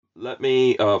Let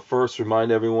me first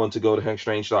remind everyone to go to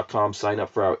hankstrange.com, sign up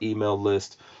for our email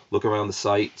list, look around the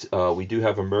site. We do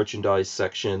have a merchandise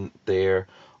section there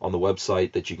on the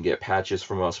website that you can get patches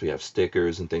from us. We have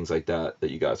stickers and things like that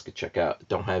that you guys could check out.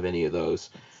 Don't have any of those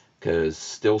because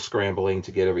still scrambling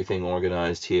to get everything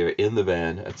organized here in the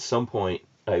van. At some point,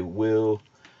 I will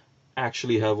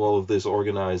actually have all of this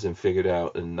organized and figured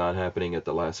out and not happening at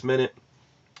the last minute.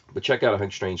 But check out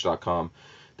hankstrange.com.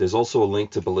 There's also a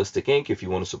link to Ballistic Ink if you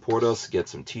want to support us, get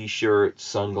some t-shirts,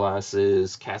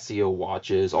 sunglasses, Casio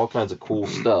watches, all kinds of cool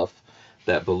stuff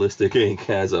that Ballistic Ink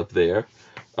has up there.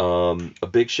 A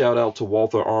big shout out to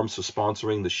Walther Arms for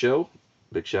sponsoring the show.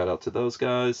 Big shout out to those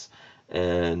guys.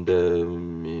 And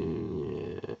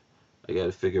yeah, I got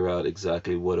to figure out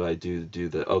exactly what do I do to do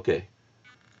the... Okay,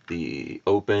 the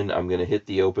open. I'm going to hit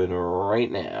the open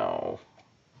right now.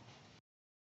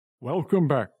 Welcome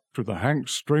back to the Hank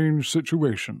Strange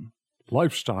Situation,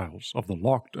 Lifestyles of the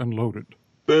Locked and Loaded.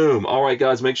 Boom. All right,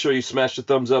 guys, make sure you smash the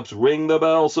thumbs ups, ring the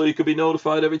bell so you can be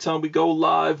notified every time we go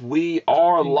live. We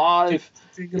are live.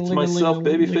 It's myself,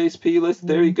 Babyface P-List.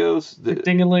 There he goes.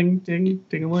 Ding-a-ling,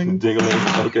 ding-a-ling.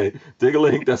 Ding-a-ling. Okay,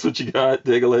 ding-a-ling. That's what you got,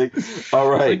 ding-a-ling. All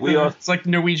right, It's like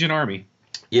the Norwegian Army.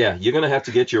 Yeah, you're going to have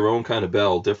to get your own kind of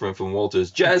bell, different from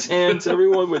Walter's. Jazz hands,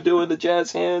 everyone. We're doing the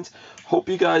jazz hands. Hope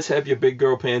you guys have your big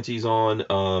girl panties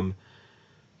on.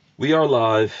 We are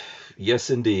live. Yes,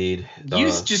 indeed. You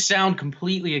just sound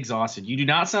completely exhausted. You do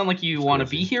not sound like you want to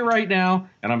be here right now,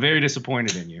 and I'm very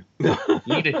disappointed in you. You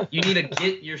need to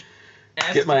get your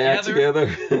ass get my together.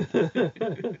 act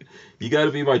together. You got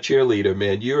to be my cheerleader,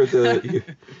 man. You're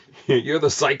the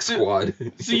psych squad.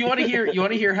 So you want to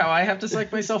hear how I have to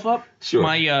psych myself up? Sure.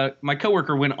 My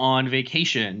coworker went on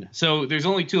vacation. So there's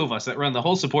only two of us that run the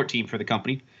whole support team for the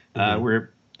company.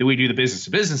 Where we do the business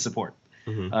to business support.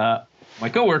 Mm-hmm. My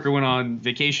coworker went on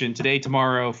vacation today,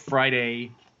 tomorrow,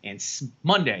 Friday, and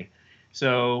Monday.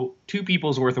 So 2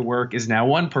 people's worth of work is now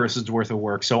 1 person's worth of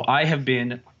work. So I have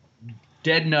been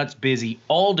dead nuts busy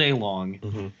all day long.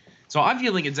 Mm-hmm. So I'm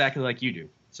feeling exactly like you do.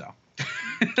 So.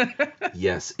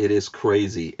 Yes, it is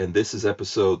crazy. And this is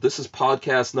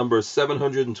podcast number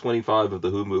 725 of the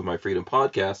Who Moved My Freedom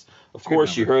podcast. Of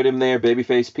course, you heard him there.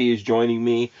 Babyface P is joining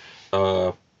me.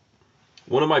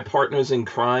 One of my partners in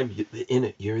crime.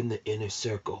 You're in the inner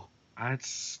circle.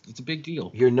 It's a big deal.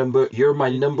 You're my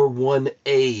number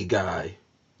 1A guy.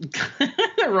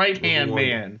 Right hand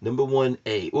man. Number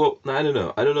 1A. Well, I don't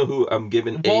know. I don't know who I'm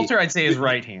giving. Walter, I'd say is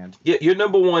right hand. Yeah, you're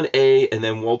number 1A, and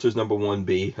then Walter's number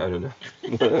 1B. I don't know.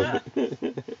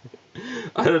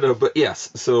 I don't know, but yes.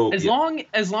 So as long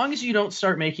as you don't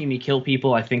start making me kill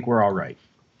people, I think we're all right.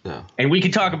 No. And we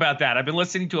can talk about that. I've been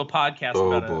listening to a podcast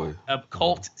about a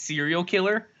cult serial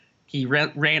killer. He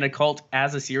ran a cult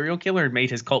as a serial killer and made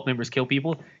his cult members kill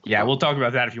people. Yeah, we'll talk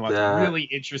about that if you want. It's a really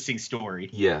interesting story.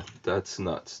 Yeah, that's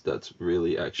nuts. That's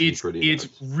really actually pretty nuts.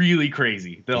 It's really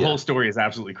crazy. The whole story is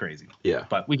absolutely crazy. Yeah.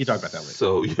 But we can talk about that later.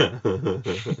 So,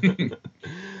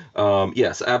 yeah.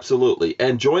 Yes, absolutely.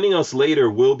 And joining us later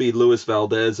will be Luis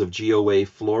Valdez of GOA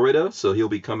Florida. So he'll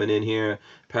be coming in here.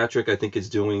 Patrick, I think, is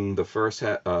doing the first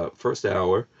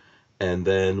hour. And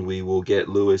then we will get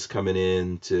Lewis coming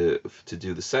in to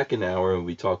do the second hour, and we'll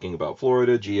be talking about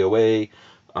Florida, GOA,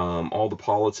 all the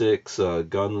politics,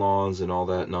 gun laws, and all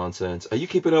that nonsense. Are you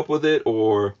keeping up with it,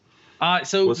 or? I'm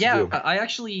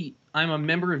a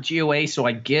member of GOA, so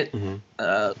I get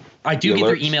I do get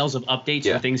their emails of updates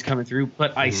and things coming through,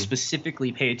 but I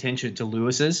specifically pay attention to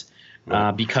Lewis's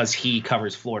because he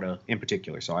covers Florida in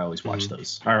particular, so I always watch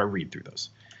those or read through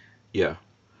those. Yeah.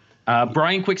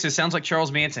 Brian Quick says, sounds like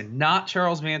Charles Manson. Not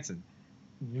Charles Manson.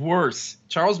 Worse.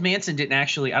 Charles Manson didn't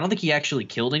actually – I don't think he actually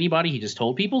killed anybody. He just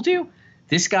told people to.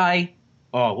 This guy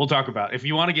 – we'll talk about it. If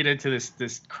you want to get into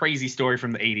this crazy story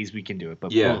from the 80s, we can do it.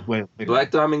 But yeah.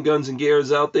 Black Diamond Guns and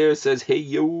Gears out there says, hey,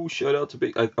 yo, shout out to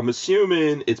Big – I'm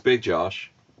assuming it's Big Josh.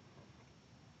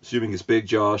 Assuming it's Big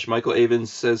Josh. Michael Avens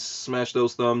says, smash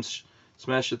those thumbs.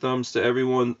 Smash the thumbs to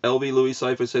everyone. LB Louis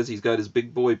Cypher says he's got his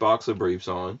big boy boxer briefs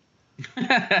on.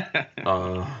 Richard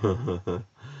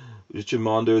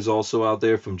Monder is also out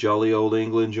there from jolly old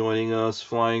England joining us.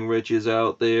 Flying Rich is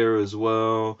out there as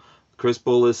well. Chris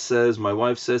Bullis says, my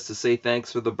wife says to say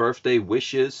thanks for the birthday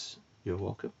wishes. You're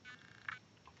welcome.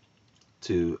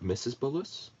 To Mrs.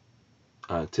 Bullis.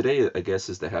 Today, I guess,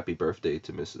 is the happy birthday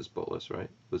to Mrs. Bullis,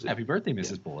 right? Was it? Happy birthday,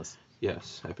 Mrs. Bullis.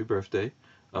 Yes, happy birthday.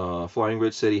 Flying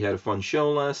Rich said he had a fun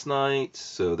show last night,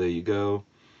 so there you go.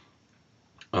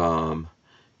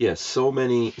 Yeah, so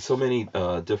many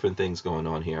different things going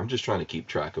on here. I'm just trying to keep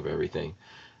track of everything.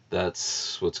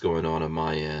 That's what's going on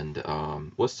my end.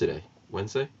 What's today?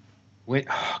 Wednesday?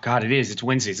 Oh God, it is. It's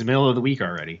Wednesday. It's the middle of the week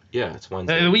already. Yeah, it's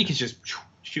Wednesday. The week is just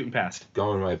shooting past.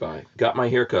 Going right by. Got my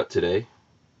haircut today.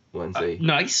 Wednesday.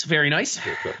 Nice, very nice.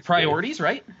 Haircut Priorities,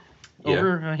 right? Yeah.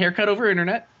 Over haircut over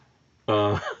internet.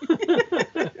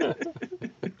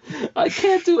 I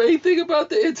can't do anything about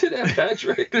the internet,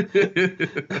 Patrick.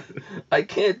 I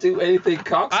can't do anything.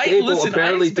 Cox Cable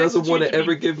apparently doesn't want to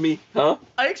ever give me, huh?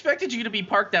 I expected you to be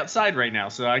parked outside right now,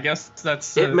 so I guess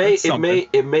that's it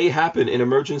may happen in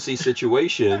emergency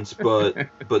situations, but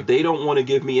they don't want to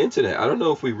give me internet. I don't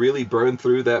know if we really burned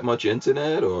through that much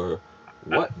internet or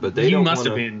what, but they don't. You must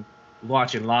have been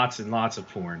watching lots and lots of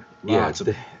porn.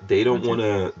 They don't want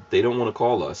to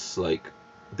call us. Like,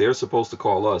 they're supposed to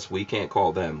call us. We can't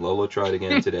call them. Lola tried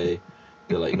again today.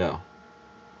 They're like, no.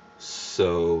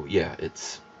 So, yeah,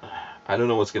 I don't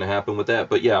know what's going to happen with that.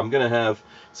 But, yeah, I'm going to have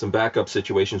some backup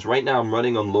situations. Right now, I'm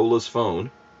running on Lola's phone.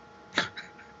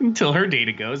 Until her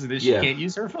data goes, and then she can't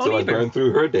use her phone either. So I burn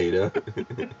through her data.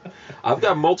 I've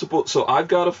got multiple. So I've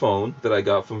got a phone that I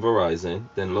got from Verizon.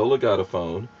 Then Lola got a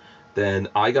phone. Then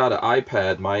I got an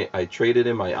iPad. I traded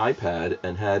in my iPad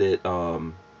and had it,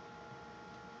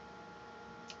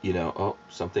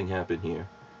 something happened here.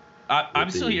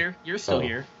 I'm still here. You're still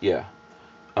here. Yeah.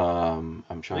 I'm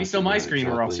trying. At least on my screen,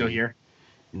 we're all still here.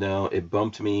 No, it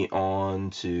bumped me on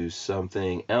to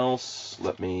something else.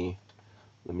 Let me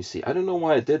see. I don't know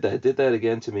why it did that. It did that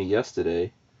again to me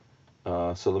yesterday.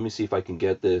 So let me see if I can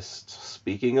get this.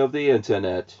 Speaking of the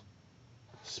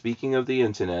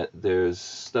internet, there's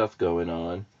stuff going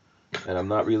on, and I'm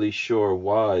not really sure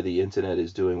why the internet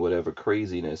is doing whatever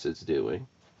craziness it's doing.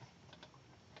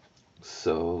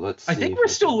 So let's see. I think we're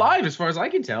still live as far as I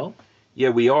can tell. Yeah,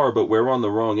 we are, but we're on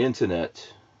the wrong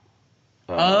internet.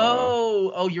 You're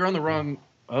on the wrong.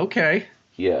 Okay.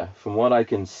 Yeah, from what I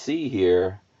can see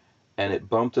here, and it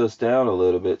bumped us down a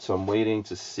little bit, so I'm waiting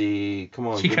to see. Come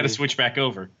on. You got to switch back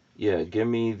over. Yeah, give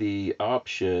me the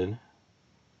option.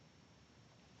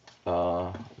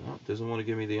 No, it doesn't want to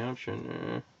give me the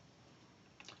option.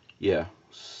 Yeah.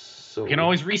 So you can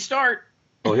always restart.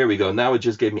 Oh, here we go. Now it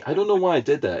just gave me. I don't know why I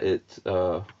did that. It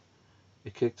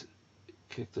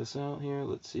kicked us out here.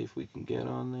 Let's see if we can get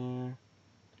on there.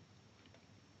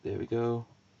 There we go.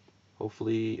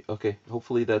 Hopefully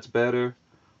that's better.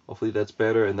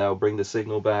 And that'll bring the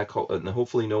signal back. And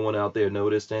hopefully no one out there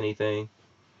noticed anything.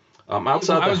 I'm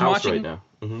outside the house right now.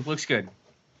 Mm-hmm. Looks good.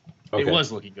 Okay. It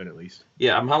was looking good, at least.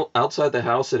 Yeah, I'm outside the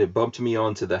house, and it bumped me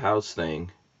onto the house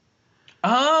thing.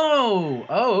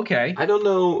 Oh, okay. I don't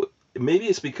know. Maybe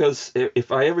it's because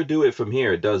if I ever do it from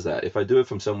here, it does that. If I do it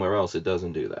from somewhere else, it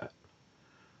doesn't do that.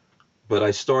 But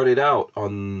I started out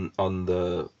on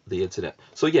the internet.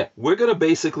 So yeah, we're gonna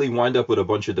basically wind up with a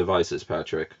bunch of devices,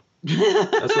 Patrick.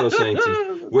 That's what I was saying to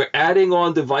you. We're adding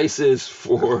on devices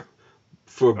for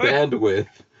bandwidth,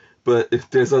 but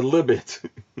there's a limit.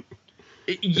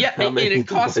 Yeah, and it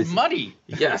costs money.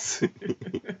 Yes.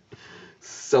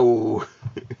 So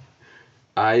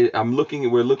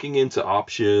we're looking into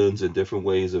options and different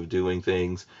ways of doing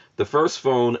things. The first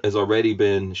phone has already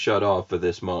been shut off for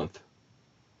this month.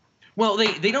 Well,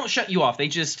 they don't shut you off. They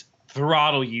just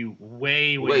throttle you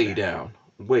way down.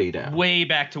 Way down. Way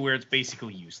back to where it's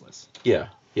basically useless. Yeah,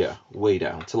 way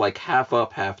down. To like half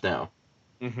up, half down.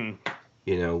 Mm-hmm.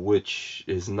 Which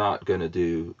is not going to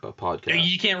do a podcast.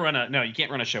 You can't run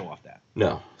a show off that.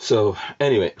 No. So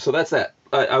anyway, that's that.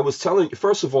 I was telling you,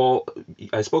 first of all,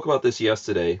 I spoke about this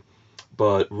yesterday,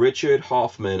 but Richard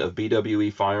Hoffman of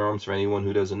BWE Firearms, for anyone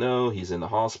who doesn't know, he's in the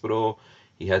hospital.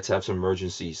 He had to have some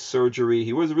emergency surgery.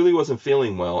 He really wasn't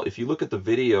feeling well. If you look at the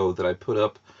video that I put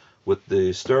up with the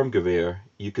Sturmgewehr,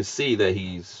 you could see that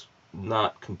he's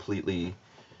not completely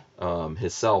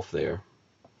himself there.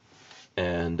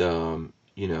 And,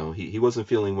 he wasn't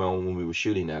feeling well when we were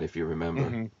shooting that, if you remember.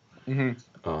 Mm-hmm.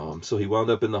 Mm-hmm. So he wound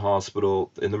up in the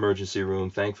hospital, in the emergency room.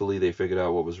 Thankfully, they figured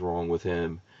out what was wrong with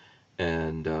him.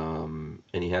 And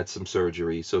he had some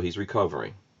surgery, so he's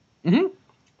recovering. Mm-hmm.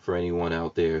 For anyone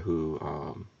out there who,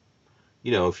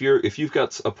 if you've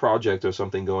got a project or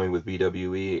something going with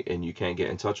BWE and you can't get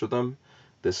in touch with them,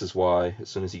 this is why. As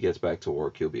soon as he gets back to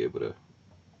work, he'll be able to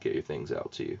get your things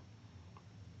out to you.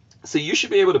 So you should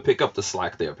be able to pick up the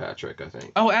slack there, Patrick, I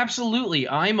think. Oh, absolutely.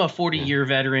 I'm a 40-year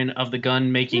veteran of the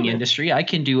gun-making industry. I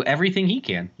can do everything he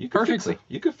can. Perfectly.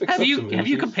 You could fix Have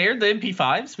you compared the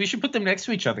MP5s? We should put them next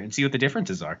to each other and see what the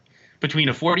differences are between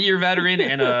a 40-year veteran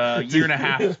and a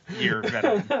year-and-a-half-year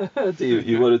veteran. Do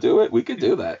you want to do it? We could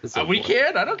do that. We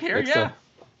can. I don't care.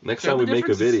 Next time we make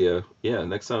a video. Yeah,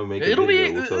 next time we make a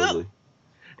video, we'll totally.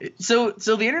 So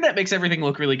the internet makes everything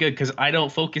look really good because I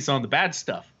don't focus on the bad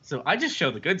stuff. So I just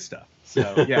show the good stuff.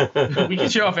 So yeah, we can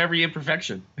show off every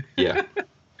imperfection. Yeah.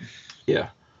 Yeah,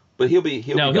 but he'll be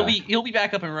he'll be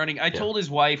back up and running. I told his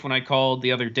wife when I called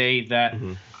the other day that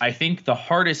I think the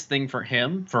hardest thing for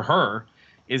her,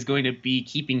 is going to be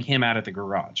keeping him out of the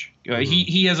garage.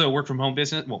 He has a work from home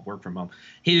business. Well, work from home.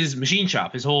 His machine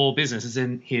shop, his whole business is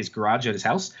in his garage at his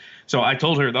house. So I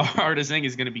told her the hardest thing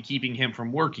is going to be keeping him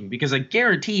from working, because I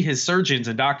guarantee his surgeons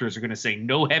and doctors are going to say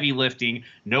no heavy lifting,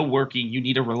 no working. You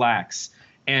need to relax.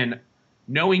 And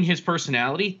knowing his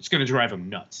personality, it's going to drive him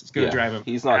nuts. It's going to drive him.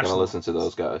 He's not going to listen to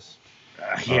those guys.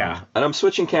 Yeah. And I'm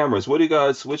switching cameras.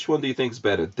 Which one do you think is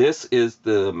better? This is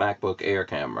the MacBook Air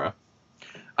camera.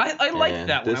 I liked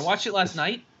that one. I watched it last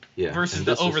night. Yeah. Versus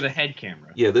the over-the-head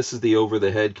camera. Yeah, this is the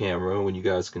over-the-head camera when you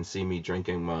guys can see me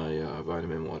drinking my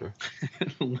vitamin water.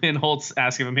 Lynn Holtz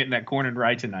asked if I'm hitting that corn and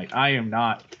rye tonight. I am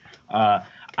not. I'm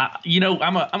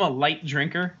a light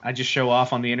drinker. I just show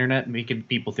off on the internet, making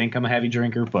people think I'm a heavy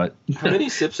drinker. But how many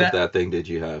sips of that thing did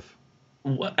you have?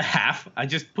 Half. I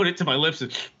just put it to my lips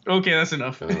and okay, that's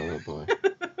enough. Oh boy.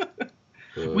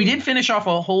 We did finish off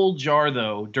a whole jar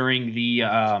though during the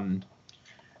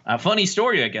funny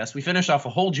story, I guess. We finished off a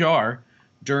whole jar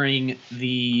during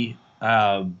the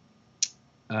day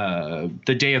of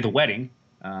the wedding.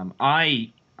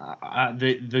 The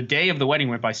day of the wedding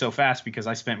went by so fast because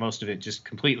I spent most of it just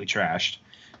completely trashed.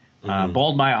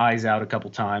 Bawled my eyes out a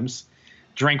couple times,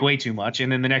 drank way too much,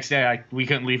 and then the next day we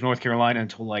couldn't leave North Carolina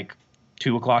until like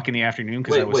 2:00 in the afternoon.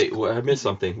 Wait, I missed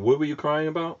something. What were you crying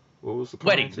about? What was the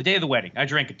wedding? The day of the wedding. I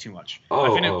drank it too much.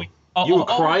 You were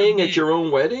crying at your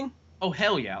own wedding? Oh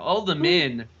hell yeah! All the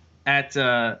men at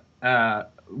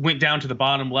went down to the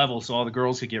bottom level so all the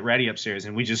girls could get ready upstairs,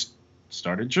 and we just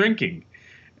started drinking.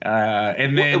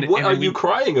 And then what are you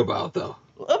crying about though?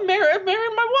 Marrying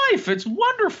my wife. It's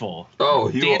wonderful.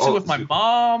 Oh, dancing with my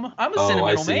mom. I'm a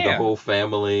sentimental man. The whole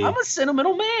family. I'm a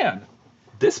sentimental man.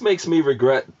 This makes me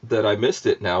regret that I missed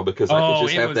it now because I could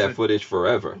just have that footage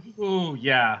forever. Oh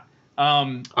yeah.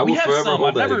 I will forever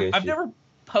hold that against you. I've never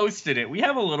posted it. We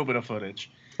have a little bit of footage.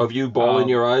 Of you bawling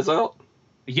your eyes out?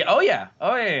 Yeah. Oh yeah.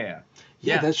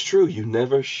 Yeah, that's true. You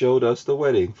never showed us the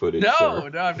wedding footage. No,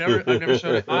 I've never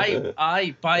showed it.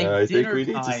 I think we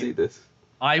need to see this.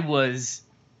 I was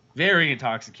very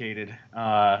intoxicated,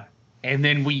 and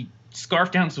then we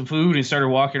scarfed down some food and started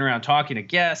walking around talking to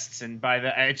guests, and by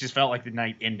that, it just felt like the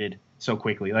night ended so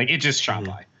quickly. Like it just shot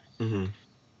by. Mm-hmm.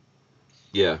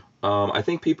 Yeah. I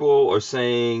think people are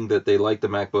saying that they like the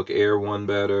MacBook Air one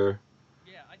better.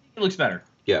 Yeah, I think it looks better.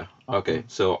 Yeah. Okay.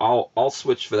 So I'll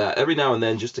switch for that every now and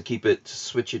then just to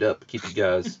switch it up, keep you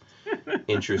guys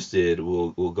interested.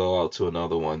 We'll go out to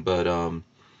another one, but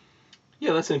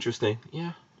yeah, that's interesting.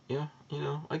 Yeah.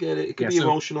 I get it. It could be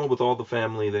emotional with all the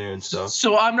family there and stuff.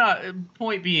 So I'm not.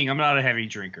 Point being, I'm not a heavy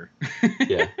drinker.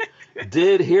 Yeah.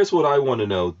 Here's what I want to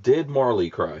know. Did Marley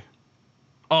cry?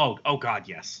 Oh God,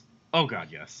 yes. Oh God,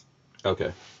 yes.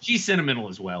 Okay. She's sentimental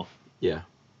as well. Yeah.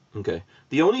 Okay.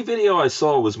 The only video I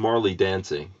saw was Marley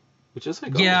dancing, which is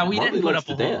like, we Marley didn't put up a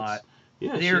whole dance. lot.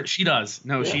 Yeah, she does.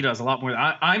 No, she does a lot more.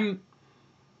 I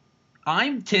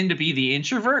tend to be the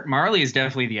introvert. Marley is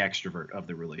definitely the extrovert of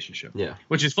the relationship. Yeah.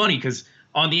 Which is funny because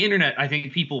on the internet, I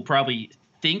think people probably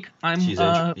think I'm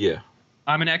an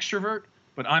extrovert,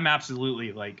 but I'm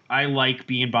absolutely I like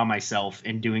being by myself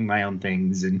and doing my own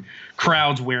things, and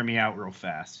crowds wear me out real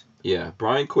fast. Yeah,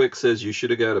 Brian Quick says you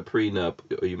should have got a prenup,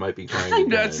 or you might be crying.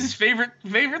 That's his favorite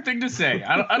thing to say.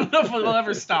 I don't know if he'll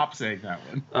ever stop saying that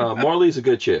one. Marley's a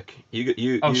good chick.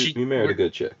 You married a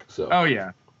good chick. So. Oh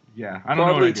yeah. I don't know.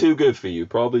 Probably too good for you.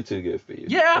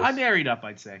 Yeah, I married up,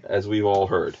 I'd say. As we've all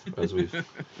heard,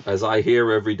 as I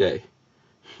hear every day,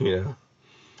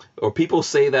 or people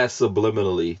say that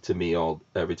subliminally to me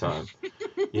every time.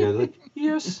 Like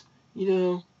yes,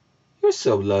 you're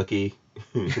so lucky.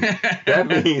 That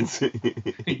means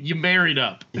you married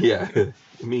up. Yeah, it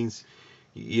means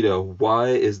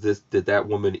why did that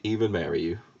woman even marry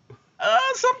you?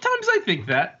 Sometimes I think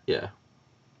that. Yeah.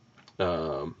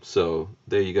 So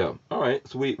there you go. All right.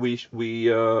 So we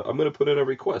I'm gonna put in a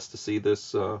request to see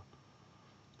this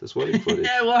wedding footage.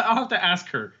 Yeah. Well, I'll have to ask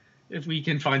her if we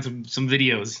can find some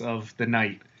videos of the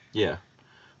night. Yeah.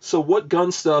 So what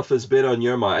gun stuff has been on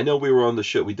your mind? I know we were on the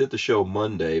show. We did the show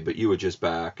Monday, but you were just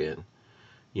back, and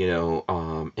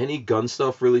any gun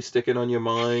stuff really sticking on your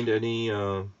mind? Any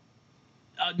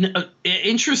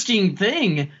interesting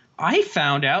thing? I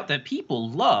found out that people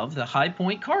love the High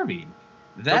Point carbine.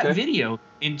 That video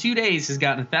in 2 days has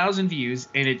gotten 1,000 views,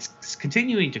 and it's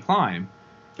continuing to climb.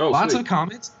 Lots of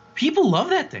comments. People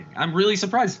love that thing. I'm really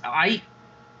surprised. I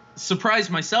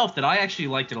surprised myself that I actually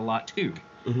liked it a lot too.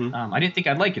 Mm-hmm. I didn't think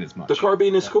I'd like it as much. The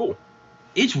carbine is cool.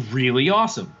 It's really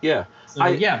awesome. Yeah. So,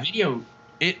 video.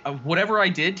 Whatever I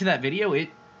did to that video,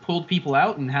 pulled people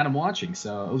out and had them watching.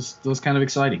 So it was kind of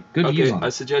exciting. Good views Okay, on I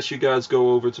it. suggest you guys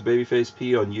go over to Babyface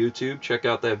P on YouTube, check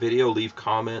out that video, leave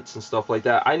comments and stuff like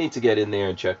that. I need to get in there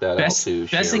and check that out too.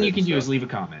 Best share thing it you can and do is stuff. leave a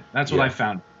comment. That's what Yeah. I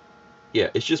found. Yeah,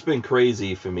 it's just been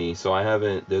crazy for me, so I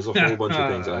haven't. There's a whole bunch of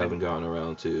things I I haven't gotten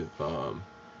around to.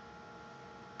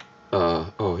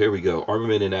 Oh, here we go.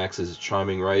 Armament and Axes is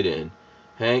chiming right in.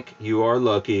 Hank, you are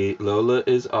lucky. Lola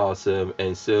is awesome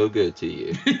and so good to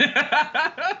you.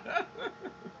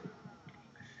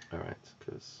 All right,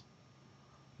 because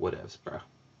whatevs, bro.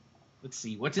 Let's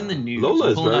see what's in the news. Lola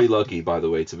I'm is pulling very up- lucky, by the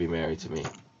way, to be married to me.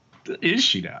 Is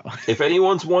she now? If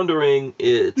anyone's wondering,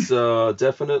 it's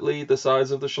definitely the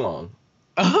size of the schlong.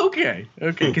 Okay,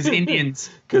 because Indians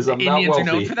I'm not Indians are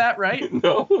known wealthy. for that, right?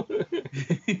 No,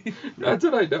 not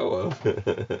that I know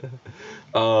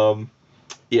of.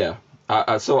 Yeah.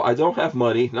 So I don't have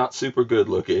money, not super good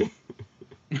looking.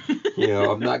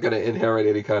 I'm not gonna inherit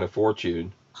any kind of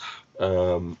fortune. I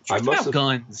Truth must About have.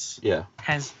 Guns Yeah.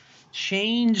 has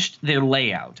changed their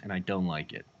layout, and I don't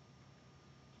like it.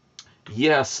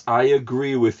 Yes, I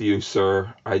agree with you,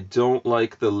 sir. I don't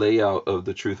like the layout of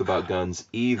the Truth About Guns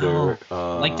either.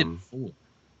 I liked it before.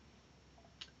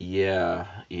 Yeah,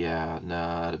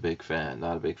 not a big fan.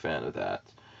 Not a big fan of that.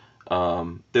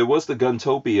 There was the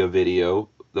Guntopia video,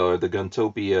 or the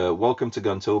Guntopia, Welcome to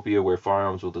Guntopia, where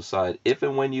firearms will decide if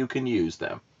and when you can use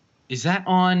them. Is that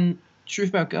on Truth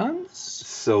About Guns?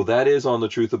 So that is on the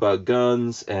Truth About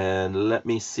Guns, and let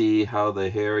me see how the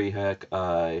hairy heck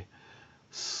I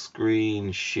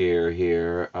screen share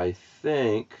here. I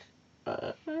think.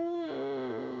 Yeah,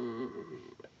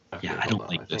 Okay, I hold don't on.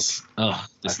 like I this. think, Ugh, I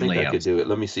this think I layout. could do it.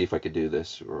 Let me see if I could do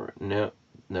this. Nope,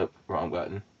 wrong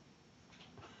button.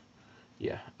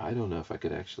 Yeah, I don't know if I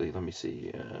could actually. Let me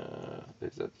see.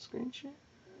 Is that the screen share?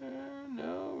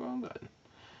 No, wrong button.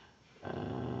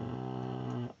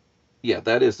 Yeah,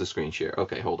 that is the screen share.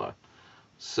 Okay, hold on.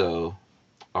 So,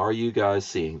 are you guys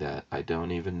seeing that? I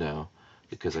don't even know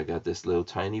because I got this little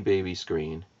tiny baby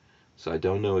screen. So I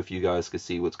don't know if you guys can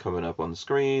see what's coming up on the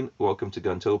screen. Welcome to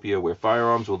Guntopia, where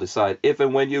firearms will decide if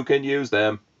and when you can use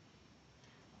them.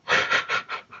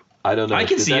 I don't know. I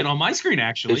can see it on my screen,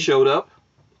 actually. It showed up?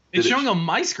 It's Did it showing on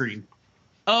my screen.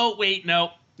 Oh, wait,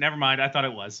 no. Never mind. I thought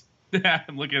it was.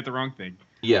 I'm looking at the wrong thing.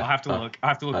 Yeah. I'll have to look. I'll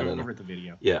have to look I don't over know. at the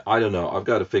video. Yeah, I don't know. I've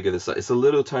got to figure this out. It's a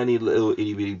little tiny little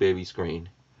itty bitty baby screen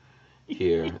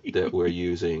here that we're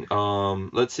using.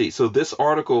 Let's see. So this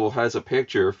article has a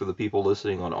picture for the people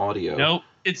listening on audio. Nope.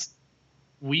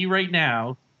 We right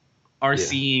now are Yeah.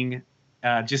 seeing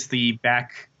just the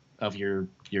back of your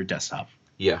desktop.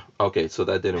 Yeah. Okay. So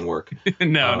that didn't work.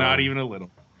 No, not even a little.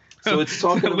 So it's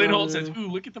talking about. Lindholt says, "Ooh,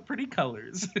 look at the pretty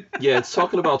colors." Yeah, it's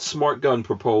talking about smart gun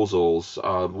proposals,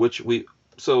 which we've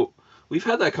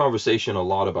had that conversation a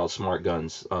lot about smart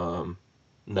guns.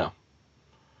 No.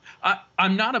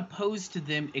 I'm not opposed to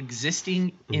them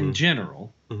existing in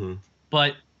general, Mm-hmm.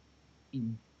 but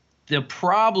the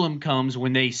problem comes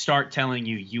when they start telling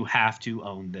you have to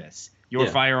own this. Your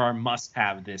Yeah. firearm must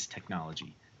have this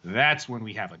technology. That's when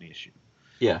we have an issue.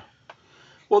 Yeah.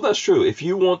 Well, that's true. If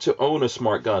you want to own a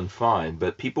smart gun, fine.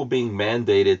 But people being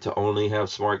mandated to only have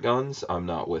smart guns, I'm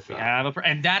not with that.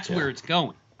 And that's Yeah. where it's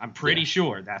going. I'm pretty Yeah.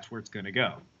 sure that's where it's going to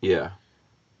go. Yeah.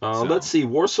 So- Let's see.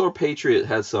 Warsaw Patriot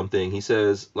has something. He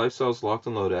says, Lifestyles Locked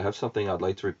and Loaded. I have something I'd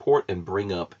like to report and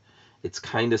bring up. It's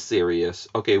kind of serious.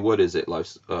 Okay, what is it? Let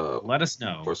us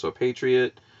know. Warsaw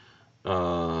Patriot.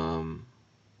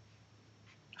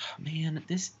 Man,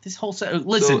 this whole set.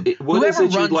 Listen, so what is whoever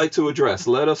it you'd runs like to address?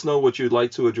 Let us know what you'd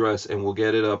like to address, and we'll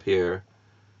get it up here.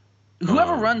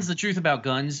 whoever runs the Truth About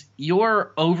Guns,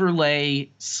 your overlay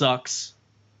sucks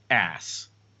ass.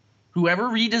 Whoever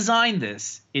redesigned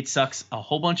this, it sucks a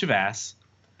whole bunch of ass.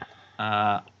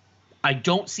 I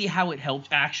don't see how it helped.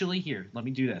 Actually, here, let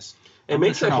me do this. It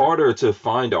makes it harder to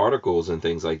find articles and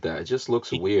things like that. It just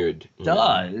looks weird. It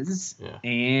does. Yeah.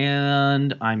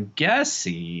 And I'm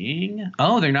guessing.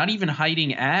 Oh, they're not even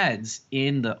hiding ads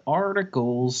in the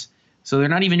articles. So they're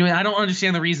not even doing. I don't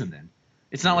understand the reason then.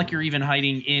 It's not like you're even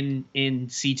hiding in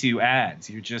C2 ads.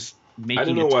 You're just making. I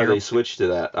don't know why they switched to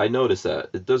that. I noticed that.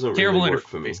 It doesn't terrible really work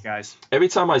for me. interface, guys. Every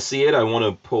time I see it, I want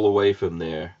to pull away from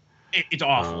there. It's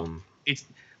awful.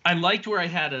 I liked where I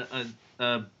had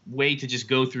a way to just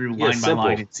go through line by simple.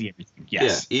 line and see everything.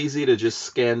 Yes. Yeah, easy to just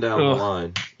scan down the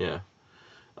line. Yeah.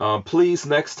 Please,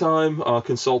 next time,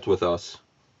 consult with us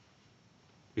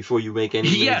before you make any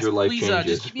major life please,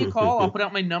 changes. just give me a call. I'll put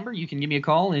out my number. You can give me a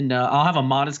call, and I'll have a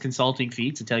modest consulting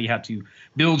fee to tell you how to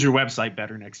build your website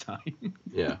better next time.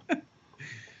 Yeah.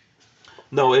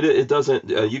 No, it doesn't.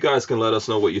 You guys can let us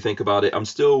know what you think about it. I'm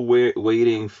still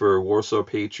waiting for Warsaw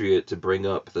Patriot to bring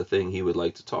up the thing he would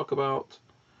like to talk about.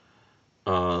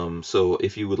 So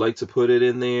if you would like to put it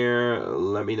in there,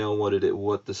 let me know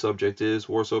what the subject is.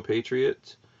 Warsaw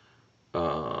Patriot.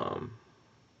 Um,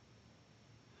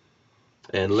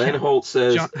 and Len Yeah. Holt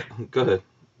says, John, go ahead.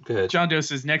 Go ahead. John Doe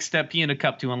says next step, pee in a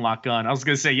cup to unlock gun. I was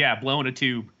gonna say blowing a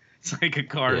tube. It's like a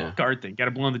Yeah. card thing. Got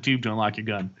to blow in the tube to unlock your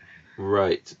gun.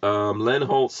 Right. Len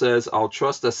Holt says, I'll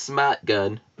trust a smart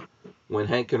gun when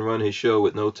Hank can run his show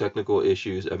with no technical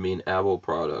issues. I mean, Apple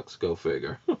products. Go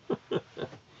figure.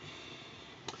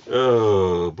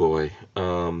 Oh, boy.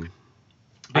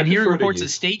 Been hearing reports that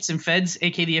states and feds,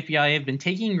 aka the FBI, have been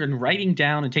taking and writing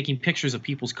down and taking pictures of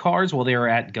people's cars while they are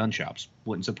at gun shops.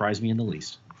 Wouldn't surprise me in the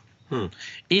least.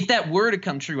 If that were to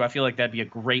come true, I feel like that'd be a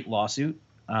great lawsuit.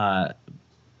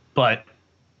 But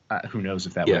who knows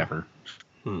if that would ever.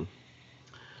 You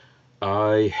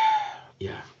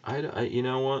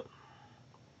know what?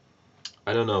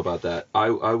 I don't know about that. I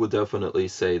would definitely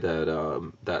say that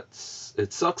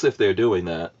it sucks if they're doing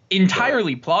that.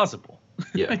 Entirely plausible.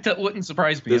 Yeah. That wouldn't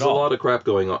surprise me There's at all. a lot of crap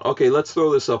going on. Okay, let's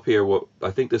throw this up here. I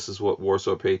think this is what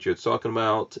Warsaw Patriot's talking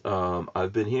about.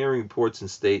 I've been hearing reports in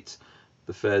states,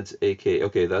 the feds,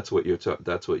 okay, that's what you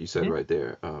said right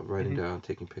there. Writing down,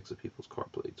 taking pics of people's car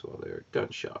plates while they're at gun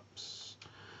shops.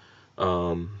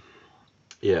 I'd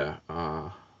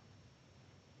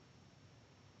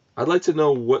like to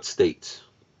know what states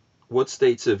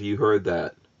have you heard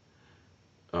that?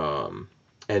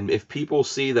 And if people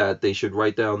see that, they should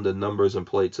write down the numbers and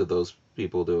plates of those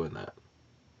people doing that.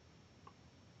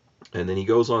 And then he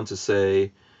goes on to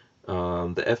say, the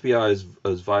FBI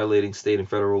is violating state and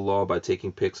federal law by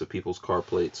taking pics of people's car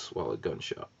plates while at gun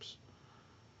shops.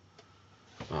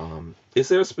 Is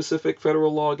there a specific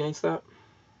federal law against that?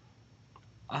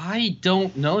 I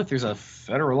don't know if there's a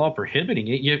federal law prohibiting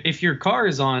it. If your car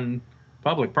is on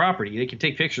public property, they can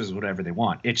take pictures of whatever they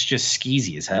want. It's just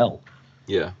skeezy as hell.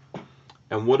 Yeah.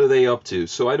 And what are they up to?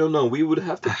 So I don't know. We would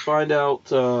have to find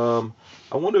out.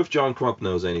 I wonder if John Crump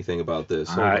knows anything about this.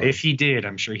 If he did,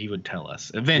 I'm sure he would tell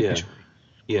us eventually.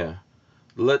 Yeah.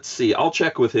 Let's see. I'll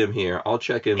check with him here. I'll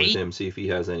check in with him, see if he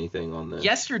has anything on this.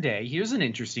 Yesterday, here's an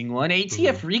interesting one.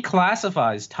 ATF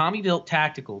reclassifies Tommy Built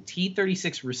Tactical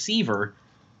T-36 receiver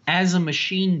as a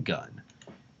machine gun.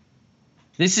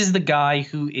 This is the guy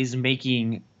who is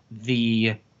making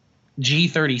the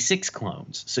G36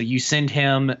 clones. So you send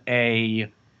him a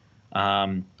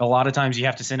lot of times you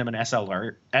have to send him an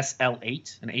SL8,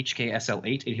 an HK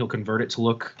SL8, and he'll convert it to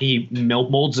look. He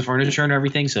molds the furniture and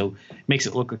everything, so makes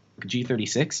it look like a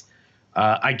G36.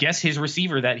 I guess his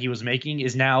receiver that he was making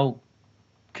is now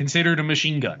considered a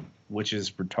machine gun, which is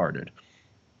retarded.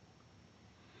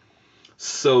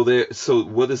 So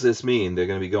what does this mean? They're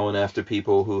going to be going after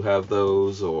people who have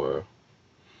those, or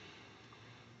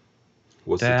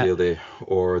what's the deal there?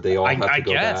 Or they all have to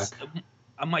go back?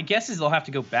 My guess is they'll have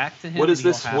to go back to him. What is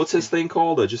this? What's his thing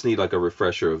called? I just need like a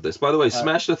refresher of this. By the way,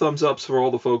 smash the thumbs ups for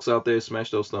all the folks out there.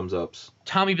 Smash those thumbs ups.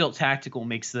 Tommy Built Tactical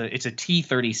makes it's a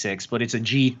T36, but it's a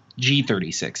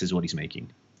G36 is what he's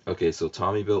making. Okay, so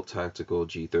Tommy Built Tactical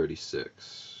G36.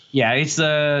 Yeah, it's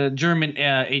the German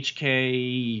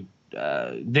HK,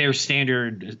 their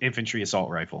standard infantry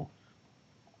assault rifle.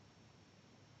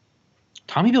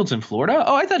 Tommy Built's in Florida?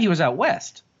 Oh, I thought he was out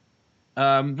west.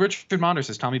 Richard Monder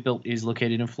says Tommy Built is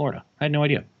located in Florida. I had no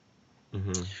idea.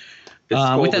 It's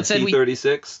called with that said,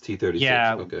 T-36? T-36,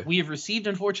 yeah, okay. We have received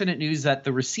unfortunate news that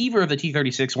the receiver of the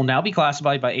T-36 will now be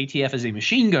classified by ATF as a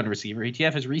machine gun receiver.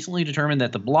 ATF has recently determined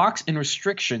that the blocks and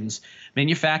restrictions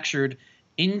manufactured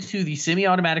into the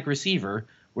semi-automatic receiver,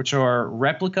 which are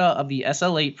replica of the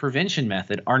SL8 prevention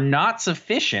method, are not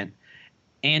sufficient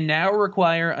and now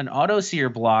require an auto-sear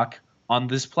block on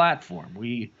this platform.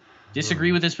 We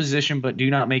disagree with this position, but do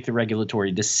not make the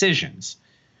regulatory decisions.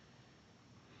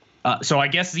 So I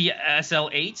guess the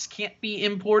SL8s can't be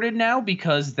imported now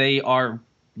because they are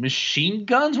machine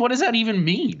guns? What does that even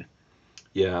mean?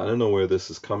 Yeah, I don't know where this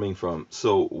is coming from.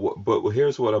 So, but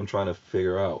here's what I'm trying to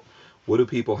figure out. What do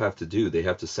people have to do? They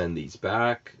have to send these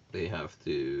back? They have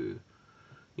to,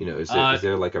 is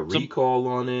there like a recall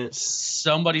on it?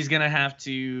 Somebody's going to have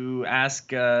to ask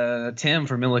Tim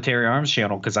from Military Arms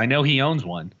Channel, because I know he owns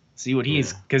one. See what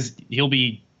because he'll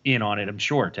be in on it, I'm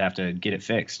sure, to have to get it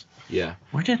fixed. Yeah.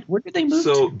 Where did they move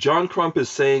So to? John Crump is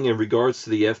saying in regards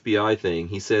to the FBI thing,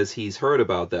 he says he's heard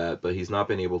about that, but he's not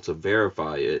been able to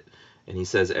verify it. And he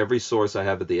says every source I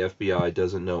have at the FBI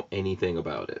doesn't know anything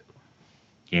about it.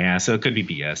 Yeah, so it could be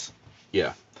BS.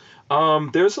 Yeah.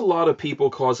 There's a lot of people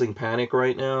causing panic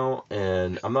right now,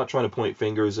 and I'm not trying to point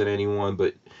fingers at anyone,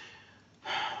 but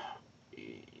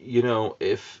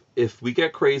if we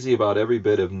get crazy about every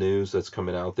bit of news that's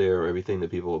coming out there, or everything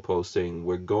that people are posting,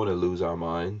 we're going to lose our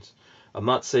minds. I'm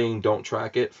not saying don't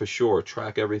track it, for sure.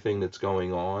 Track everything that's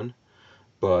going on,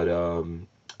 but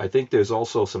I think there's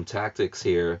also some tactics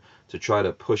here to try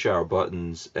to push our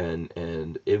buttons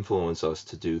and influence us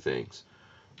to do things.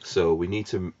 So we need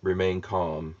to remain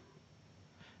calm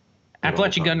at all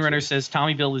Appalachian times Gunrunner here. says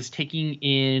Tommyville is taking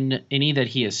in any that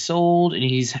he has sold, and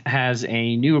he has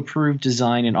a new approved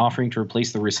design and offering to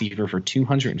replace the receiver for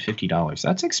 $250.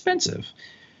 That's expensive.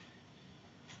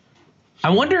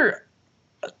 I wonder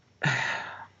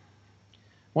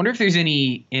if there's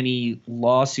any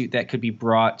lawsuit that could be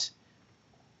brought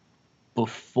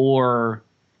before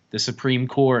the Supreme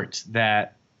Court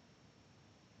that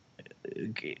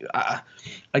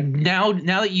now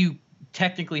that you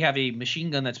technically have a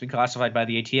machine gun that's been classified by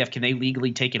the ATF, can they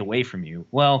legally take it away from you?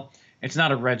 Well, it's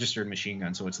not a registered machine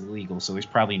gun, so it's illegal, so there's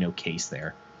probably no case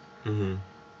there. Mm-hmm.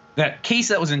 That case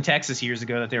that was in Texas years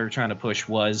ago that they were trying to push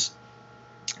was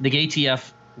the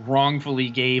ATF wrongfully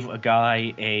gave a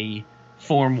guy a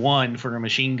Form 1 for a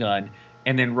machine gun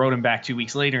and then wrote him back 2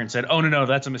 weeks later and said, oh, no,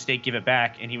 that's a mistake, give it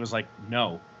back. And he was like,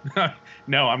 no,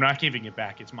 no, I'm not giving it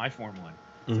back. It's my Form 1.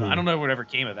 So Mm-hmm. I don't know whatever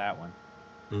came of that one.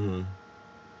 Mm-hmm.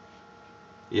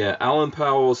 Yeah, Alan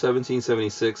Powell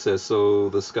 1776 says, so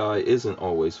the sky isn't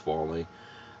always falling.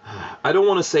 I don't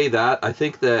want to say that. I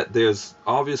think that there's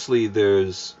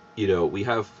we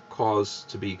have cause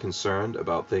to be concerned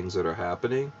about things that are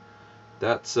happening.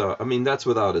 That's that's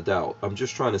without a doubt. I'm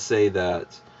just trying to say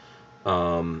that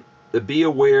be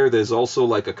aware there's also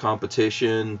like a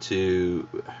competition to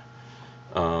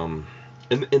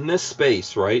in this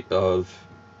space, right, of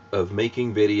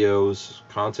making videos,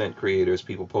 content creators,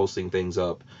 people posting things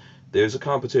up. There's a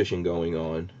competition going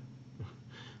on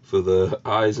for the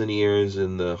eyes and ears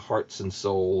and the hearts and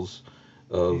souls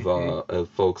of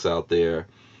folks out there.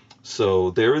 So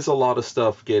there is a lot of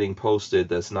stuff getting posted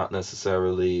that's not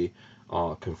necessarily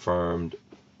confirmed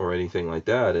or anything like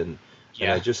that. And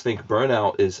I just think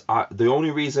burnout is the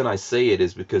only reason I say it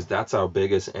is because that's our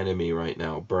biggest enemy right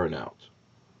now, burnout.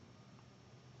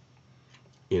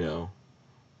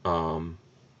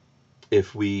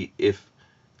 If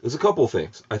there's a couple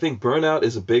things. I think burnout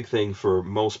is a big thing for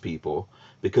most people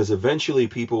because eventually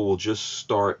people will just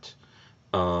start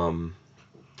tuning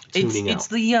It's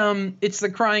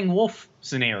the crying wolf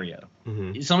scenario.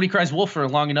 Mm-hmm. Somebody cries wolf for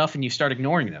long enough and you start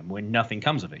ignoring them when nothing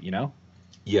comes of it,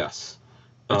 Yes.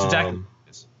 That's exactly what it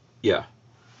is. Yeah.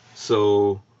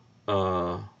 So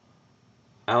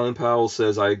Alan Powell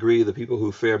says, I agree. The people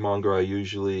who fearmonger are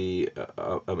usually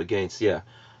I'm against. Yeah.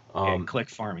 Click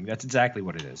farming. That's exactly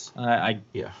what it is.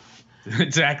 Yeah.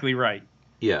 Exactly right.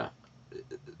 Yeah.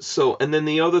 So, and then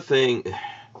the other thing,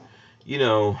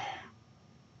 the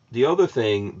other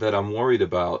thing that I'm worried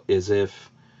about is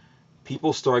if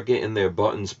people start getting their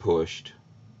buttons pushed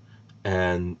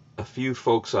and a few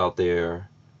folks out there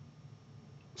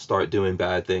start doing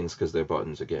bad things because their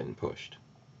buttons are getting pushed.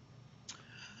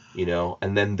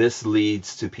 And then this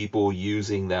leads to people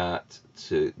using that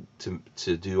to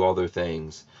do other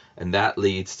things, and that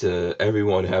leads to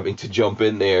everyone having to jump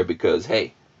in there because,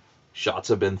 hey, shots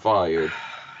have been fired,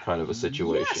 kind of a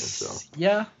situation. Yes. So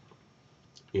yeah.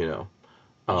 Did you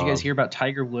guys hear about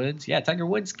Tiger Woods? Yeah, Tiger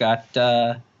Woods got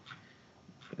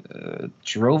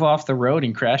drove off the road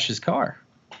and crashed his car.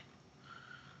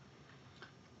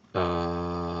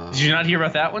 Did you not hear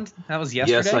about that one? That was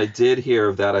yesterday. Yes, I did hear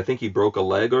of that. I think he broke a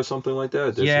leg or something like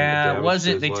that. Yeah, it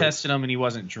wasn't. They tested him and he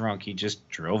wasn't drunk. He just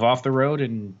drove off the road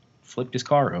and flipped his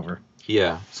car over.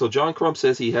 Yeah. So John Crump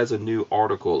says he has a new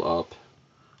article up.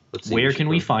 Let's see. Where can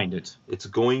we find it? It's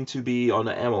going to be on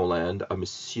the AmmoLand, I'm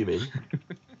assuming.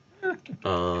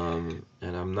 And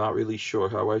I'm not really sure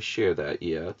how I share that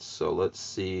yet. So let's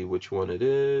see which one it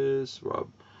is. Rob.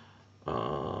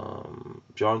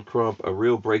 John Crump, a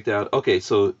real breakdown. Okay,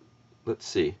 so let's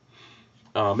see.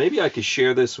 Maybe I could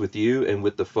share this with you and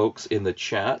with the folks in the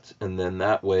chat, and then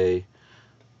that way,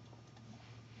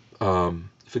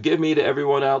 forgive me to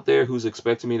everyone out there who's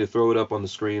expecting me to throw it up on the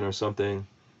screen or something.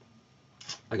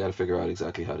 I got to figure out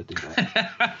exactly how to do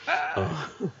that.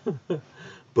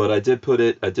 But I did put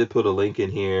a link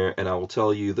in here, and I will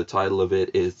tell you the title of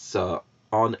it. It's on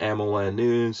AmmoLand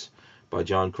News by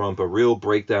John Crump, a real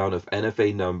breakdown of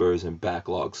NFA numbers and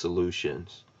backlog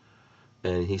solutions.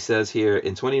 And he says here,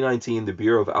 in 2019, the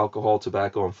Bureau of Alcohol,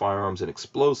 Tobacco, and Firearms and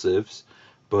Explosives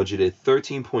budgeted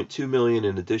 $13.2 million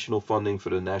in additional funding for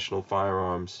the National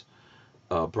Firearms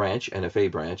branch, NFA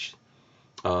branch.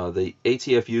 The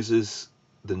ATF uses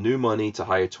the new money to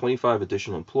hire 25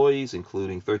 additional employees,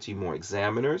 including 13 more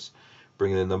examiners,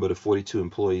 bringing the number to 42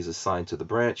 employees assigned to the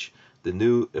branch. The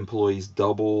new employees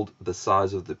doubled the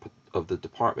size of the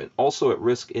department. Also,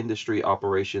 at-risk industry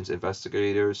operations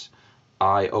investigators,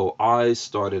 IOIs,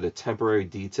 started a temporary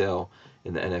detail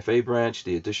in the NFA branch.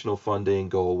 The additional funding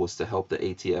goal was to help the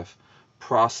ATF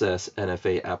process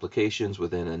NFA applications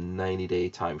within a 90-day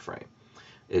time frame.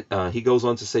 He goes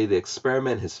on to say the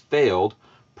experiment has failed.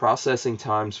 Processing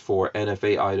times for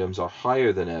NFA items are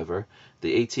higher than ever.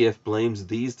 The ATF blames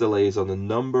these delays on the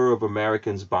number of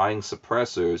Americans buying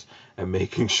suppressors and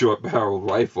making short-barreled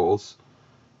rifles.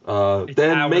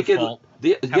 Then make fault.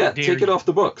 Take it off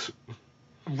the books.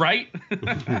 Right?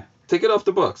 Take it off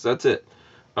the books. That's it.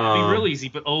 It'd be real easy,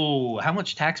 but how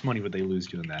much tax money would they lose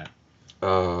doing that?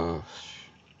 How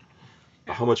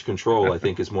much control, I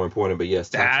think, is more important. But yes,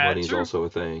 tax money is also a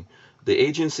thing. The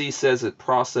agency says it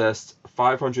processed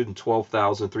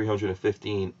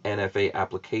 512,315 NFA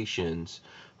applications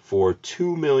for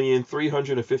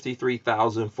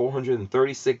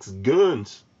 2,353,436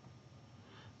 guns.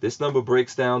 This number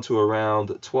breaks down to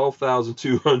around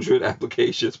 12,200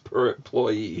 applications per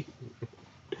employee.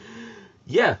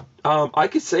 Yeah, I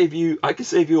could save you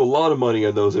a lot of money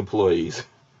on those employees.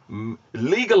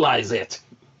 Legalize it.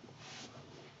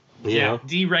 Yeah,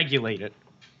 deregulate it.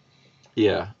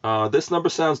 Yeah, this number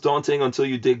sounds daunting until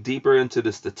you dig deeper into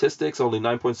the statistics. Only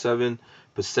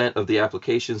 9.7% of the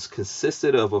applications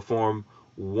consisted of a Form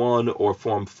 1 or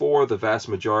Form 4. The vast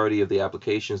majority of the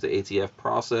applications the ATF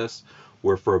processed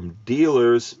were from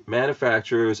dealers,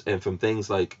 manufacturers, and from things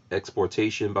like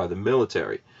exportation by the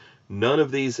military. None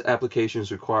of these applications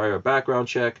require a background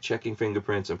check, checking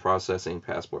fingerprints, and processing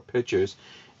passport pictures.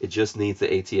 It just needs the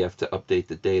ATF to update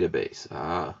the database.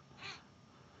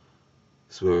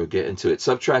 So we'll get into it.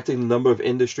 Subtracting the number of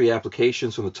industry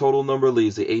applications from the total number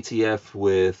leaves the ATF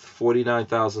with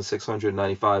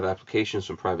 49,695 applications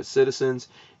from private citizens.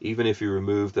 Even if you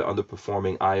remove the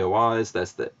underperforming IOIs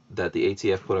that the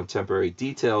ATF put on temporary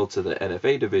detail to the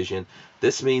NFA division,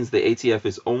 this means the ATF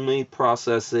is only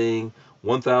processing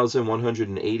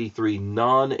 1,183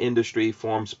 non-industry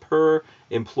forms per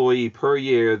employee per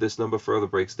year. This number further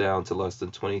breaks down to less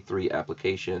than 23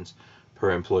 applications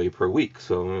per employee per week.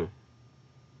 So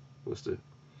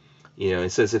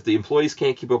it says if the employees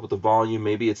can't keep up with the volume,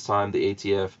 maybe it's time the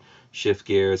ATF shift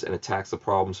gears and attacks the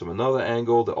problems from another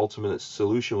angle. The ultimate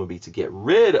solution would be to get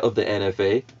rid of the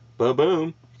NFA.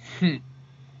 Ba-boom.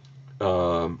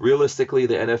 Realistically,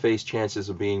 the NFA's chances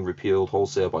of being repealed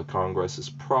wholesale by Congress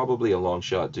is probably a long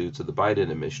shot due to the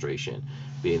Biden administration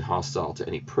being hostile to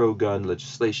any pro-gun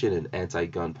legislation and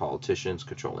anti-gun politicians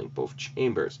controlling both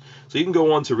chambers. So you can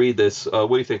go on to read this. What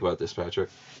do you think about this, Patrick?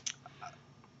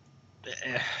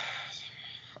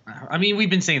 I mean, we've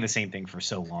been saying the same thing for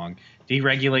so long.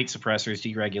 Deregulate suppressors,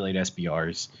 deregulate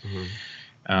SBRs.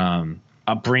 Mm-hmm.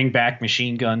 I'll bring back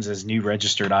machine guns as new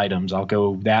registered items. I'll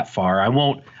go that far. I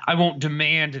won't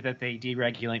demand that they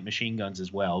deregulate machine guns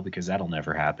as well, because that'll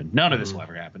never happen. None of this will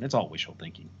ever happen. It's all wishful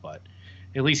thinking. But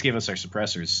at least give us our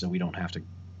suppressors so we don't have to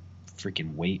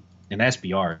freaking wait. And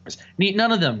SBRs,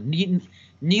 none of them,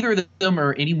 neither of them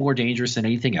are any more dangerous than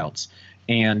anything else.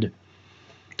 And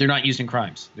they're not used in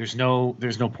crimes. There's no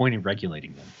point in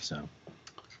regulating them. So,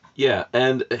 yeah,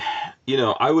 and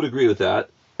I would agree with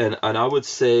that, and I would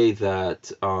say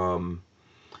that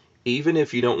even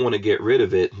if you don't want to get rid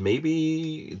of it,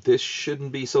 maybe this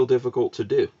shouldn't be so difficult to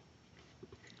do.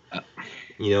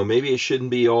 Maybe it shouldn't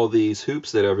be all these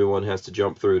hoops that everyone has to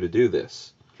jump through to do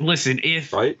this. Listen,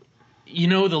 if right,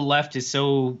 the left is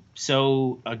so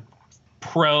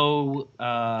pro.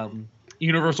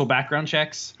 Universal background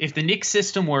checks. If the NICS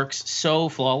system works so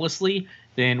flawlessly,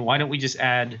 then why don't we just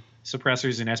add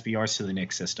suppressors and SBRs to the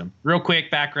NICS system? Real quick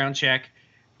background check.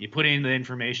 You put in the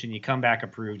information, you come back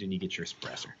approved, and you get your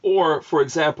suppressor. Or, for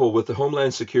example, with the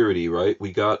Homeland Security, right?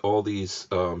 We got all these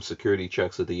security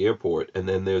checks at the airport, and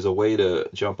then there's a way to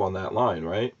jump on that line,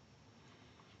 right?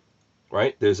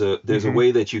 Right? There's a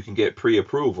way that you can get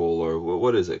pre-approval, or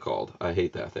what is it called? I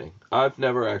hate that thing. I've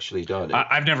never actually done it.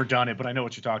 I've never done it, but I know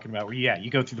what you're talking about. Where you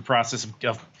go through the process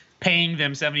of paying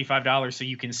them $75 so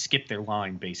you can skip their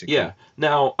line, basically. Yeah.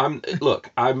 Now I'm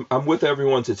with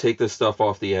everyone to take this stuff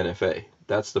off the NFA.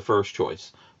 That's the first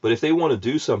choice. But if they want to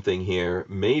do something here,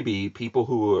 maybe people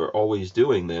who are always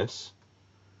doing this,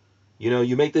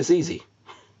 you make this easy.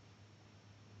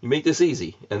 You make this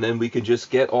easy, and then we can just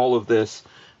get all of this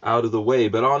out of the way.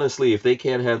 But honestly, if they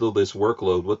can't handle this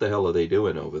workload, what the hell are they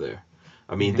doing over there?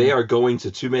 I mean, they are going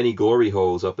to too many glory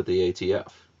holes up at the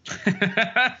ATF.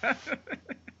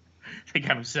 They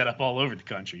got them set up all over the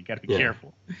country. You got to be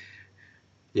careful.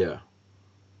 Yeah.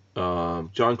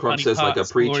 John Crump says like a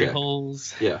pre-check.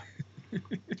 Holes. Yeah.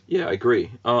 Yeah, I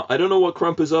agree. I don't know what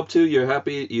Crump is up to. You're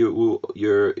happy.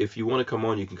 You're. If you want to come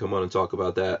on, you can come on and talk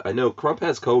about that. I know Crump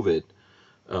has COVID.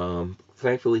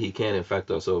 Thankfully, he can't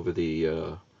infect us over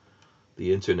the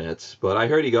internet. But I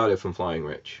heard he got it from Flying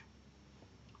Rich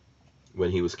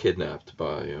when he was kidnapped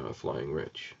by Flying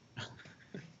Rich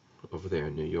over there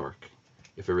in New York.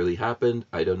 If it really happened,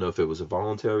 I don't know if it was a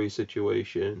voluntary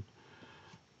situation.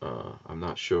 I'm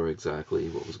not sure exactly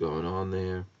what was going on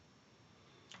there.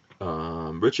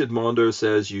 Richard Maunder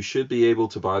says you should be able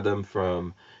to buy them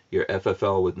from your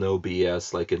FFL with no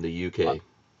BS like in the UK.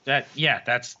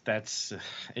 That's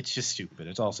it's just stupid.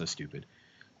 It's also stupid.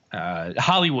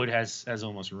 Hollywood has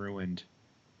almost ruined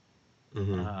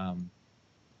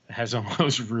has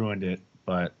almost ruined it,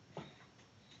 but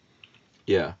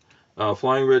yeah.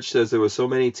 Flying Rich says there were so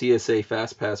many TSA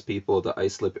Fast Pass people at the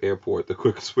Islip Airport. The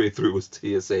quickest way through was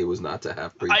TSA was not to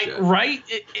have pre-check. Right?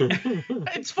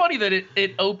 It's funny that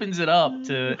it opens it up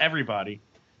to everybody.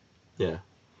 Yeah.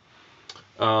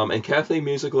 And Kathleen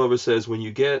Music Lover says when you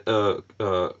get a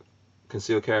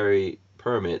concealed carry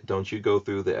permit, don't you go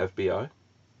through the FBI?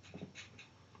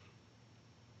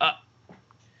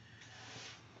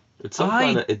 It's some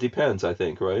kind of, it depends, I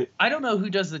think, right? I don't know who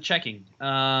does the checking,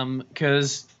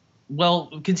 because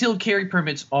concealed carry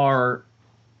permits are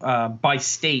by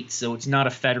state, so it's not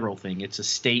a federal thing; it's a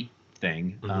state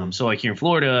thing. So, like here in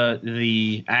Florida,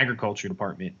 the agriculture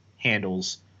department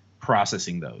handles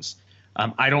processing those.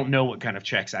 I don't know what kind of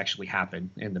checks actually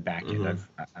happen in the back end.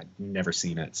 I've never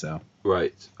seen it, so.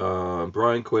 Right.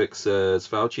 Brian Quick says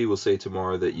Fauci will say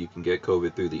tomorrow that you can get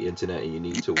COVID through the internet and you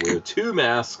need to wear 2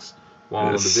 masks while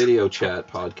on the video chat,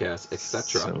 podcast,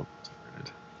 etc. So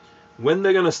when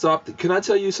they're gonna stop? Can I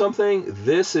tell you something?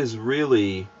 This is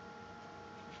really.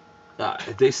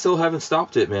 They still haven't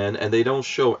stopped it, man, and they don't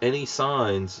show any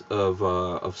signs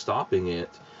of stopping it.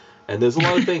 And there's a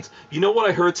lot of things. You know what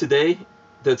I heard today?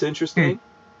 That's interesting.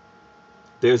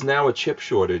 There's now a chip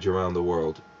shortage around the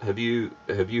world. Have you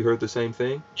heard the same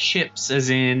thing? Chips, as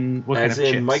in what as kind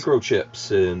of in chips?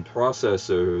 Microchips and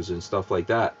processors and stuff like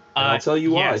that. And I'll tell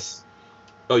you why. Yes.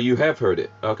 Oh, you have heard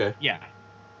it. Okay. Yeah.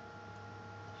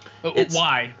 It's-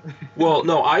 Why? Well,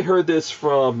 no, I heard this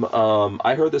from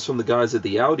the guys at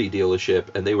the Audi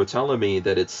dealership, and they were telling me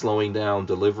that it's slowing down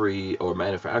delivery or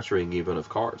manufacturing even of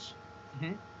cars.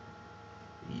 Mhm.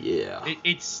 Yeah.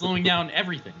 It's slowing down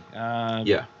everything.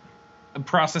 Yeah.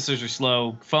 Processors are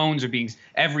slow. Phones are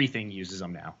everything uses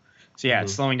them now. So yeah,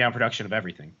 it's slowing down production of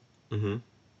everything. Mm-hmm.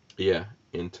 Yeah.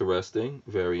 Interesting.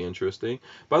 Very interesting.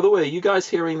 By the way, you guys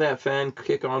hearing that fan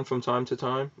kick on from time to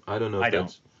time? I don't know if I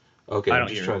that's don't. okay. I I'm don't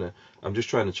just hear trying to. I'm just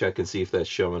trying to check and see if that's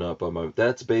showing up on my.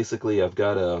 That's basically I've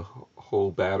got a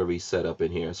whole battery set up in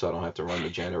here, so I don't have to run the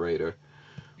generator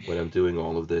when I'm doing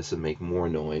all of this and make more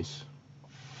noise.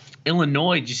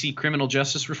 Illinois, did you see criminal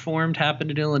justice reform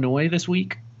happened in Illinois this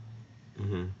week?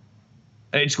 Mm-hmm.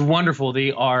 It's wonderful.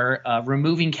 They are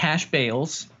removing cash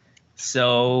bails.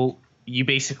 So you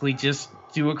basically just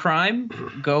do a crime,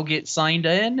 go get signed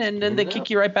in, and then they kick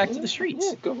you right back to the streets.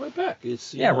 Yeah, go right back.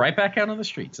 It's right back out on the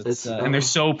streets. And they're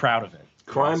so proud of it.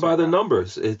 Crime by the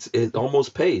numbers. It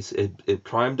almost pays. It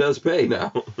crime does pay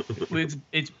now.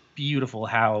 It's beautiful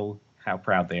how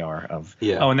proud they are of.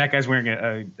 Yeah. Oh, and that guy's wearing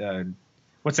a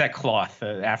what's that cloth?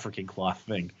 African cloth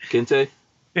thing. Kente?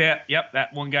 Yeah. Yep.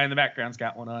 That one guy in the background's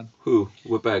got one on. Who?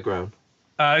 What background?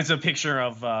 It's a picture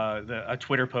of a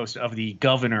Twitter post of the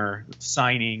governor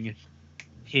signing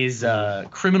his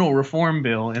criminal reform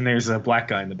bill, and there's a black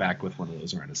guy in the back with one of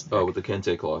those around his neck. Oh, with the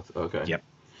Kente cloth. Okay. Yep.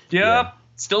 Yeah.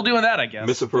 Still doing that, I guess.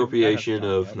 Misappropriation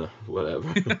of no,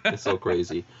 whatever. It's so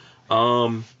crazy.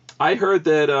 I heard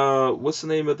that what's the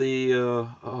name of the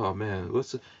oh man,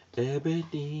 what's the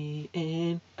Ebony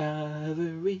and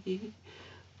Ivory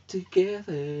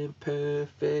together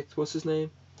perfect. What's his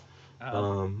name?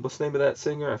 What's the name of that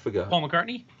singer? I forgot. Paul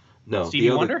McCartney? No.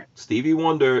 Stevie Wonder? Stevie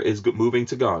Wonder is moving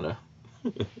to Ghana.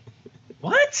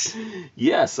 What?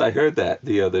 Yes, I heard that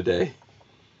the other day.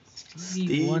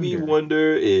 Stevie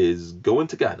Wonder is going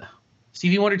to Ghana.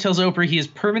 Stevie Wonder tells Oprah he is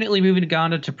permanently moving to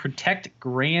Ghana to protect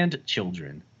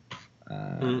grandchildren.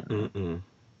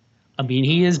 I mean,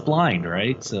 he is blind,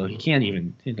 right? So he can't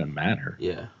even. It doesn't matter.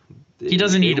 Yeah. He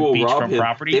doesn't need a beachfront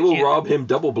property. They will rob him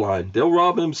double blind. They'll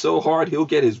rob him so hard he'll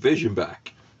get his vision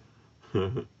back.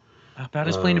 About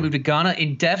his plan to move to Ghana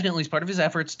indefinitely as part of his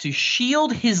efforts to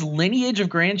shield his lineage of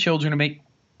grandchildren to make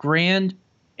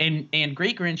and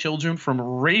great-grandchildren from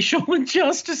racial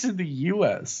injustice in the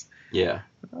U.S. Yeah.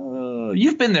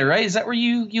 You've been there, right? Is that where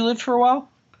you lived for a while?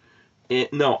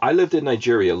 No, I lived in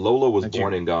Nigeria. Lola was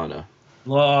born in Ghana.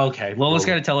 Well, okay. Lola's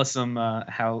got to tell us some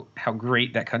how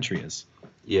great that country is.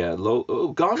 Yeah,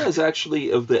 Ghana is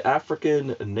actually, of the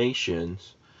African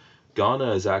nations,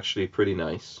 Ghana is actually pretty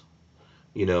nice.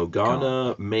 You know, God.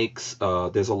 Ghana makes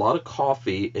there's a lot of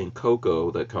coffee and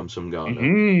cocoa that comes from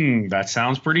Ghana. That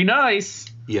sounds pretty nice.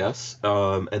 Yes,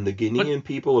 and the But Guinean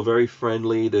people are very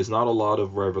friendly. There's not a lot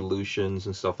of revolutions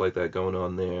and stuff like that going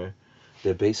on there.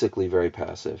 They're basically very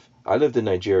passive. I lived in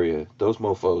Nigeria. Those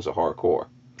mofos are hardcore.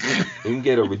 You can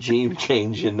get a regime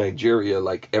change in Nigeria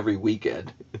like every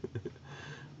weekend.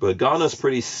 But Ghana's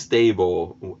pretty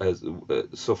stable as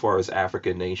so far as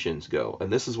African nations go,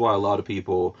 and this is why a lot of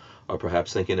people are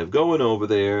perhaps thinking of going over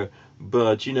there.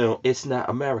 But you know, it's not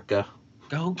America.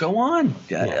 go on.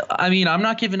 Yeah. I mean, I'm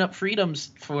not giving up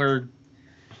freedoms for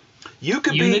You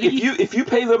could be, unity. if you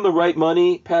pay them the right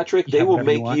money, Patrick, they Yeah, will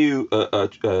whatever you make want. you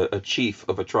a chief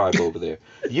of a tribe over there.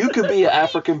 You could be an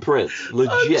African prince, Oh,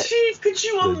 legit. chief, could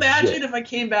you Legit. imagine if I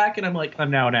came back and I'm like, I'm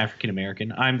now an African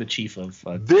American. I'm the chief of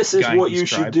This is what Guyanese you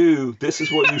should tribe. do. This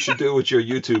is what you should do with your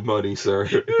YouTube money, sir.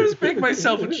 Just make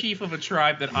myself a chief of a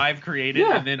tribe that I've created,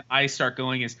 Yeah. and then I start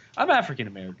going as I'm African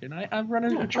American. I'm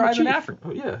running I'm a tribe in chief. Africa.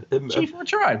 Oh yeah, Chief of a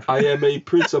tribe. I am a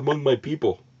prince among my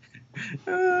people.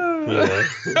 Yeah.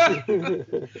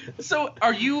 So,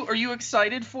 are you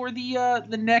excited for the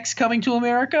next Coming to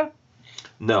America?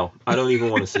 No, I don't even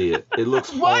want to see it. It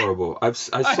looks What? horrible. I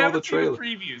saw the haven't trailer.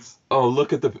 seen the previews. Oh,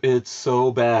 look at it's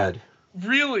so bad.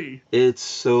 Really? It's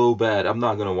so bad. I'm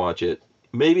not gonna watch it.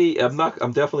 Maybe I'm not.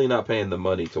 I'm definitely not paying the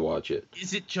money to watch it.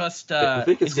 Is it just I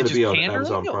think it's is it gonna just be on pandering,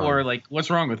 Amazon Prime. or like what's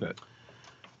wrong with it?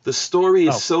 The story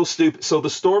is Oh. so stupid. So the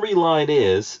storyline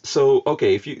is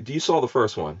okay. If you saw the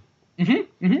first one.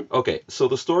 Okay, so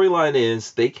the storyline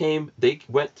is they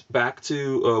went back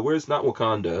to where's not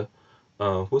Wakanda.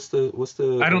 What's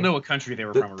the I don't know what country they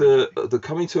were from. the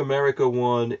Coming to America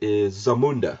one is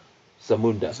Zamunda.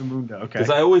 Zamunda. Okay. Because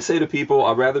I always say to people,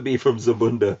 I'd rather be from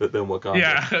Zamunda than Wakanda.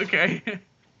 Yeah. Okay.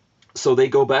 So they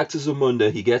go back to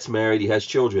Zamunda. He gets married. He has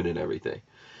children and everything.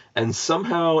 And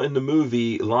somehow in the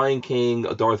movie, Lion King,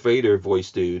 Darth Vader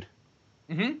voice dude,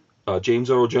 James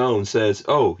Earl Jones says,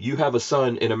 "Oh, you have a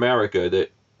son in America."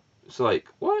 That it's like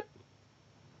what?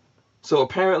 So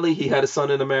apparently he had a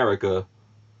son in America.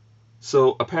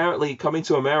 So apparently Coming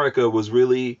to America was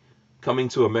really Coming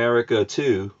to America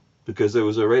 2, because there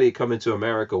was already Coming to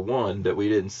America 1 that we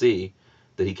didn't see,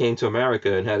 that he came to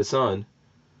America and had a son.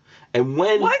 And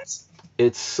when What?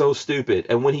 it's so stupid.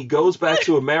 And when he goes back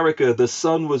to America, the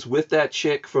son was with that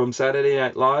chick from Saturday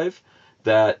Night Live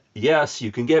that, yes,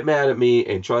 you can get mad at me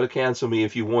and try to cancel me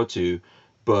if you want to,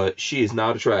 but she is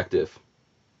not attractive.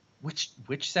 Which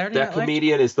Saturday That Night Live?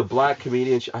 comedian is the black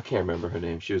comedian. I can't remember her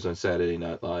name. She was on Saturday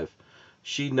Night Live.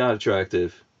 She's not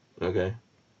attractive. Okay.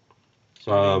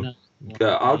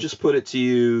 I'll just put it to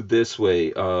you this way.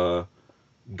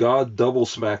 God double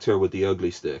smacked her with the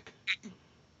ugly stick.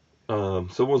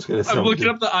 Someone's gonna tell I'm looking me.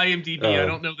 up the IMDb. I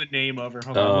don't know the name of her.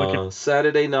 Hold on. I'm looking.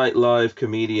 Saturday Night Live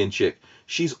comedian chick.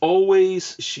 She's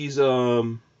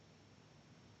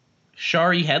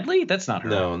Shari Headley? That's not her.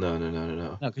 no.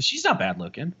 No, because she's not bad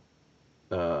looking.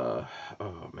 Oh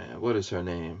man, what is her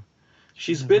name?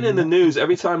 She's been in the news.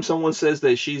 Every time someone says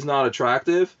that she's not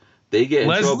attractive, they get in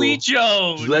Leslie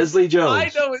trouble. Jones. Leslie Jones.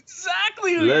 I know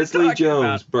exactly who Leslie you're talking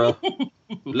Jones, about.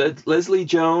 bro. Leslie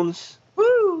Jones.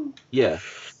 Woo. Yeah.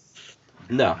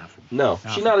 No, No.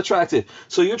 she's not attractive.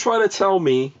 So you're trying to tell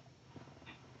me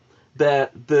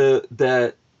that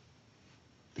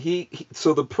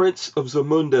so the Prince of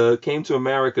Zamunda came to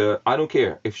America. I don't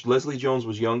care if Leslie Jones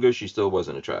was younger, she still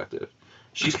wasn't attractive.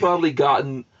 She's probably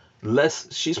gotten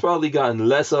less. She's probably gotten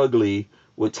less ugly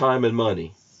with time and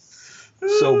money.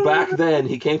 So back then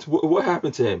he came to. What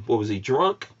happened to him? What was he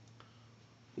drunk?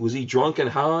 Was he drunk and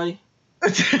high?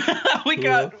 We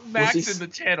got Was Max he- in the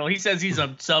channel. He says he's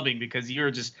subbing because you're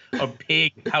just a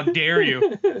pig. How dare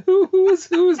you? who was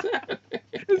that?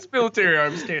 It's military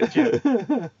arms can't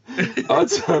chat.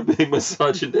 Odds on being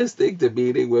misogynistic,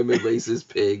 demeaning women, racist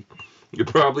pig. You're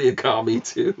probably a commie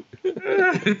too.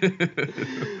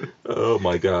 Oh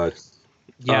my god.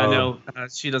 Yeah, no,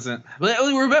 she doesn't. But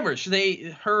remember,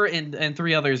 her and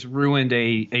three others ruined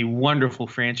a wonderful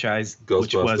franchise,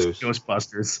 which was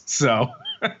Ghostbusters. So,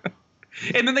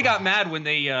 and then they got mad when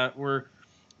they were,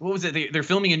 what was it? They're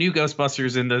filming a new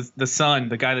Ghostbusters, and the son,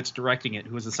 the guy that's directing it,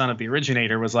 who was the son of the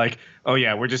originator, was like, "Oh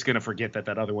yeah, we're just gonna forget that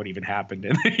other one even happened,"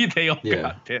 and they all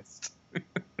got pissed.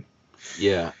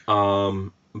 Yeah.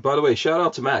 By the way, shout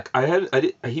out to Mac.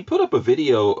 He put up a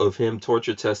video of him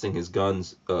torture testing his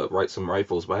guns, some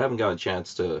rifles, but I haven't gotten a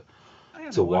chance to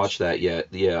watch that yet.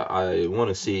 Yeah, I want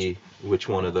to see which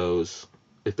one of those,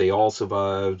 if they all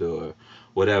survived or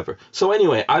whatever. So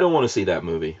anyway, I don't want to see that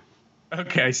movie.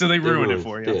 Okay, so they ruined it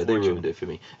for you. Yeah, they ruined it for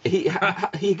me. He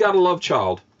got a love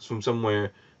child from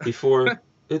somewhere before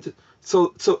it.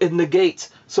 So it negates.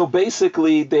 So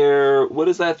basically, they're, what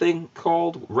is that thing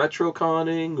called?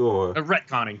 Retroconning or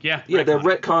Retconning, yeah. yeah, they're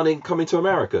retconning. retconning Coming to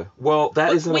America. Well,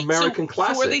 that is an American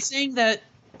classic. So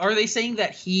are they saying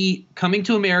that he Coming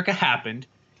to America happened,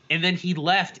 and then he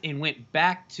left and went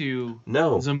back to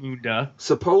No. Zamunda?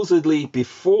 Supposedly,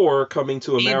 before Coming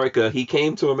to America, he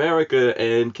came to America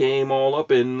and came all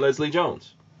up in Leslie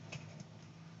Jones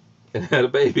and had a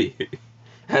baby.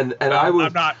 And I was.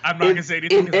 I'm not gonna say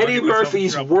anything. In Eddie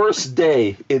Murphy's worst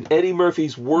day. In Eddie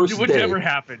Murphy's worst It would day. never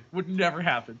happen. Would never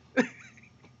happen.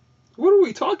 What are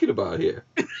we talking about here?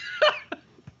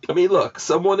 I mean, look,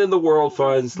 someone in the world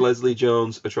finds Leslie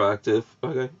Jones attractive.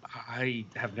 Okay. I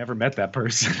have never met that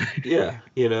person. Yeah,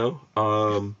 you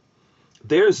know.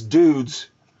 There's dudes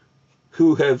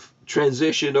who have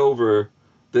transitioned over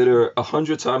that are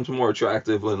 100 times more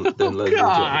attractive than Leslie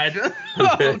God. Jones.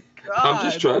 Oh, God. I'm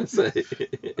just trying to say.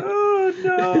 Oh,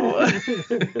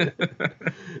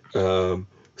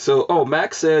 no.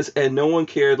 Max says, and no one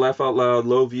cared, laugh out loud,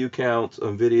 low view count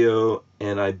on video,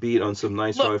 and I beat on some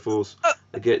nice rifles.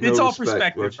 I get no it's all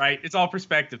respect, perspective, right? It's all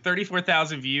perspective.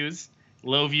 34,000 views,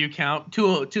 low view count,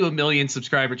 to a million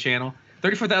subscriber channel.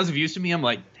 34,000 views to me, I'm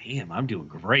like, damn, I'm doing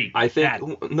great. I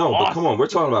think but come on, we're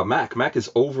talking about Mac. Mac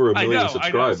is over a million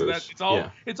subscribers. I know.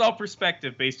 So it's all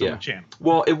perspective based on the channel.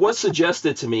 Well, it was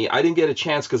suggested to me. I didn't get a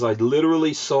chance because I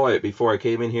literally saw it before I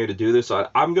came in here to do this.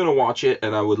 I'm gonna watch it,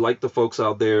 and I would like the folks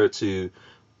out there to, you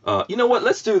know what?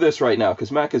 Let's do this right now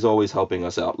because Mac is always helping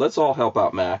us out. Let's all help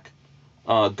out Mac.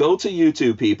 Go to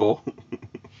YouTube, people,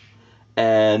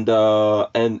 and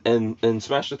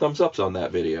smash the thumbs ups on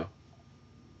that video.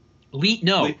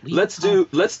 Let's do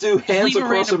Hands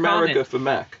Across America comment for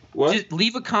Mac. What? Just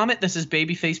leave a comment that says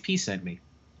Babyface P sent me.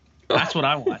 That's what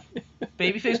I want.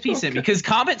 Babyface P sent me, because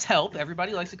comments help.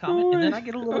 Everybody likes a comment, and then I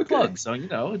get a little plug. So you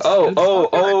know. It's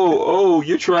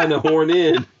you're trying to horn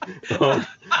in.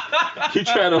 You're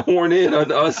trying to horn in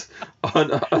on us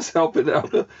helping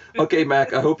out. Okay,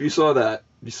 Mac. I hope you saw that.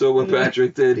 You saw what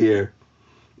Patrick did here.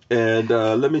 And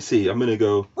let me see. I'm gonna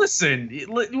go. Listen, maybe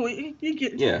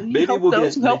help we'll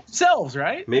those who help themselves,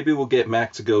 right? Maybe we'll get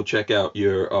Mac to go check out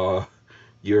your.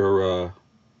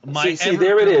 See,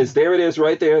 there it is,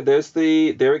 right there.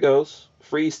 There it goes.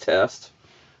 Freeze test.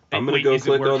 I'm gonna go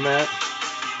click on that.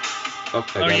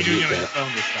 Okay, I gotta mute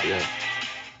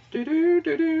that.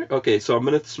 Yeah. Okay, so I'm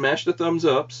gonna smash the thumbs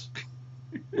ups.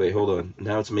 Wait, hold on.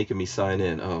 Now it's making me sign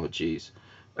in. Oh, jeez.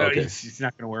 Okay. It's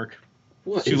not gonna work.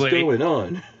 What is going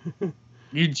on?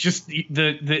 You just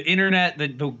the internet,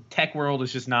 the tech world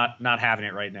is just not having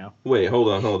it right now. Wait, hold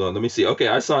on. Let me see. Okay,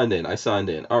 I signed in.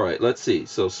 All right, let's see.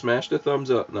 So smash the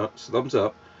thumbs up. No, thumbs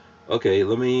up. Okay,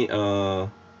 let me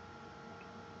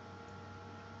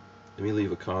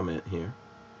leave a comment here.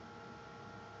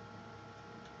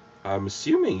 I'm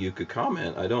assuming you could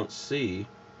comment. I don't see.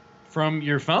 From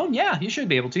your phone? Yeah, you should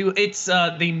be able to. It's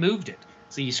they moved it.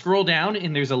 So you scroll down,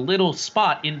 and there's a little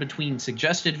spot in between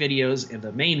suggested videos and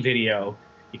the main video.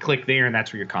 You click there, and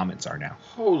that's where your comments are now.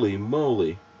 Holy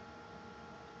moly.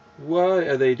 Why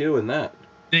are they doing that?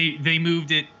 They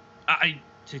moved it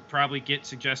to probably get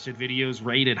suggested videos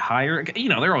rated higher. You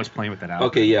know, they're always playing with that out.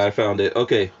 Okay, yeah, I found it.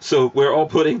 Okay, so we're all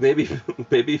putting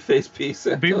Babyface P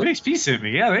sent. Babyface P sent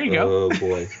me. Yeah, there you go. Oh,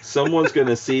 boy. Someone's going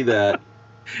to see that.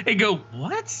 And go,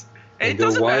 what? And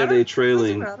go, why are they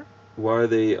trailing? Why are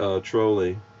they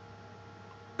trolling?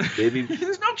 Baby.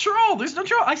 There's no troll.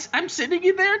 I'm sending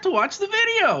you there to watch the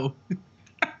video.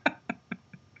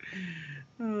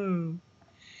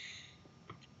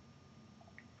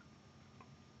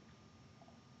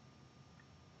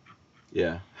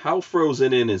 Yeah. How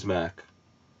frozen in is Mac?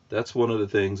 That's one of the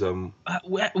things I'm.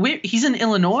 He's in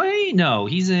Illinois? No,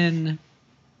 he's in.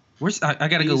 Where's I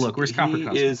gotta go look. Where's Copper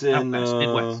Cup? He is in.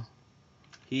 Midwest.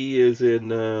 He is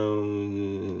in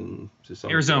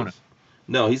Arizona. Place.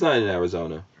 No, he's not in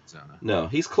Arizona. No,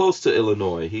 he's close to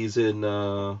Illinois. He's in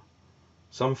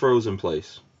some frozen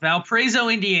place. Valparaiso,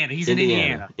 Indiana. He's in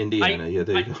Indiana. Yeah,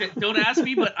 there you go. Don't ask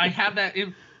me, but I have that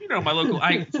in my local.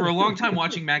 For a long time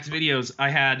watching Mac's videos, I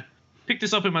had picked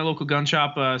this up in my local gun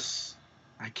shop. I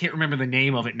can't remember the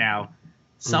name of it now.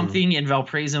 Something in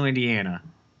Valparaiso, Indiana.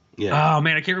 Yeah. Oh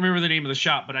man, I can't remember the name of the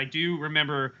shop, but I do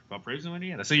remember Valparaiso,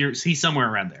 Indiana. So he's somewhere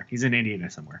around there. He's in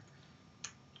Indiana somewhere.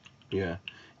 Yeah.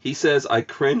 He says, I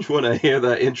cringe when I hear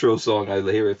that intro song. I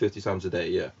hear it 50 times a day.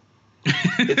 Yeah.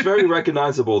 It's very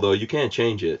recognizable, though. You can't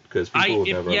change it because people will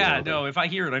never know. Yeah, no, if I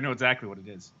hear it, I know exactly what it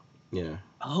is. Yeah.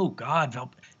 Oh God,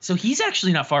 so he's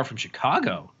actually not far from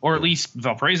Chicago, or at Yeah. least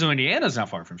Valparaiso, Indiana is not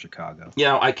far from Chicago.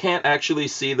 Yeah, I can't actually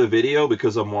see the video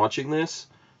because I'm watching this,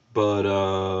 but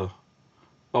oh,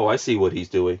 I see what he's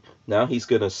doing. Now he's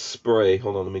gonna spray.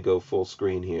 Hold on, let me go full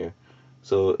screen here.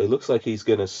 So it looks like he's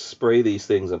gonna spray these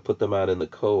things and put them out in the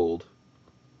cold.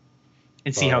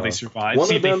 And see how they survive. One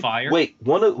See of if they them, fire. wait,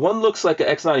 one looks like an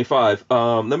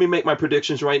X95. Let me make my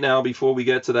predictions right now before we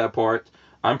get to that part.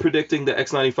 I'm predicting the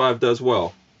X95 does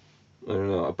well. I don't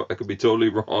know. I could be totally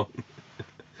wrong.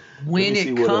 When see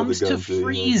it what other comes to guns do.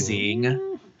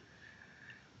 freezing,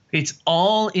 it's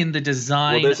all in the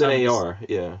design. Well, there's an of AR,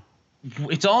 yeah.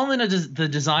 It's all in the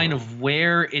design of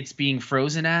where it's being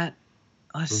frozen at.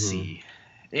 Let's see.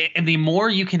 And the more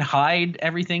you can hide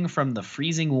everything from the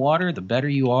freezing water, the better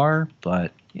you are.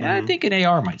 But yeah, I think an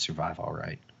AR might survive all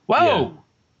right. Whoa!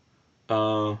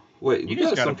 Wait, we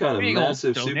got some kind of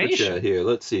massive super chat here.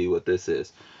 Let's see what this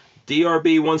is.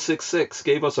 DRB166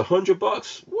 gave us $100. What?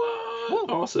 Whoa.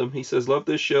 Awesome. He says, love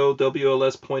this show.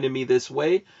 WLS pointed me this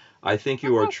way. I think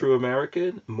you are a true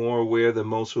American, more aware than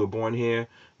most who are born here.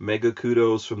 Mega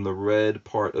kudos from the red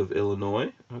part of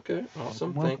Illinois. Okay,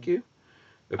 awesome. Thank you.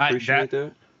 Appreciate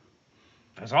that.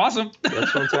 That's awesome.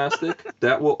 That's fantastic.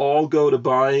 That will all go to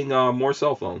buying more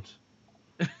cell phones.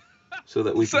 So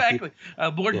that we exactly.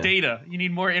 More data. You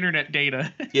need more internet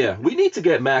data. Yeah, we need to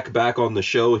get Mac back on the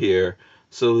show here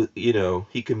so,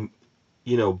 he can,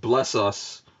 bless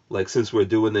us, like, since we're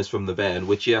doing this from the van,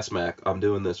 which, yes, Mac, I'm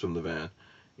doing this from the van.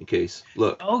 In case,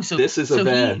 look, this is a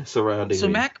van surrounding me. So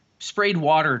Mac sprayed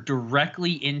water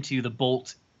directly into the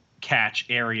bolt catch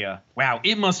area. Wow,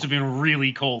 it must have been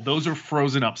really cold. Those are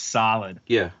frozen up solid.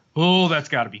 Yeah. Oh, that's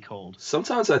got to be cold.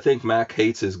 Sometimes I think Mac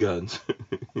hates his guns.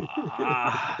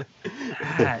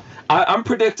 I'm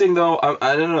predicting, though,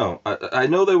 I don't know. I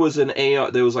know there was an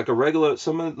AR, there was like a regular,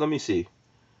 let me see.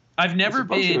 I've never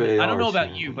been, I don't know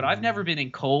about you, but I've never been in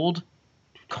cold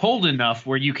enough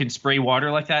where you can spray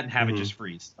water like that and have it just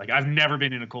freeze. Like, I've never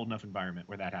been in a cold enough environment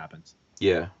where that happens.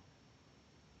 Yeah.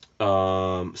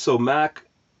 So Mac,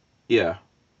 yeah.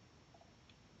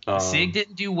 The SIG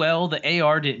didn't do well. The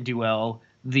AR didn't do well.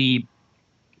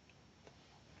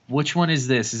 Which one is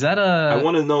this? Is that a... I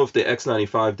want to know if the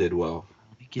X95 did well.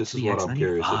 This is what I'm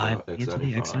curious about.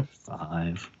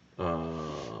 X95.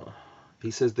 He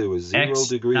says there was 0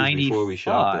 degrees before we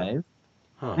shot it.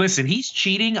 Huh. Listen, he's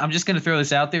cheating. I'm just going to throw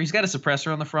this out there. He's got a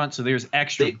suppressor on the front, so there's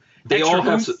extra. They all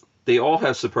have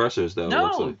suppressors, though.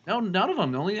 No, none of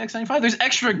them. Only the X95. There's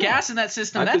extra gas in that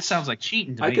system. That sounds like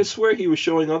cheating to me. I could swear he was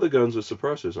showing other guns with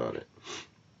suppressors on it.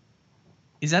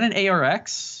 Is that an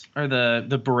ARX or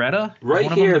the Beretta?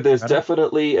 Right here, there's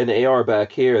definitely an AR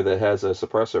back here that has a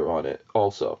suppressor on it,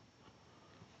 also.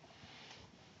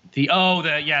 The AR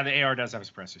does have a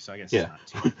suppressor, so I guess it's not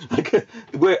too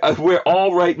much. We're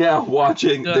all right now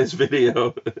watching this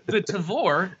video. The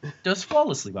Tavor does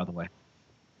flawlessly, by the way.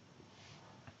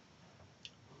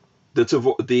 The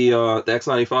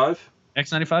X95?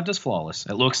 X95 does flawless.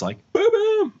 It looks like. Boom,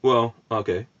 boom. Well,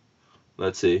 okay.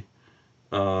 Let's see.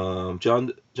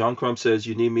 John Crump says,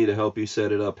 you need me to help you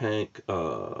set it up, Hank.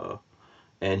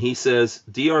 And he says,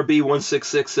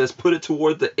 DRB166 says, put it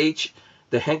toward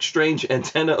the Hank Strange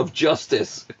antenna of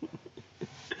justice.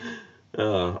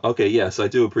 Okay, yes, I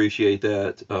do appreciate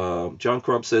that. John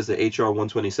Crump says the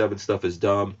HR-127 stuff is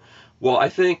dumb. Well, I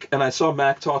think, and I saw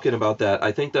Mac talking about that,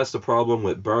 I think that's the problem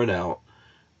with burnout.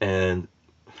 And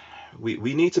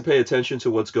we need to pay attention to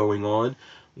what's going on.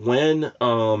 When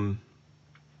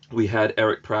we had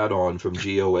Eric Pratt on from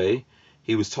GOA,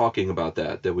 he was talking about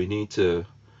that we need to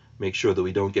make sure that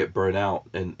we don't get burnt out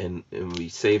and we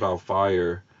save our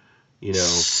fire,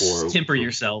 for temper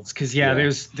yourselves, because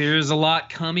there's a lot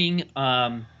coming.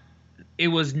 It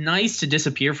was nice to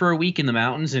disappear for a week in the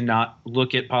mountains and not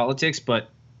look at politics, but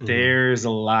there's a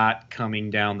lot coming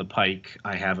down the pike,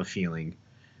 I have a feeling.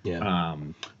 Yeah.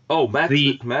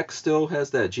 Max still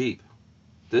has that Jeep.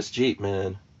 This Jeep,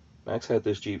 man. Max had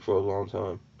this Jeep for a long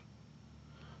time.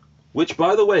 Which,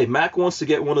 by the way, Mac wants to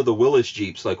get one of the Willis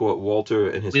Jeeps, like what Walter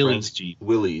and his friends. Jeep.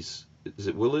 Willys. Is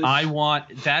it Willis?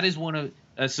 That is one of...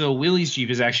 so Willys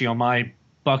Jeep is actually on my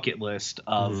bucket list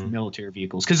of military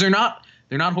vehicles, because they're not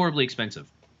horribly expensive.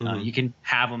 You can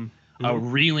have them. A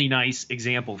really nice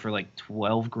example for like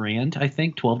 $12,000, I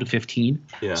think, 12 to 15.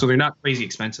 Yeah. So they're not crazy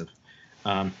expensive,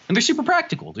 and they're super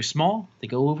practical. They're small. They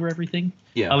go over everything.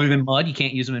 Yeah. Other than mud, you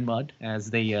can't use them in mud, as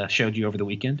they showed you over the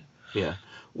weekend. Yeah.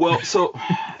 Well, so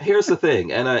here's the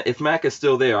thing, and if Mac is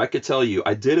still there, I could tell you,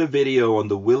 I did a video on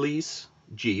the Willys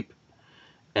Jeep.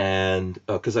 And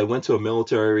because I went to a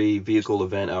military vehicle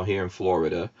event out here in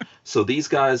Florida. So these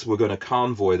guys were going to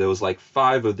convoy. There was like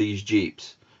 5 of these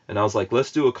Jeeps. and I was like,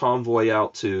 let's do a convoy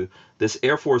out to this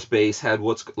Air Force base. Had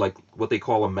what they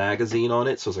call a magazine on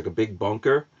it, so it's like a big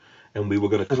bunker, and we were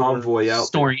going to convoy out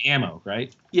storing ammo,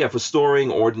 right? Yeah, for storing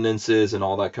ordnances and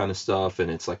all that kind of stuff. And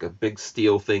it's like a big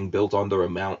steel thing built under a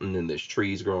mountain, and there's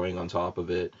trees growing on top of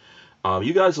it.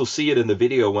 You guys will see it in the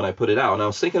video when I put it out. And I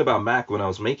was thinking about Mac when I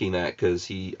was making that,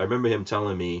 because I remember him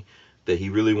telling me that he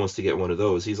really wants to get one of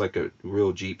those. He's like a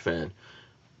real Jeep fan.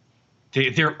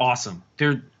 They're awesome.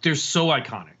 They're so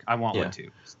iconic. I want one too.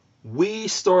 We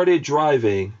started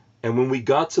driving, and when we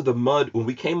got to the mud, when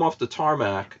we came off the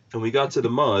tarmac and we got to the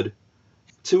mud,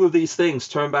 2 of these things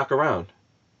turned back around.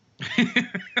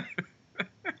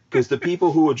 Because the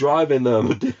people who were driving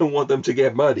them didn't want them to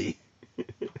get muddy.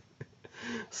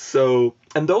 So,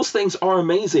 and those things are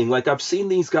amazing. Like, I've seen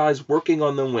these guys working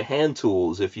on them with hand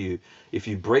tools. If you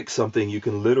break something, you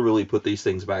can literally put these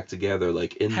things back together,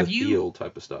 like in the field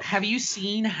type of stuff. Have you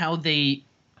seen how they?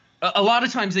 A lot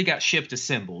of times they got shipped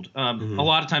assembled. A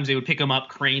lot of times they would pick them up,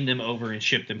 crane them over, and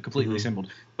ship them completely assembled.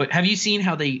 But have you seen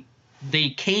how they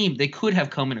could have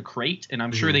come in a crate, and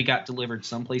I'm sure they got delivered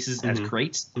some places as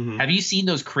crates. Have you seen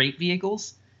those crate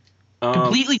vehicles?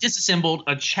 Completely disassembled,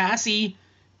 a chassis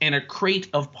and a crate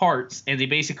of parts, and they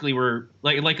basically were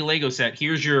like a Lego set.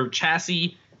 Here's your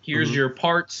chassis, here's your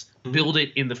parts, build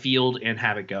it in the field and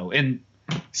have it go. And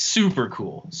super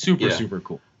cool. Super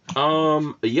cool.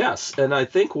 Yes, and I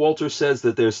think Walter says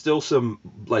that there's still some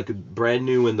like brand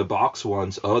new in the box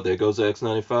ones. Oh, there goes the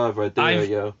X95 right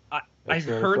there. I've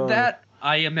heard that.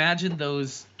 I imagine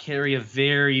those carry a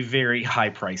very, very high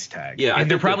price tag. Yeah,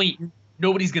 and they're probably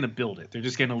nobody's gonna build it. They're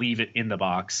just gonna leave it in the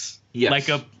box. Yes.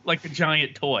 like a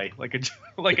giant toy, like a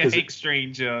Hank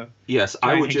Strange. Yes,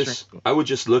 I would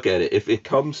just look at it. If it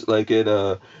comes like in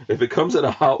a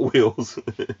Hot Wheels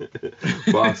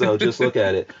box, I'll just look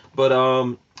at it.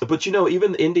 But you know,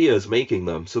 even India is making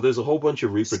them, so there's a whole bunch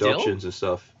of reproductions and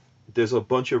stuff. There's a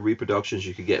bunch of reproductions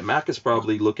you could get. Mac is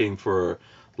probably looking for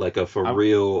like a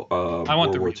real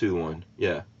World War II one.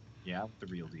 Yeah. Yeah, the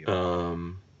real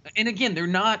deal. And again, they're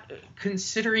not,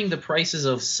 considering the prices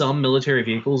of some military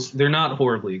vehicles, they're not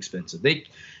horribly expensive.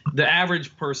 The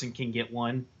average person can get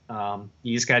one.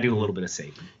 You just got to do a little bit of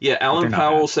saving. Yeah, Alan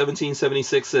Powell,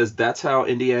 1776 says that's how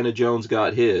Indiana Jones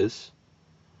got his.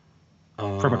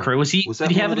 From a crate?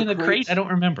 Did he have it in a crate? I don't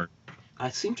remember. I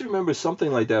seem to remember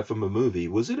something like that from a movie.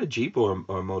 Was it a Jeep or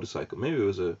a motorcycle? Maybe it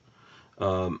was a.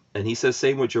 And he says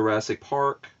same with Jurassic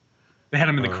Park. They had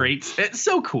him in the crates. It's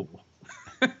so cool.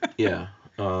 Yeah.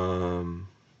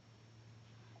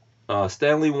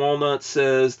 Stanley Walnut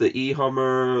says the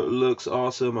E-Hummer looks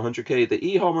awesome. 100K. The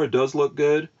E-Hummer does look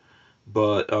good,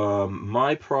 but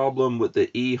my problem with the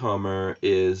E-Hummer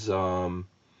is, to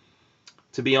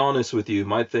be honest with you,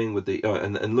 my thing with the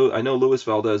and I know Luis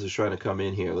Valdez is trying to come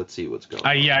in here. Let's see what's going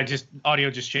on. Yeah,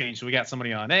 audio just changed. So we got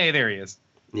somebody on. Hey, there he is.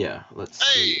 Yeah, let's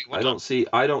see.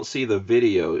 I don't see the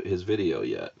video, his video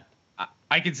yet.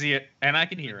 I can see it and I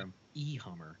can hear him.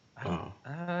 E-Hummer.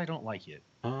 I don't like it.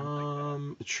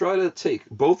 Try to take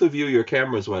both of you. Your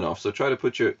cameras went off, so try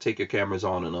to take your cameras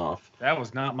on and off. That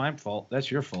was not my fault. That's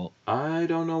your fault. I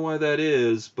don't know why that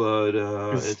is, but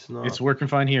it's not. It's working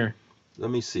fine here.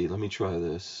 Let me see. Let me try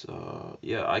this.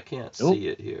 Yeah, I can't see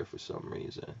it here for some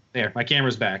reason. There, my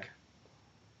camera's back.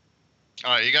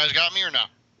 All right, you guys got me or no?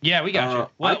 Yeah, we got you.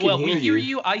 Well, we hear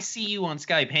you. I see you on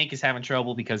Skype. Hank is having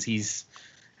trouble because he's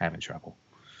having trouble.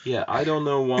 Yeah, I don't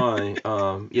know why.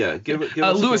 Yeah, give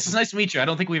us Luis, it's nice to meet you. I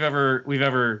don't think we've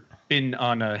ever been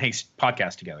on Hank's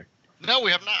podcast together. No, we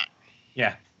have not.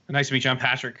 Yeah, nice to meet you. I'm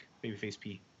Patrick, Babyface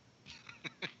P.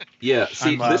 Yeah,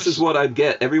 see, this is what I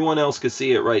get. Everyone else could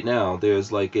see it right now.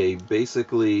 There's like a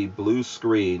basically blue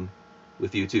screen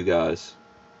with you two guys.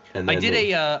 And then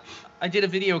I did a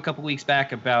video a couple weeks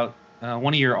back about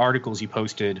one of your articles you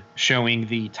posted showing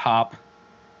the top.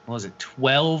 What was it,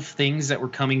 12 things that were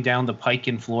coming down the pike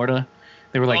in Florida?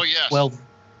 They were like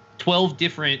 12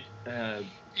 different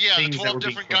things that were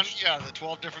being pushed. The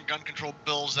 12 different gun control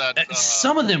bills that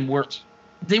some of them were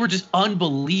just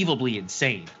unbelievably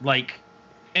insane. Like,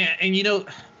 and you know,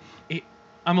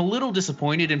 I'm a little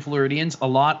disappointed in Floridians. A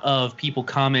lot of people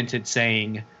commented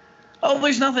saying, "Oh,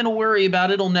 there's nothing to worry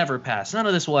about. It'll never pass. None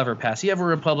of this will ever pass. You have a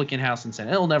Republican House and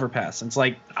Senate. It'll never pass." And it's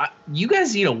like, you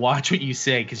guys need to watch what you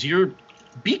say, because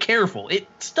be careful.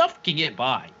 Stuff can get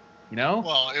by, you know?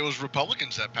 Well, it was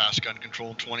Republicans that passed gun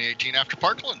control in 2018 after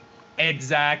Parkland.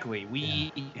 Exactly.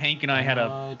 Hank and I had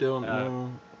a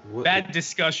bad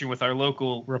discussion with our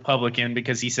local Republican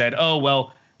because he said, "Oh,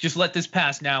 well, just let this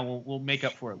pass now. We'll make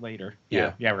up for it later."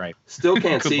 Yeah, right. Still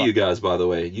can't see you guys, by the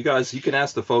way. You can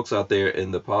ask the folks out there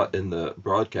in the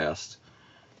broadcast.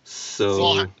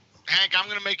 So Hank, I'm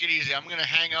gonna make it easy. I'm gonna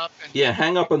hang up and Yeah,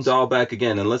 hang up and dial back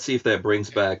again, and let's see if that brings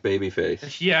back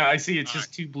Babyface. Yeah, I see. It's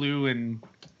just too blue and.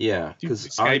 Yeah, because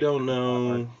Skype. I don't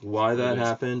know why that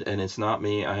happened, and it's not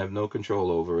me. I have no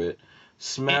control over it.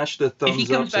 Smash the If he thumbs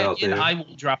comes ups back out in, there. I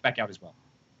will drop back out as well.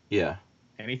 Yeah.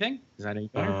 Anything? Is that any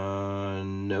better?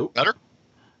 Nope. better.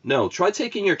 No, try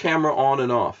taking your camera on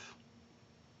and off.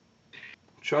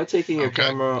 Try taking your Okay,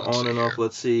 camera let's on see and off. here.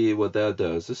 Let's see what that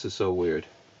does. This is so weird.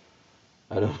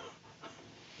 I don't. You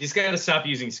just gotta stop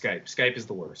using Skype. Skype is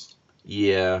the worst.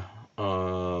 Yeah.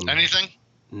 Anything?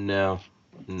 No.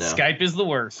 Skype is the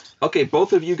worst. Okay,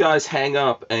 both of you guys hang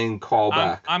up and call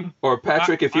back. Or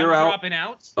Patrick, if you're I'm out. dropping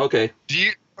out. Okay. Do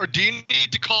you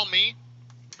need to call me?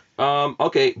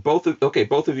 Okay. Both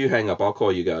of you hang up. I'll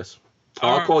call you guys.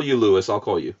 I'll Alright. call you, Lewis. I'll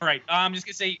call you. All right. I'm just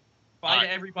gonna say bye Alright.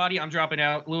 to everybody. I'm dropping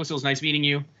out. Lewis, it was nice meeting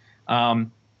you.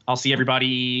 I'll see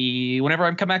everybody whenever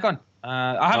I come back on.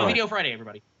 I'll have a Alright. video Friday,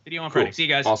 everybody. Video on Cool. Friday. See you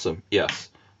guys. Awesome. Yes.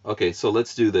 Okay, so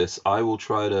let's do this. I will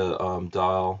try to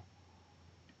dial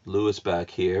Lewis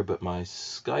back here, but my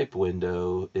Skype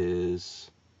window is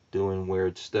doing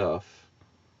weird stuff.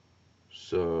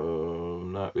 So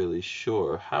I'm not really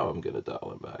sure how I'm going to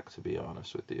dial him back, to be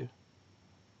honest with you,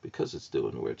 because it's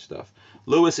doing weird stuff.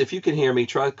 Lewis, if you can hear me,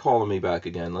 try calling me back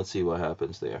again. Let's see what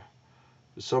happens there.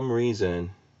 For some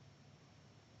reason,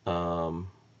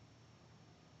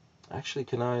 actually,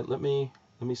 let me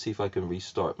see if I can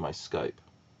restart my Skype.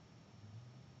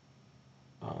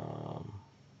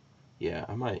 Yeah,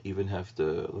 I might even have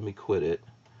to, let me quit it,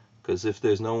 because if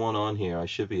there's no one on here, I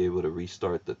should be able to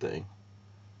restart the thing,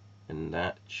 and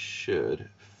that should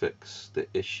fix the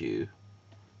issue,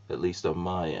 at least on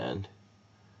my end.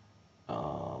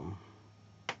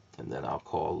 And then I'll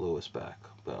call Lewis back.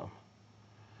 Boom.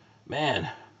 Man,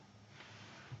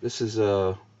 this is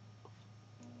There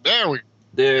we.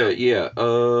 there, yeah,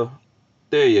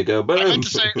 there you go. Boom. I meant to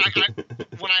say,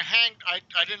 when I hanged,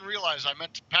 I didn't realize I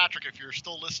meant to Patrick. If you're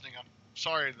still listening, I'm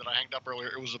sorry that I hanged up earlier.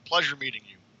 It was a pleasure meeting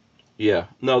you. Yeah,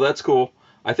 no, that's cool.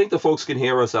 I think the folks can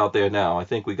hear us out there now. I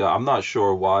think I'm not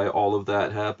sure why all of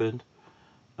that happened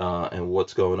and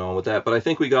what's going on with that, but I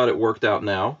think we got it worked out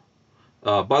now.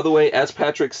 By the way, as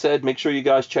Patrick said, make sure you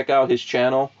guys check out his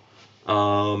channel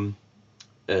while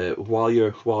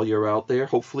you're out there.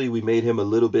 Hopefully we made him a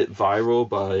little bit viral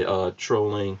by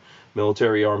trolling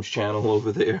Military Arms channel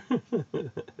over there.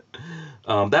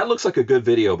 That looks like a good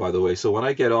video, by the way, so when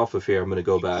I get off of here, I'm going to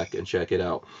go back and check it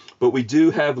out. But we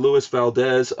do have Luis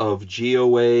Valdez of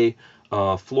GOA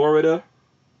Florida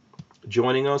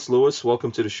joining us. Luis,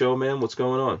 welcome to the show, man. What's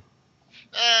going on?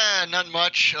 Not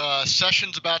much.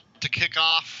 Session's about to kick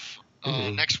off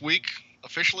Mhm. next week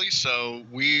officially, so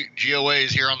GOA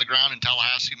is here on the ground in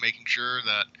Tallahassee, making sure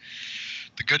that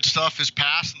the good stuff is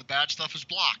passed and the bad stuff is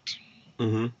blocked.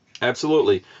 Mm-hmm.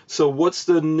 Absolutely. So what's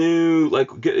the new,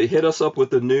 hit us up with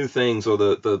the new things or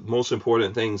the most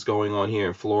important things going on here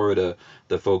in Florida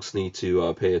that folks need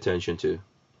to pay attention to?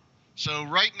 So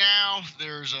right now,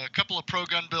 there's a couple of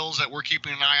pro-gun bills that we're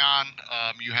keeping an eye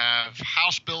on. You have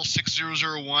House Bill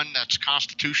 6001, that's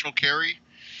constitutional carry.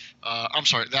 I'm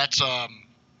sorry, that's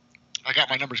I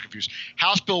got my numbers confused.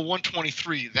 House Bill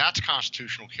 123, that's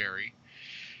constitutional carry.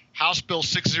 House Bill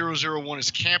 6001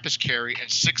 is campus carry, and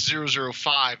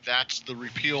 6005, that's the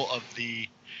repeal of the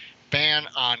ban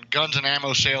on guns and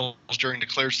ammo sales during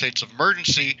declared states of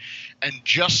emergency. And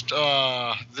just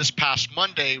this past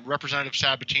Monday, Representative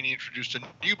Sabatini introduced a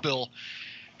new bill,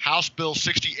 House Bill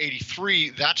 6083.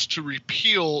 That's to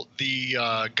repeal the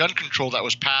gun control that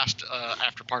was passed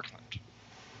after Parkland.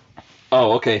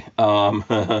 Oh, okay.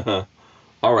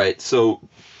 All right. So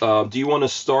do you want to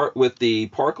start with the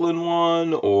Parkland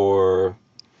one or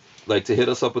to hit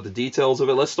us up with the details of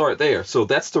it? Let's start there. So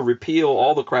that's to repeal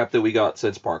all the crap that we got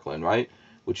since Parkland, right?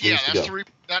 Which needs to go.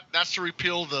 That's to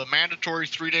repeal the mandatory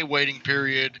 3-day waiting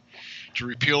period, to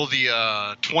repeal the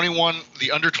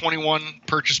under 21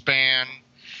 purchase ban,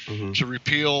 Mm-hmm. to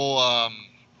repeal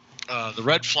the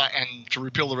red flag, and to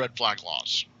repeal the red flag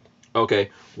laws. Okay.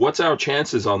 What's our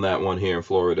chances on that one here in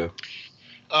Florida?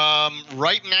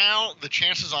 Right now, the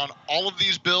chances on all of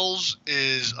these bills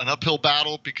is an uphill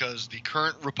battle because the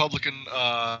current Republican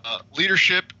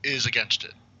leadership is against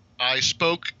it. I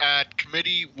spoke at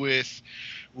committee with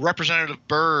Representative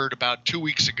Byrd about 2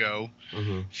 weeks ago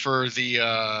Mm-hmm. for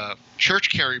the church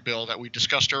carry bill that we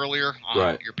discussed earlier on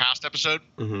Right. your past episode.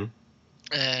 Mm-hmm.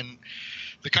 And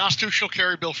the constitutional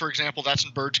carry bill, for example, that's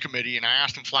in Byrd's committee, and I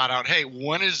asked him flat out, hey,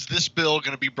 when is this bill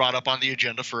going to be brought up on the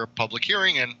agenda for a public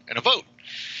hearing and a vote?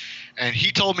 And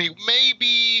he told me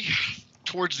maybe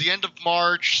towards the end of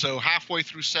March, so halfway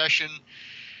through session,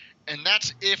 and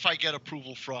that's if I get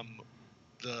approval from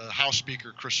the House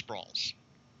Speaker, Chris Sprouls.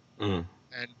 Mm.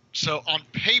 And so on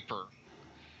paper,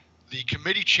 the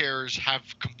committee chairs have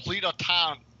complete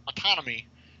autonomy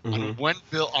on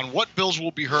what bills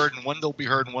will be heard and when they'll be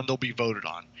heard and when they'll be voted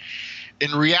on.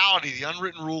 In reality, the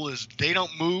unwritten rule is they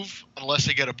don't move unless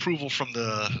they get approval from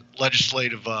the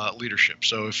legislative leadership.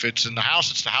 So if it's in the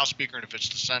House, it's the House Speaker, and if it's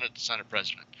the Senate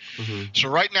President. So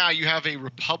right now you have a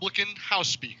Republican House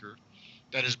Speaker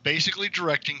that is basically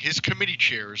directing his committee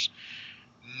chairs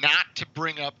not to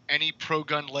bring up any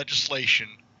pro-gun legislation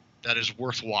that is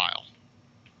worthwhile.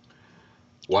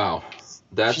 Wow,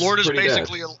 that's Florida's pretty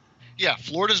basically bad.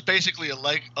 Florida's basically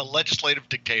a legislative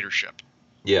dictatorship.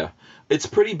 Yeah, it's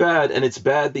pretty bad, and it's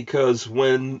bad because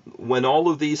when all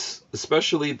of these,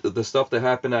 especially the stuff that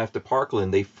happened after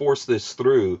Parkland, they forced this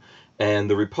through, and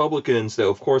the Republicans that,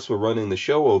 of course, were running the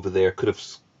show over there could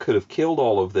have killed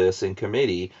all of this in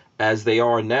committee, as they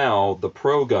are now the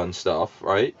pro-gun stuff,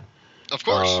 right? Of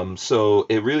course. So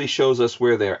it really shows us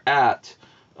where they're at.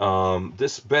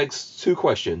 This begs two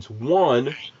questions.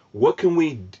 One, what can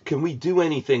we do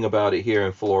anything about it here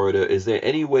in Florida? Is there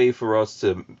any way for us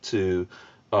to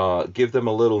give them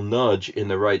a little nudge in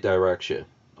the right direction?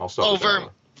 I'll start with that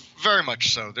one. Very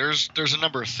much so. There's a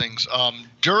number of things.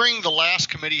 During the last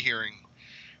committee hearing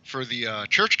for the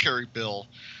church carry bill,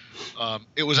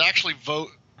 it was actually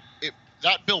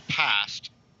that bill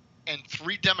passed, and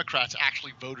 3 Democrats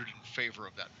actually voted in favor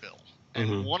of that bill.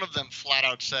 And one of them flat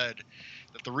out said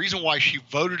that the reason why she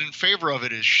voted in favor of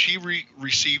it is she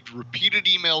received repeated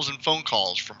emails and phone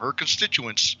calls from her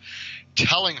constituents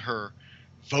telling her,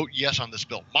 vote yes on this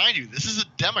bill. Mind you, this is a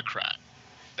Democrat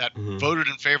that voted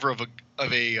in favor of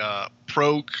a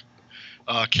pro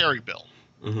carry bill.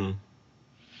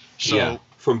 So yeah,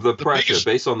 from the pressure,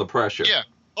 based on the pressure. Yeah.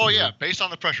 Oh, yeah, based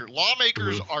on the pressure.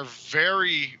 Lawmakers are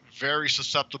very, very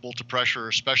susceptible to pressure,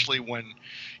 especially when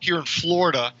here in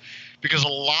Florida, because a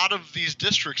lot of these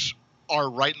districts are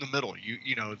right in the middle.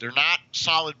 You know, they're not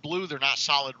solid blue, they're not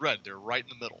solid red, they're right in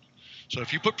the middle. So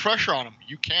if you put pressure on them,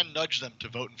 you can nudge them to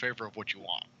vote in favor of what you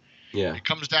want. Yeah. It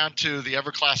comes down to the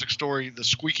ever classic story: the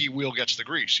squeaky wheel gets the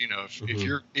grease. You know,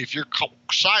 if you're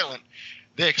silent,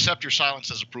 they accept your silence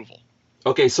as approval.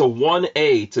 Okay, so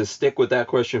 1A, to stick with that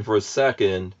question for a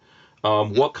second,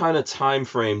 what kind of time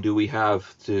frame do we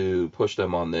have to push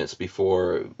them on this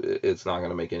before it's not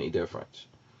going to make any difference?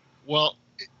 Well,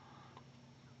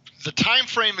 the time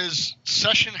frame is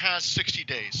session has 60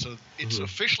 days, so it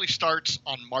officially starts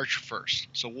on March 1st.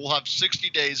 So we'll have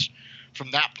 60 days from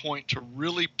that point to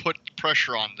really put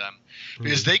pressure on them,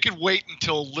 because they could wait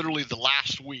until literally the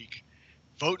last week,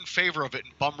 vote in favor of it,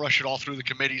 and bum rush it all through the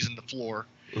committees and the floor,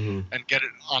 and get it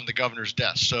on the governor's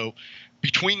desk. So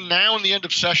between now and the end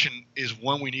of session is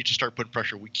when we need to start putting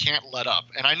pressure. We can't let up.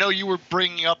 And I know you were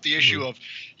bringing up the issue of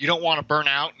you don't want to burn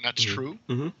out, and that's true.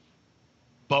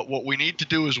 But what we need to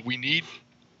do is we need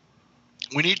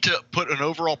to put an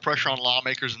overall pressure on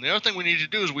lawmakers. And the other thing we need to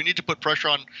do is we need to put pressure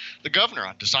on the governor,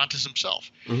 on DeSantis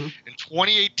himself. In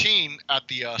 2018, at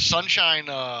the Sunshine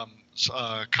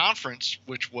Conference,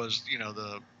 which was, you know,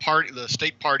 the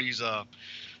state party's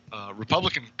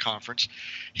Republican conference,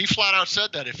 he flat out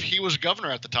said that if he was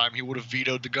governor at the time, he would have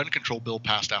vetoed the gun control bill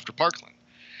passed after Parkland.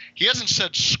 He hasn't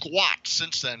said squat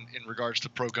since then in regards to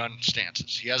pro-gun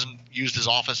stances. He hasn't used his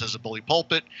office as a bully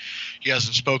pulpit. He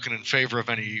hasn't spoken in favor of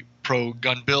any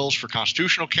pro-gun bills for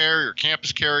constitutional carry or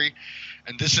campus carry.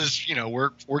 And this is, you know,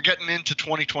 we're getting into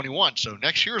 2021, so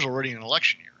next year is already an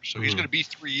election year. So he's going to be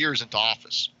 3 years into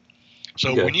office.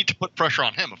 So we need to put pressure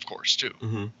on him, of course,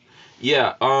 too.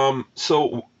 Yeah.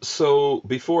 So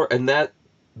before, and that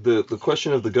the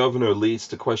question of the governor leads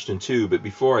to question 2. But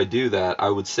before I do that, I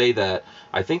would say that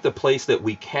I think the place that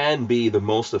we can be the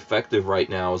most effective right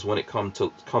now is when it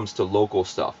comes to local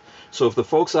stuff. So if the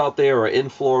folks out there are in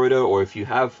Florida, or if you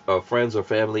have friends or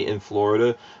family in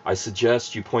Florida, I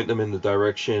suggest you point them in the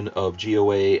direction of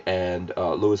GOA and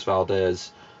Luis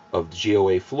Valdez of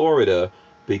GOA Florida,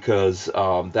 because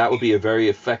that would be a very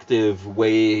effective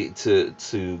way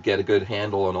to get a good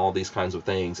handle on all these kinds of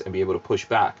things and be able to push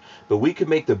back. But we could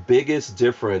make the biggest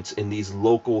difference in these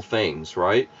local things,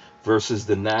 right, versus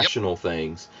the national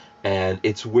things. And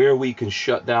it's where we can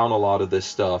shut down a lot of this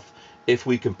stuff if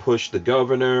we can push the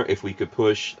governor, if we could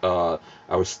push our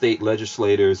state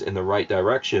legislators in the right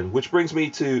direction. Which brings me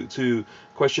to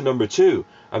question number 2.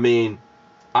 I mean,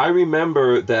 I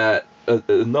remember that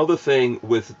another thing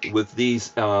with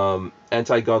these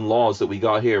anti-gun laws that we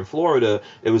got here in Florida,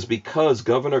 it was because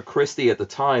Governor Christie at the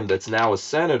time, that's now a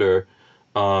senator,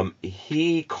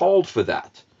 he called for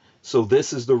that. So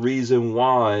this is the reason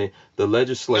why the No,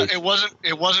 legislature. it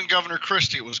wasn't Governor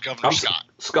Christie. It was Governor Scott.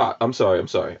 Scott. I'm sorry.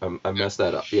 I messed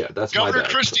that up. Yeah, that's my Governor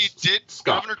bad. Christie did.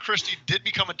 Scott. Governor Christie did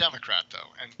become a Democrat though,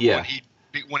 and Yeah.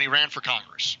 when he ran for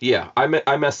Congress. Yeah,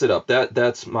 I messed it up.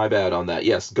 That's my bad on that.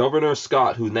 Yes, Governor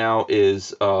Scott, who now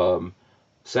is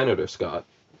Senator Scott.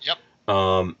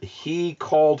 Yep. He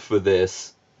called for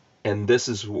this, and this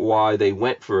is why they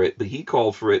went for it. But he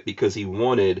called for it because he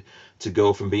wanted to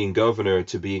go from being governor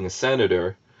to being a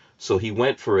senator. So he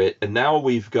went for it, and now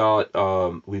we've got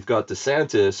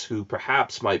DeSantis, who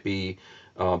perhaps might be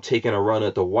taking a run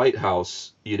at the White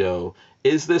House.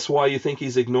 Is this why you think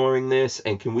he's ignoring this?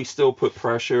 And can we still put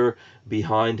pressure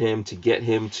behind him to get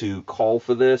him to call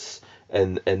for this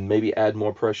and maybe add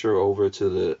more pressure over to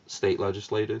the state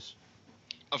legislators?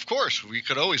 Of course, we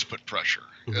could always put pressure.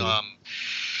 Mhm.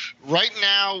 Right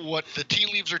now, what the tea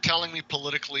leaves are telling me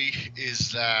politically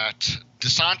is that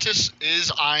DeSantis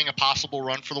is eyeing a possible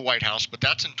run for the White House, but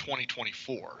that's in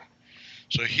 2024.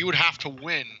 So he would have to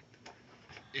win.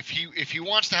 If he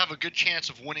wants to have a good chance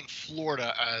of winning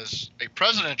Florida as a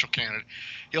presidential candidate,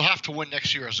 he'll have to win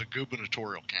next year as a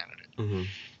gubernatorial candidate. Mm-hmm.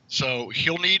 So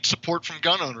he'll need support from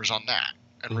gun owners on that.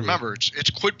 And Mhm. remember, it's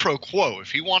quid pro quo.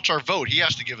 If he wants our vote, he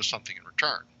has to give us something in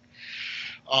return.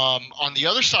 On the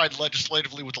other side,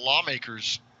 legislatively with the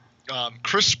lawmakers,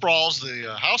 Chris Sprouls,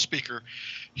 the House Speaker,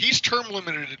 he's term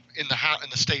limited in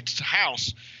the state's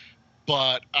House.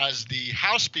 But as the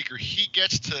House Speaker, he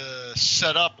gets to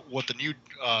set up what the new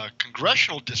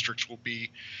congressional districts will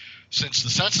be, since the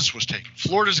census was taken.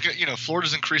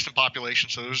 Florida's increased in population,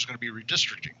 so there's going to be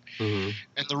redistricting. Mm-hmm.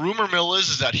 And the rumor mill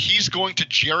is that he's going to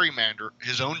gerrymander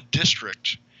his own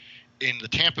district in the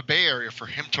Tampa Bay area for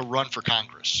him to run for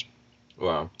Congress.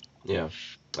 Wow. Yeah.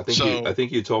 I So-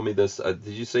 think you told me this. Did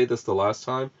you say this the last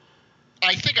time?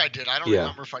 I think I did. I don't Yeah.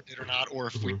 remember if I did or not, or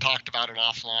if we Mhm. talked about it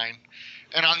offline.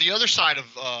 And on the other side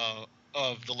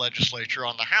of the legislature,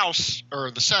 on the House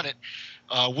or the Senate,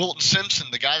 Wilton Simpson,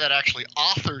 the guy that actually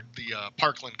authored the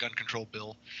Parkland gun control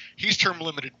bill, he's term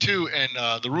limited too.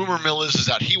 And the rumor mill is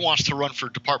that he wants to run for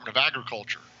Department of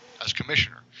Agriculture as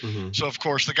commissioner. Mm-hmm. So of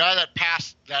course, the guy that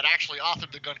actually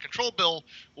authored the gun control bill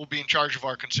will be in charge of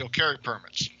our concealed carry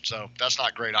permits. So that's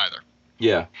not great either.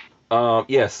 Yeah.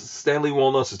 Yes, Stanley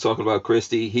Walnuts is talking about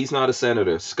Christie. He's not a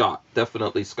senator. Scott,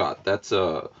 definitely Scott. That's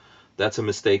a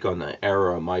mistake on the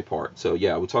error on my part. So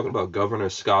yeah, we're talking about Governor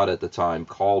Scott at the time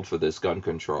called for this gun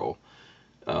control.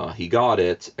 He got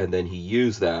it, and then he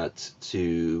used that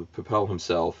to propel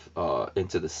himself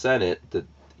into the Senate, the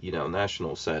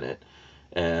National Senate,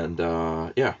 and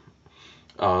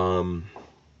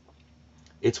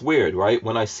it's weird, right?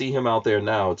 When I see him out there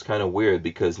now, it's kind of weird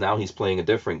because now he's playing a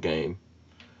different game.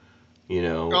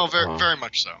 Oh, very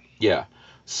much so. Yeah.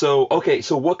 So okay.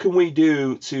 So what can we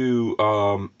do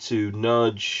to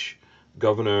nudge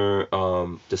Governor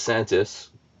DeSantis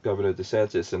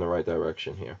in the right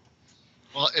direction here?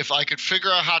 Well, if I could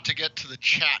figure out how to get to the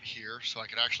chat here so I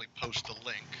could actually post the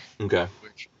link, Okay.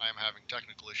 which I'm having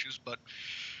technical issues, but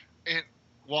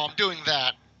while I'm doing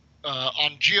that,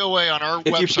 on GOA on our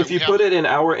website, If you put it in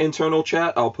our internal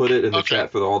chat, I'll put it in the Okay.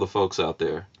 chat for all the folks out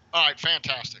there. All right,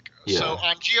 fantastic. Yeah. So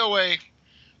on GOA,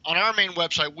 on our main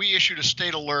website, we issued a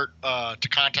state alert to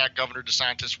contact Governor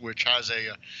DeSantis, which has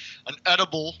an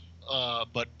edible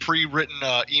but pre-written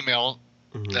email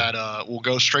Mhm. that will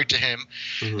go straight to him.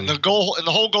 Mhm. And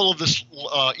the whole goal of this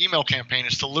email campaign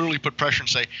is to literally put pressure and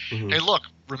say, Mhm. hey, look,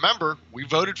 remember, we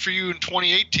voted for you in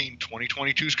 2018.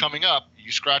 2022 is coming up.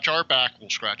 You scratch our back, we'll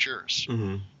scratch yours.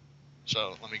 Mhm.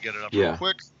 So let me get it up Yeah. real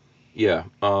quick. Yeah.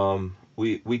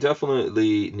 We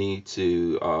definitely need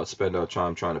to spend our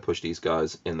time trying to push these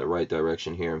guys in the right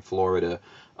direction here in Florida.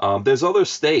 There's other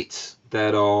states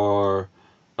that are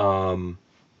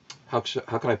how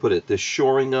can I put it? They're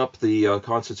shoring up the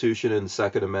Constitution and the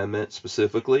Second Amendment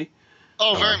specifically.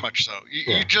 Oh, very much so.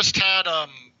 yeah. You just had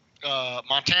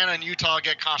Montana and Utah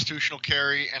get constitutional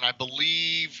carry, and I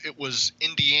believe it was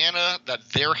Indiana that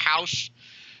their House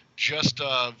just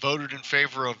voted in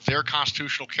favor of their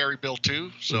constitutional carry bill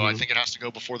too. So I Mhm. think it has to go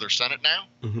before their Senate now.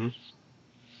 Mm-hmm.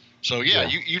 So yeah,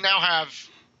 Yeah. you now have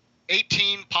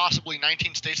 18, possibly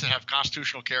 19 states that have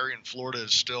constitutional carry, and Florida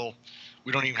is still,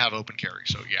 we don't even have open carry.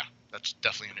 So yeah, that's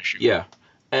definitely an issue. Yeah.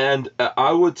 And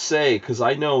I would say, because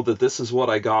I know that this is what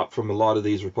I got from a lot of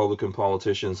these Republican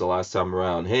politicians the last time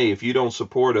around. Hey, if you don't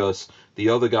support us, the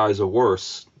other guys are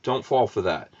worse. Don't fall for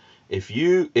that.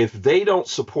 If they don't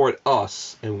support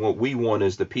us and what we want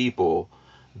as the people,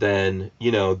 then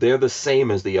they're the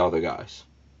same as the other guys.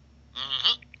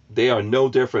 Mhm. They are no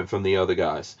different from the other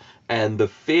guys. And the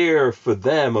fear for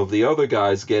them of the other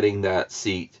guys getting that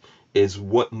seat is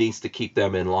what needs to keep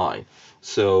them in line.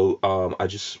 So I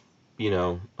would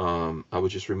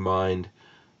just remind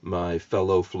my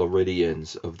fellow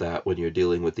Floridians of that when you're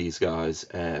dealing with these guys.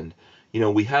 And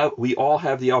we all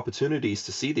have the opportunities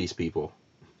to see these people.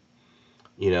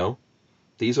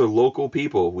 These are local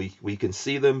people. We can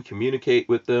see them, communicate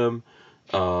with them.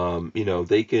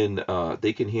 They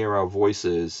can hear our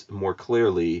voices more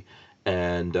clearly.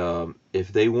 And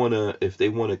if they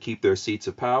wanna keep their seats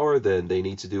of power, then they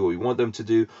need to do what we want them to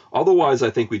do. Otherwise,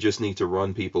 I think we just need to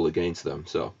run people against them.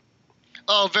 So.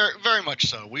 Oh, very, very much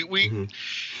so. Mm-hmm.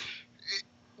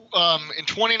 In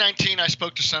 2019, I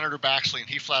spoke to Senator Baxley, and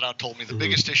he flat out told me the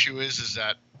biggest issue is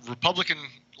that Republican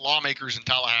lawmakers in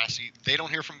Tallahassee, they don't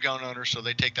hear from gun owners, so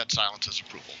they take that silence as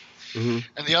approval. Mm-hmm.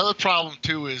 And the other problem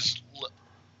too is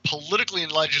politically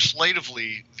and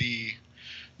legislatively, the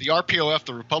RPOF,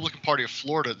 the Republican Party of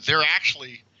Florida, they're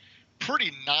actually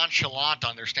pretty nonchalant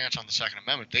on their stance on the Second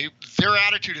Amendment. Their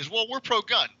attitude is, well, we're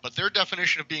pro-gun, but their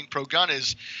definition of being pro-gun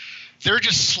is they're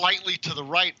just slightly to the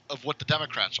right of what the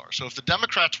Democrats are. So if the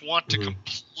Democrats want to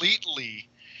completely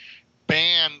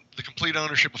ban the complete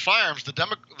ownership of firearms,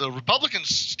 the Republican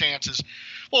stance is,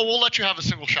 well, we'll let you have a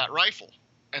single-shot rifle,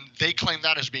 and they claim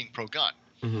that as being pro-gun.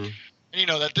 Mm-hmm. And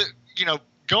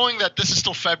going that this is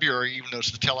still February, even though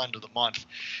it's the tail end of the month,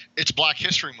 it's Black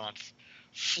History Month.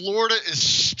 Florida is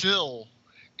still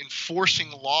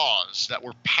enforcing laws that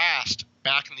were passed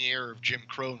back in the era of Jim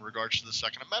Crow in regards to the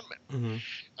Second Amendment. Mm-hmm.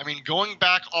 I mean, going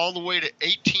back all the way to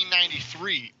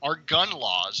 1893, our gun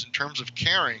laws in terms of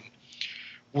carrying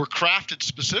were crafted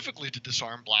specifically to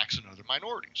disarm blacks and other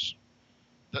minorities.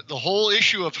 The whole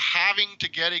issue of having to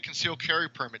get a concealed carry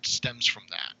permit stems from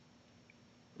that.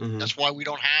 Mm-hmm. That's why we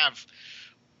don't have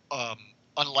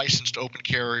unlicensed open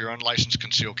carry or unlicensed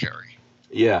concealed carry.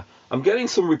 Yeah, I'm getting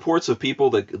some reports of people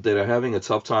that are having a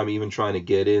tough time even trying to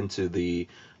get into the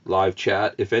live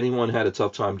chat. If anyone had a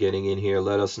tough time getting in here,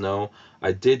 let us know.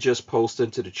 I did just post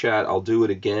into the chat. I'll do it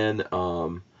again.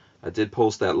 I did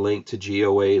post that link to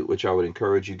GO8, which I would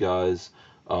encourage you guys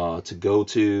to go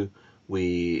to.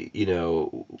 We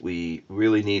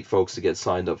really need folks to get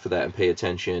signed up for that and pay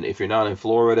attention. If you're not in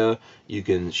Florida, you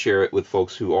can share it with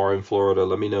folks who are in Florida.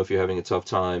 Let me know if you're having a tough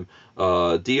time.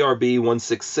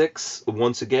 DRB166,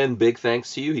 once again, big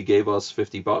thanks to you. He gave us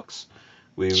 $50.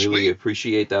 We really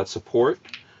appreciate that support.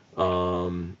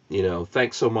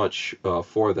 Thanks so much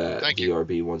for that,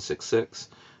 DRB166.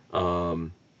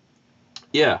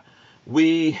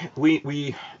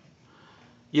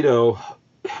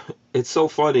 It's so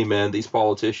funny, man, these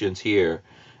politicians here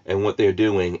and what they're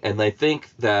doing. And they think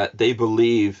that they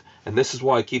believe, and this is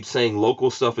why I keep saying local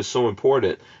stuff is so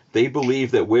important. They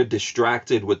believe that we're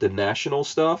distracted with the national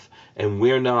stuff and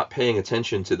we're not paying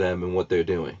attention to them and what they're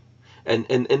doing. And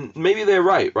maybe they're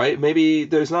right? Maybe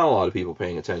there's not a lot of people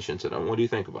paying attention to them. What do you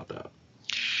think about that?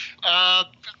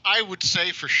 I would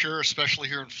say for sure, especially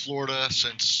here in Florida,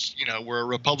 since we're a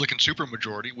Republican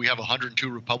supermajority, we have 102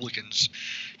 Republicans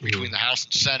between the House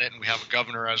and Senate, and we have a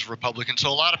governor as a Republican. So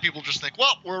a lot of people just think,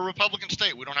 well, we're a Republican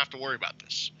state, we don't have to worry about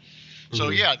this. So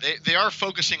yeah, they are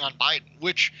focusing on Biden,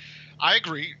 which I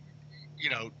agree.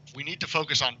 We need to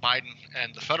focus on Biden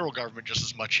and the federal government just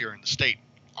as much here in the state,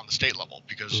 on the state level,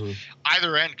 because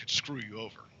either end could screw you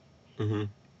over. Mm-hmm.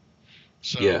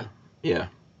 So yeah.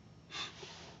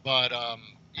 But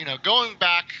going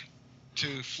back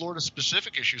to Florida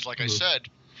specific issues, like I said,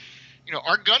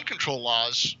 our gun control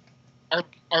laws are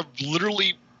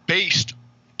literally based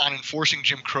on enforcing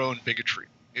Jim Crow and bigotry.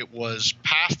 It was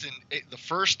passed the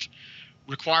first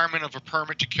requirement of a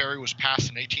permit to carry was passed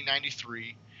in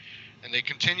 1893, and they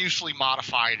continuously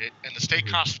modified it. And the state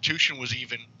constitution was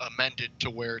even amended to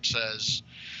where it says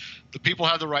the people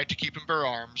have the right to keep and bear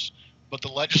arms, but the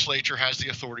legislature has the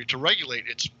authority to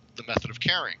regulate the method of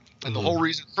carrying. And the whole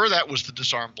reason for that was to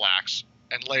disarm blacks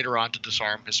and later on to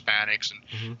disarm Hispanics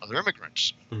and other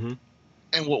immigrants. Mm-hmm.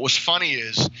 And what was funny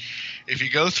is if you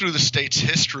go through the state's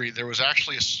history, there was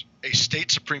actually a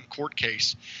state Supreme Court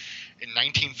case in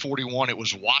 1941. It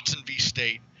was Watson v.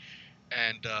 State.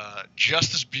 And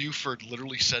Justice Buford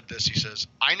literally said this. He says,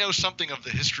 I know something of the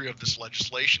history of this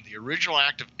legislation. The original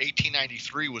act of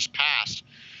 1893 was passed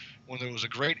when there was a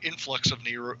great influx of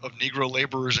Negro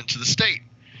laborers into the state.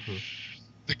 Mm-hmm.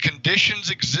 The conditions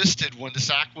existed when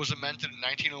this act was amended in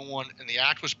 1901, and the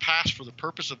act was passed for the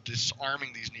purpose of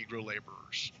disarming these Negro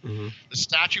laborers. Mm-hmm. The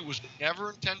statute was never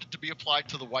intended to be applied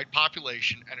to the white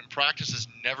population, and in practice has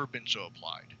never been so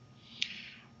applied.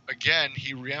 Again,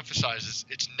 he reemphasizes,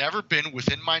 it's never been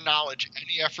within my knowledge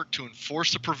any effort to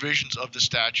enforce the provisions of the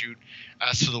statute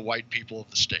as to the white people of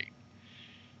the state.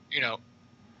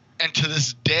 And to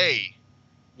this day,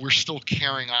 we're still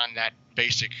carrying on that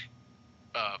basic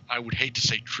I would hate to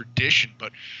say tradition,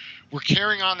 but we're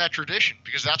carrying on that tradition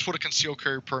because that's what a concealed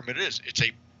carry permit is. It's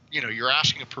a, you're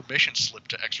asking a permission slip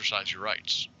to exercise your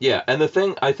rights. Yeah, and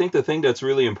I think the thing that's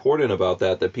really important about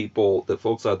that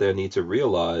folks out there need to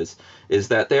realize is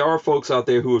that there are folks out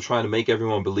there who are trying to make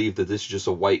everyone believe that this is just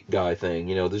a white guy thing.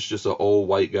 This is just an old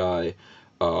white guy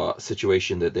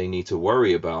situation that they need to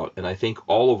worry about. And I think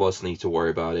all of us need to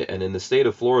worry about it. And in the state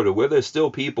of Florida, where there's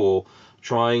still people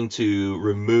trying to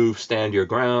remove stand your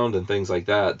ground and things like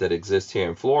that exist here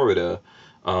in Florida,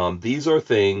 these are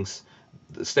things.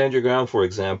 Stand your ground, for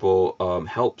example,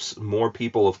 helps more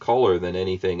people of color than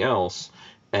anything else.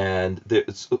 And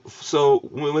so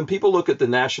when people look at the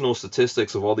national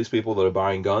statistics of all these people that are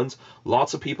buying guns,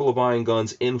 lots of people are buying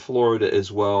guns in Florida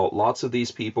as well. Lots of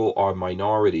these people are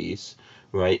minorities,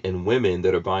 right, and women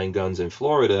that are buying guns in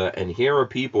Florida. And here are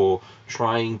people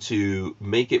trying to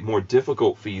make it more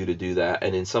difficult for you to do that,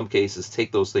 and in some cases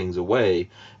take those things away.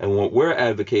 And what we're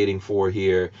advocating for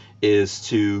here is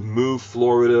to move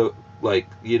Florida,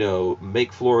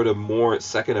 make Florida more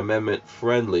Second Amendment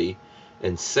friendly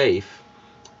and safe.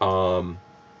 The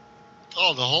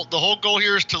whole goal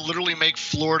here is to literally make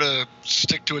Florida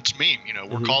stick to its meme.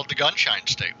 We're called the gunshine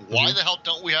state. Why the hell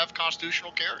don't we have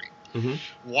constitutional carry?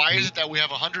 Why is it that we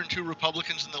have 102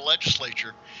 Republicans in the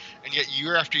legislature, and yet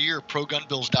year after year pro-gun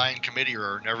bills die in committee or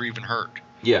are never even heard?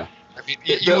 Yeah. I mean,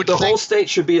 the whole state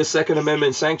should be a Second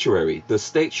Amendment sanctuary. The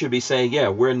state should be saying, yeah,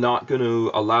 we're not going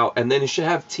to allow, and then it should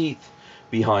have teeth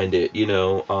behind it.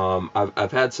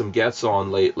 I've had some guests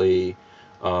on lately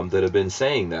that have been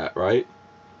saying that, right?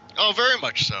 Oh, very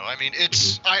much so. I mean,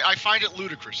 it's I find it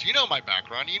ludicrous. You know my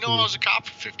background. I was a cop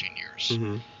for 15 years.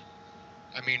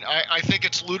 I mean, I think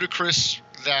it's ludicrous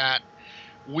that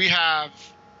we have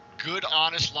good,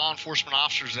 honest law enforcement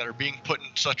officers that are being put in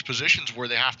such positions where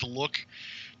they have to look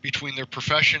between their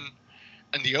profession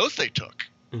and the oath they took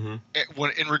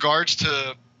in regards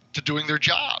to doing their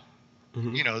job.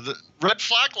 The red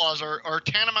flag laws are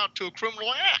tantamount to a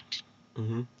criminal act.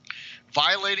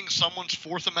 Violating someone's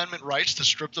Fourth Amendment rights to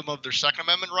strip them of their Second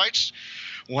Amendment rights.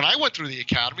 When I went through the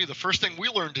academy, the first thing we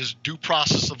learned is due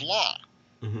process of law.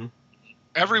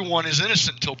 Everyone is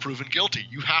innocent until proven guilty.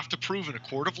 You have to prove in a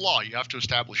court of law. You have to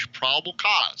establish probable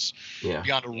cause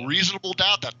beyond a reasonable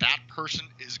doubt that that person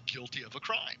is guilty of a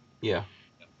crime. Yeah.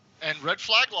 And red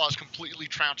flag laws completely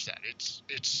trounce that.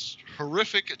 It's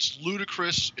horrific. It's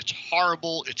ludicrous. It's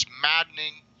horrible. It's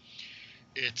maddening.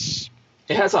 It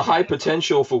has a high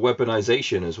potential for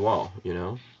weaponization as well,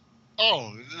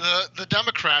 Oh, the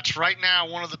Democrats right now,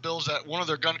 one of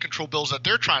their gun control bills that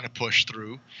they're trying to push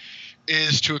through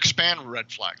is to expand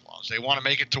red flag laws. They want to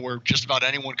make it to where just about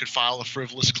anyone could file a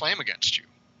frivolous claim against you.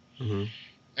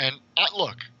 And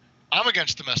look, I'm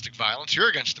against domestic violence. You're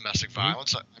against domestic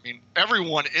violence. I mean,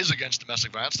 everyone is against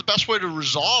domestic violence. The best way to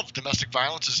resolve domestic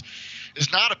violence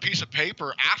is not a piece of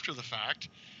paper after the fact,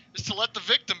 is to let the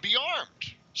victim be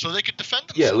armed so they can defend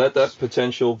themselves. Yeah, let that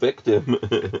potential victim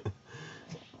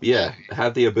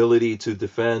have the ability to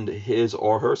defend his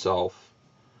or herself.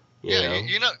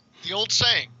 You know? The old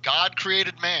saying, God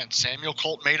created man, Samuel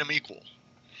Colt made him equal.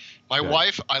 My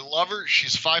wife, I love her.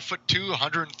 She's 5'2",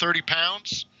 130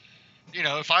 pounds.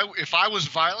 If I was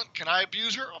violent, can I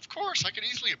abuse her? Of course, I could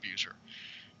easily abuse her.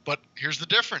 But here's the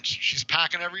difference. She's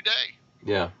packing every day.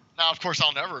 Yeah. Now, of course,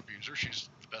 I'll never abuse her. She's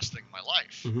the best thing in my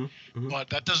life.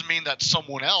 But that doesn't mean that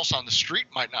someone else on the street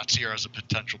might not see her as a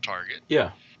potential target.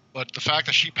 Yeah. But the fact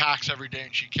that she packs every day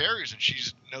and she carries and she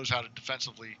knows how to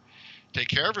defensively take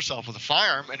care of herself with a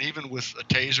firearm and even with a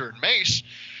taser and mace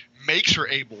makes her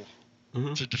able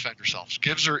to defend herself,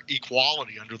 gives her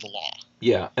equality under the law.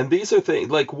 Yeah, and these are things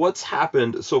like what's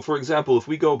happened. So, for example, if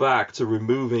we go back to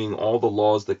removing all the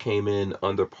laws that came in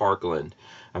under Parkland,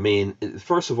 I mean,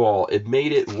 first of all, it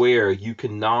made it where you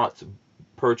cannot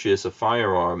purchase a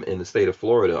firearm in the state of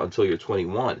Florida until you're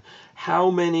 21.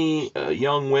 How many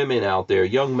young women out there,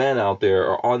 young men out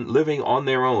there are living on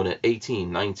their own at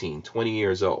 18, 19, 20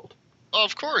 years old?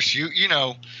 Of course,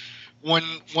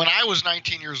 when I was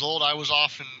 19 years old, I was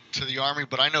off into the Army,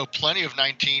 but I know plenty of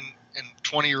 19 and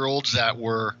 20-year-olds that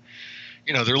were,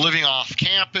 they're living off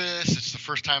campus. It's the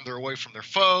first time they're away from their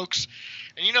folks.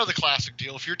 And the classic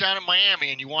deal. If you're down in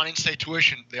Miami and you want in-state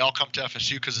tuition, they all come to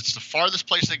FSU because it's the farthest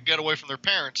place they can get away from their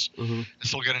parents and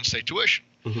still get in-state tuition.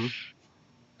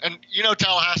 And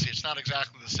Tallahassee, it's not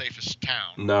exactly the safest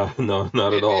town. No,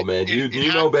 not at all, man.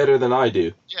 You know better than I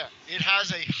do. Yeah, it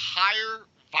has a higher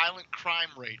violent crime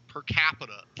rate per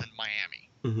capita than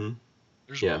Miami.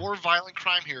 There's more violent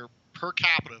crime here per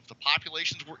capita. If the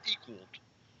populations were equaled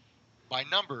by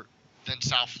number, than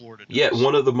South Florida does. Yeah,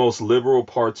 one of the most liberal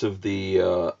parts of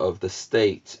the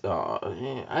state.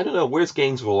 I don't know, where's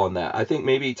Gainesville on that? I think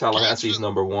maybe Tallahassee's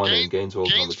number one and Gainesville's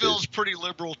number two. Gainesville's pretty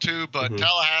liberal too, but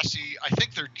Tallahassee, I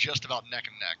think they're just about neck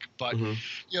and neck. But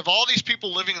you have all these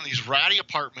people living in these ratty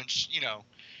apartments,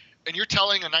 and you're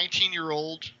telling a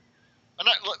 19-year-old, and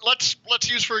let's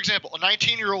use for example a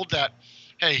 19-year-old that,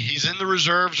 hey, he's in the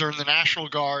reserves or in the National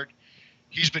Guard,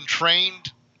 he's been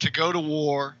trained to go to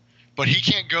war. But he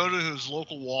can't go to his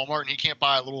local Walmart and he can't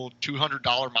buy a little $200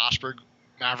 Mossberg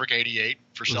Maverick 88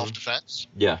 for self-defense.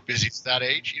 Yeah, because he's that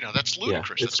age. That's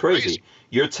ludicrous. Yeah, it's that's crazy.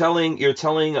 You're telling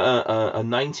a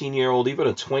 19-year-old, even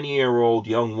a 20-year-old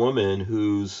young woman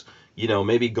who's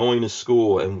maybe going to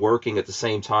school and working at the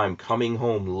same time, coming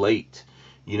home late,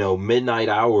 midnight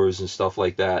hours and stuff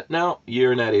like that. Now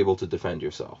you're not able to defend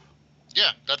yourself.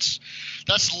 Yeah, that's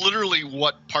literally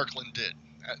what Parkland did.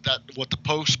 What the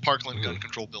post-Parkland gun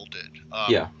control bill did.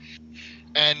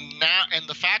 And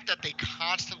the fact that they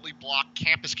constantly block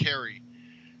campus carry,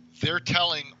 they're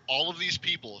telling all of these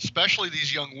people, especially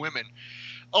these young women,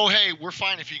 oh, hey, we're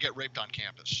fine if you get raped on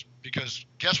campus. Because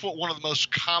guess what one of the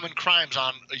most common crimes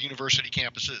on a university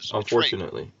campus is?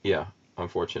 Unfortunately. Yeah,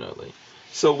 unfortunately.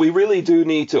 So we really do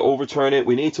need to overturn it.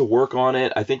 We need to work on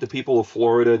it. I think the people of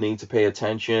Florida need to pay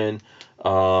attention.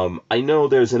 I know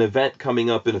there's an event coming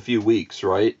up in a few weeks,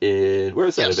 right? Where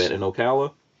is that event? In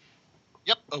Ocala?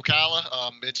 Yep,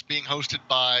 Ocala. It's being hosted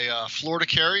by Florida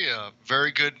Carry, a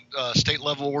very good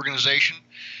state-level organization.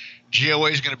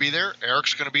 GOA is going to be there.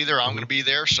 Eric's going to be there. I'm going to be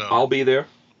there. So I'll be there.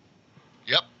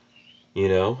 Yep.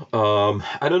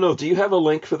 I don't know. Do you have a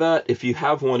link for that? If you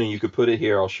have one and you could put it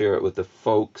here, I'll share it with the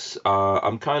folks.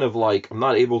 I'm kind of like, I'm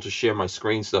not able to share my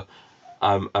screen stuff.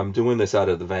 I'm doing this out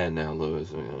of the van now, Louis.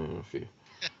 I don't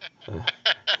know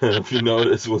if you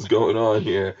notice what's going on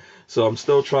here. So I'm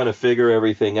still trying to figure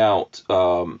everything out.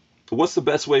 What's the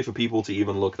best way for people to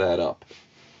even look that up?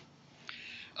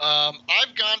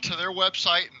 I've gone to their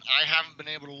website and I haven't been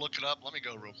able to look it up. Let me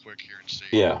go real quick here and see.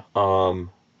 Yeah.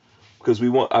 Because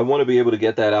I want to be able to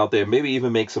get that out there. Maybe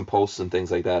even make some posts and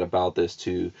things like that about this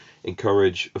to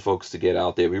encourage folks to get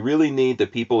out there. We really need the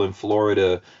people in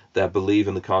Florida that believe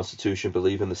in the Constitution,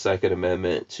 believe in the Second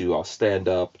Amendment, to stand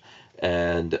up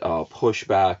and push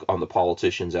back on the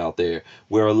politicians out there.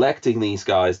 We're electing these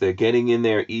guys. They're getting in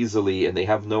there easily, and they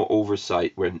have no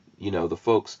oversight when,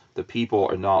 the people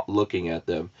are not looking at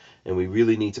them. And we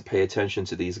really need to pay attention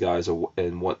to these guys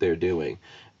and what they're doing.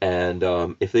 And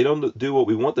if they don't do what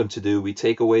we want them to do, we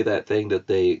take away that thing that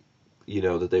they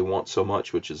want so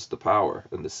much, which is the power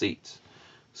and the seats.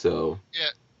 So yeah,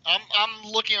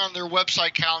 I'm looking on their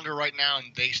website calendar right now, and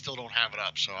they still don't have it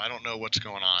up. So I don't know what's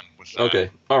going on with that. Okay,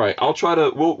 all right. We'll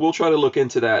try to look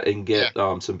into that and get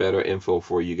some better info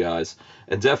for you guys.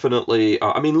 And definitely,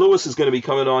 Louis is going to be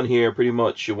coming on here pretty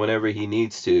much whenever he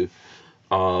needs to.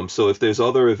 So if there's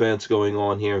other events going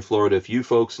on here in Florida, if you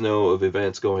folks know of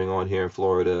events going on here in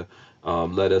Florida,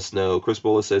 let us know. Chris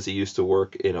Bullis says he used to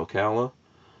work in Ocala.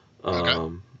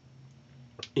 Okay.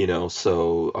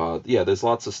 There's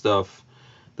lots of stuff.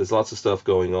 There's lots of stuff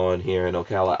going on here in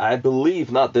Ocala. I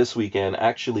believe not this weekend.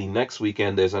 Actually, next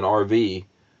weekend there's an RV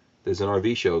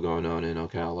show going on in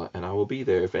Ocala, and I will be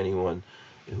there if anyone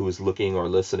who is looking or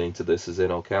listening to this is in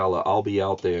Ocala. I'll be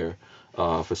out there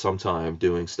for some time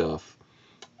doing stuff.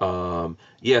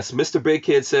 Yes, Mr. Big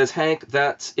Kid says, Hank,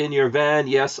 that's in your van.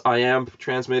 Yes, I am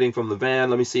transmitting from the van.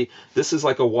 Let me see. This is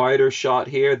like a wider shot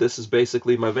here. This is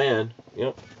basically my van.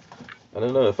 Yep. I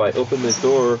don't know if I open this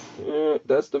door.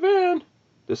 That's the van.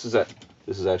 This is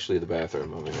actually the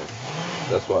bathroom over here.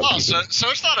 That's why. Oh, so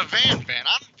it's not a van.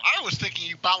 I was thinking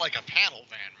you bought like a panel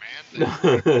van,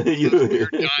 man. Those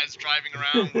weird guys driving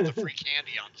around with the free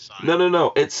candy on the side.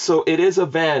 No. It is a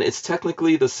van. It's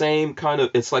technically the same kind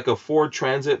of. It's like a Ford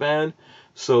Transit van.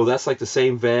 So that's like the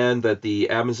same van that the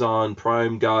Amazon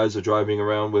Prime guys are driving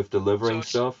around with delivering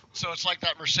stuff. So it's like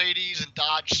that Mercedes and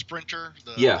Dodge Sprinter.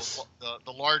 Yes.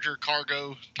 The larger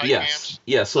cargo type vans.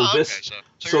 Yeah. So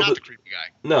So you're not the creepy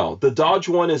guy. No, the Dodge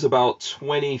one is about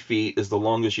 20 feet is the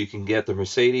longest you can get. The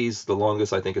Mercedes, the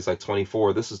longest I think is like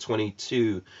 24. This is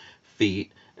 22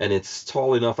 feet. And it's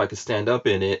tall enough I could stand up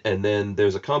in it. And then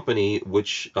there's a company,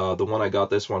 which the one I got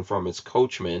this one from is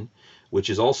Coachman, which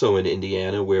is also in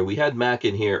Indiana, where we had Mac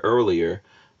in here earlier.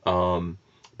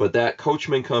 But that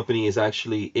Coachman company is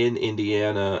actually in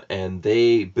Indiana, and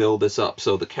they build this up.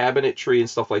 So the cabinetry and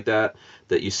stuff like that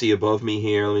you see above me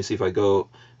here, let me see if I go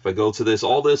to this,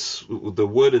 all this, the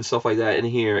wood and stuff like that in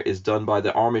here is done by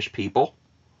the Amish people.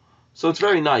 So it's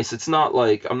very nice. It's not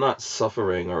like I'm not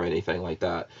suffering or anything like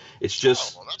that. It's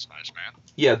just, well, that's nice, man.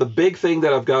 yeah, the big thing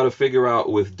that I've got to figure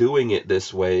out with doing it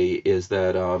this way is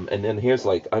that, and then here's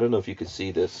like, I don't know if you can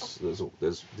see this.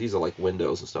 These are like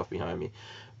windows and stuff behind me.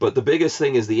 But the biggest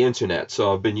thing is the internet.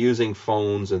 So I've been using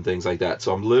phones and things like that.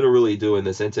 So I'm literally doing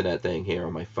this internet thing here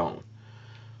on my phone.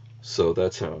 So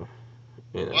that's how,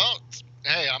 you know. Well,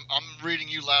 hey, I'm reading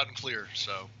you loud and clear,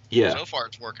 so Yeah. so far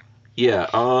it's working.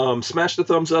 Yeah. Smash the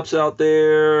thumbs ups out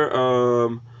there.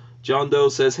 John Doe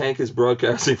says Hank is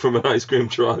broadcasting from an ice cream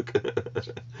truck.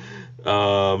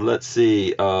 Let's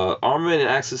see. Armament and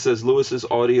Axis says Lewis's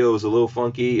audio is a little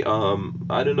funky.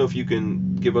 I don't know if you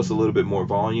can give us a little bit more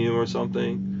volume or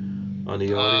something on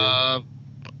the audio.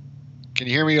 Can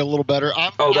you hear me a little better?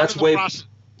 That's way.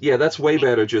 Yeah, that's way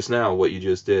better just now. What you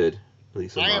just did,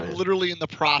 Lisa. I am literally in the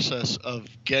process of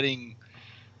getting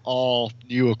all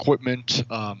new equipment.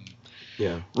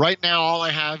 Yeah. Right now, all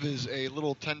I have is a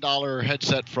little $10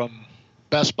 headset from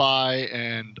Best Buy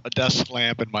and a desk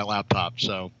lamp and my laptop.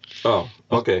 So. Oh,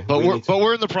 okay. But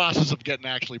we're in the process of getting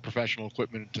actually professional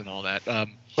equipment and all that.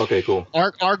 Okay, cool.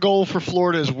 Our goal for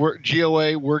Florida is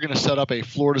GOA. We're going to set up a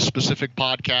Florida specific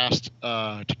podcast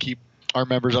to keep our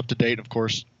members up to date. Of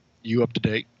course, you up to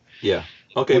date. Yeah.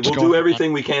 Okay, we'll do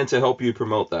everything we can to help you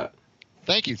promote that.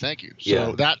 Thank you. So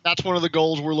yeah. that's one of the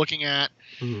goals we're looking at.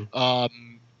 Mm-hmm.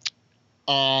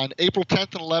 On April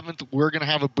 10th and 11th, we're going to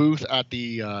have a booth at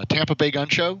the Tampa Bay Gun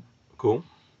Show. Cool.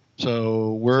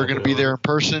 So we're going to be there in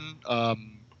person.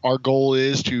 Our goal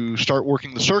is to start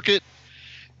working the circuit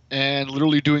and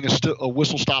literally doing a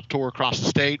whistle stop tour across the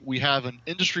state. We have an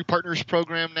industry partners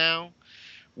program now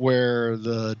where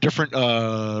the different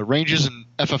ranges and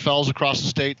FFLs across the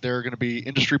state, they're going to be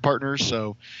industry partners.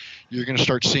 So you're going to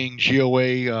start seeing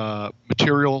GOA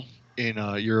material in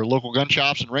your local gun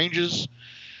shops and ranges.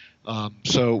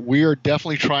 So we are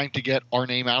definitely trying to get our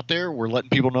name out there. We're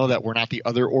letting people know that we're not the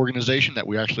other organization, that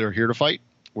we actually are here to fight.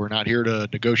 We're not here to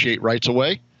negotiate rights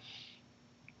away.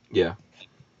 Yeah.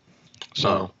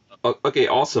 So. Okay,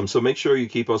 awesome. So make sure you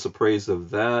keep us appraised of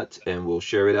that, and we'll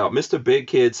share it out. Mr. Big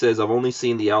Kid says, I've only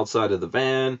seen the outside of the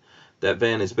van. That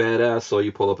van is badass, so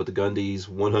you pull up at the Gundies,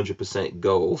 100%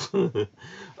 gold.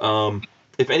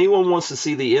 If anyone wants to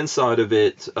see the inside of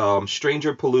it,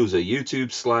 Stranger Palooza,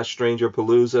 YouTube/Stranger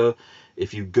Palooza.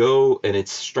 If you go, and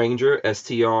it's Stranger,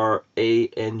 Stranger,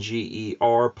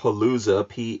 Palooza,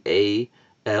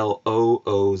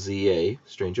 Palooza,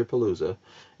 Stranger Palooza.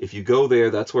 If you go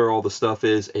there, that's where all the stuff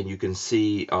is, and you can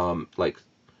see, you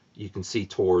can see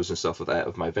tours and stuff of that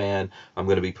of my van. I'm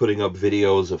going to be putting up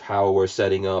videos of how we're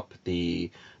setting up the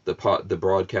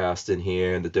broadcast in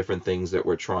here and the different things that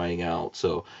we're trying out.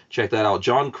 So check that out.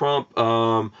 John Crump,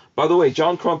 by the way,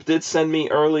 John Crump did send me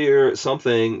earlier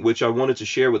something which I wanted to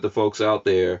share with the folks out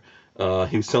there.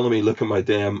 He was telling me, look at my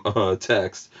damn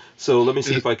text. So let me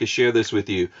see if I can share this with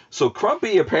you. So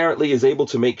Crumpy apparently is able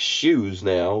to make shoes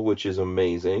now, which is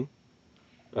amazing.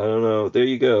 I don't know. There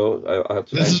you go. I have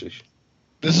to This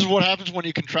is what happens when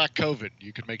you contract COVID.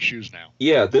 You can make shoes now.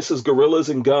 Yeah, this is Gorillas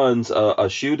and Guns, a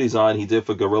shoe design he did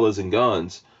for Gorillas and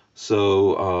Guns.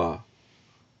 So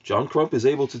John Crump is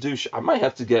able to do. I might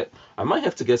have to get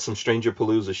some Stranger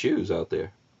Palooza shoes out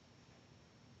there.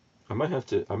 I may have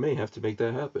to make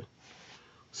that happen.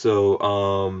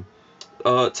 So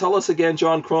tell us again,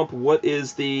 John Crump, what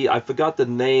is I forgot the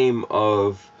name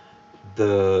of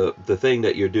the thing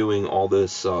that you're doing all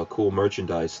this cool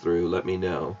merchandise through. Let me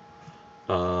know.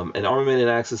 And Armament and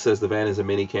Axis says the van is a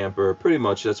mini camper. Pretty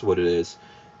much that's what it is.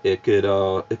 It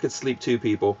could sleep 2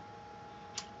 people.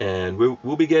 And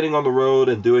we'll be getting on the road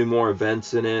and doing more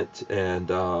events in it.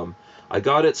 And I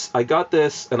got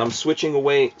this, and I'm switching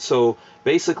away. So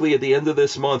basically, at the end of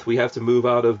this month, we have to move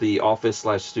out of the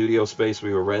office/studio space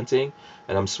we were renting,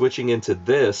 and I'm switching into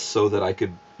this so that I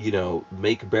could,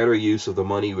 make better use of the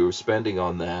money we were spending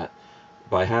on that.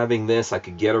 By having this, I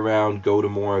could get around, go to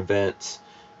more events,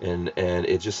 and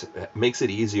it just makes it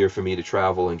easier for me to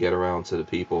travel and get around to the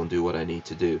people and do what I need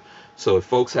to do. So if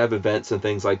folks have events and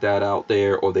things like that out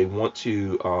there, or they want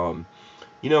to,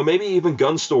 maybe even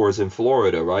gun stores in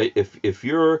Florida, right? If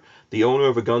you're the owner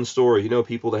of a gun store, or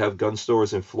people that have gun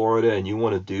stores in Florida, and you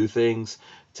want to do things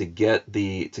to get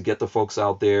the folks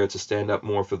out there to stand up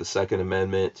more for the Second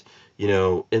Amendment,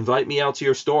 invite me out to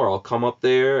your store. I'll come up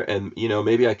there, and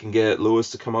maybe I can get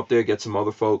Lewis to come up there, get some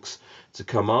other folks to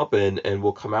come up, and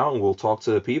we'll come out and we'll talk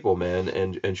to the people, man,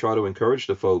 and try to encourage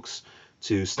the folks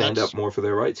to stand up more for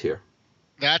their rights here.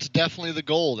 That's definitely the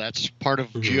goal. That's part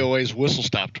of GOA's Whistle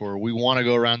Stop Tour. We want to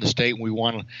go around the state, and we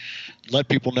want to let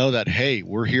people know that, hey,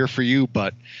 we're here for you.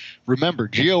 But remember,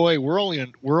 GOA, we're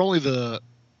only the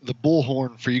the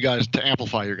bullhorn for you guys to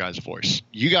amplify your guys' voice.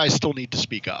 You guys still need to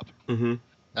speak up. Mm-hmm.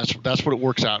 That's what it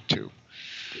works out to.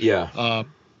 Yeah.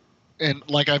 And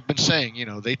like I've been saying,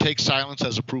 they take silence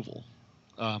as approval.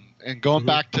 And going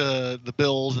back to the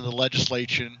bills and the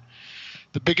legislation,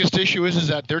 the biggest issue is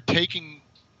that they're taking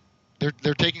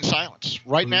silence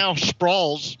right now.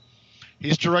 Sprawls,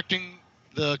 he's directing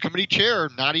the committee chair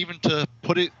not even to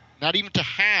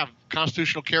have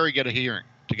constitutional carry get a hearing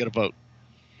to get a vote.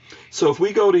 So if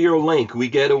we go to your link, we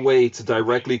get a way to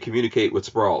directly communicate with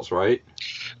Sprawls, right?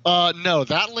 No,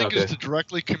 that link is to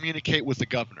directly communicate with the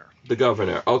governor. The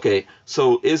governor. Okay.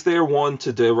 So is there one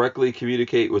to directly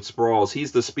communicate with Sprawls?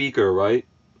 He's the speaker, right?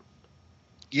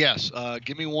 Yes.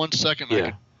 Give me 1 second. Yeah. I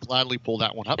can gladly pull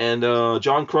that one up. And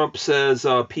John Crump says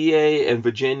PA and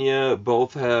Virginia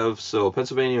both have, so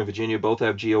Pennsylvania and Virginia both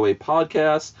have GOA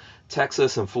podcasts.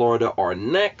 Texas and Florida are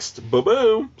next.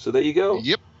 Boom. So there you go.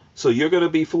 Yep. So you're going to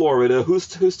be Florida.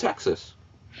 Who's Texas?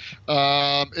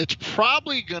 It's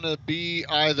probably going to be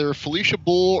either Felicia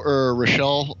Bull or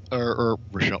Rachel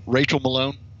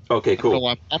Malone. Okay, cool.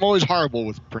 I'm always horrible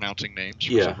with pronouncing names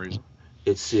for some reason.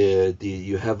 It's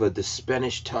you have the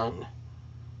Spanish tongue.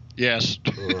 Yes.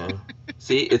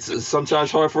 See, it's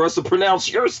sometimes hard for us to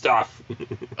pronounce your stuff.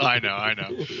 I know.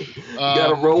 You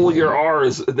gotta roll your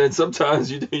R's, and then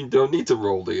sometimes you don't need to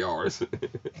roll the R's.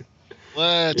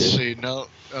 Let's see. No.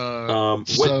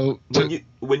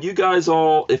 When you guys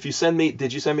all, if you send me,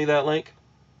 did you send me that link?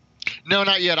 No,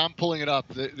 not yet. I'm pulling it up.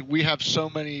 We have so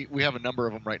many. We have a number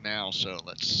of them right now. So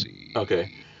let's see. Okay.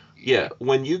 Yeah.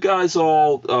 When you guys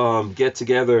all get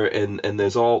together and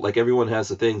there's all, like, everyone has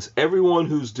the things. Everyone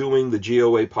who's doing the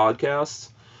GOA podcasts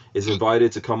is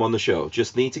invited to come on the show.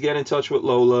 Just need to get in touch with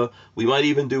Lola. We might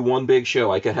even do one big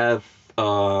show. I could have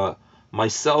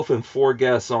myself and 4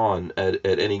 guests on at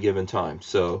any given time.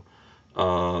 So,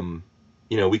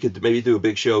 we could maybe do a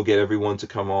big show, get everyone to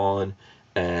come on,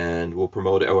 and we'll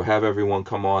promote it, or have everyone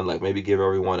come on, like maybe give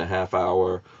everyone a half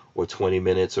hour or 20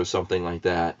 minutes or something like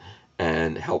that,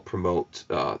 and help promote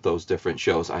those different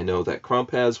shows. I know that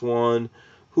Crump has one.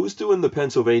 Who's doing the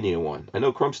Pennsylvania one? I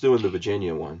know Crump's doing the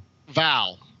Virginia one.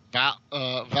 Val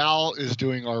is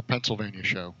doing our Pennsylvania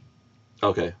show.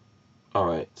 Okay. All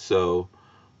right. So,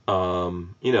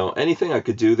 anything I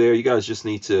could do there, you guys just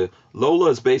need to. Lola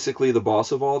is basically the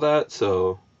boss of all that.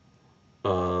 So,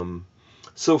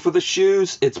 so for the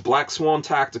shoes, it's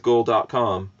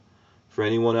blackswantactical.com. For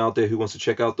anyone out there who wants to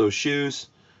check out those shoes,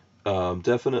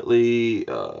 definitely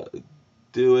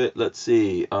do it. Let's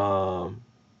see. So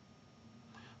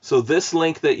this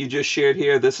link that you just shared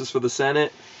here, this is for the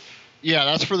Senate. Yeah,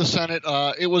 that's for the Senate.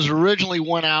 It was originally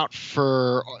went out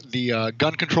for the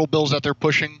gun control bills that they're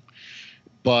pushing,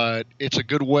 but it's a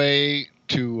good way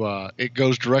to. It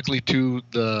goes directly to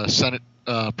the Senate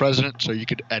president, so you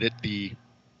could edit the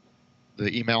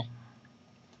email.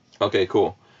 Okay,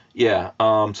 cool. Yeah.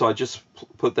 So I just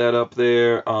put that up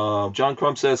there. John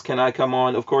Crump says, "Can I come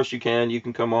on?" Of course you can. You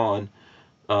can come on.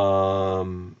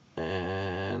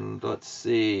 And let's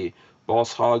see.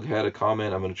 Boss Hog had a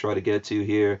comment I'm going to try to get to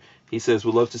here. He says,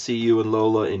 "We'd love to see you and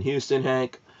Lola in Houston,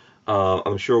 Hank."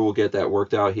 I'm sure we'll get that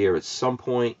worked out here at some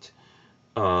point.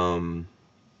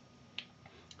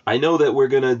 I know that we're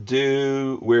going to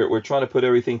do, we're trying to put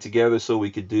everything together so we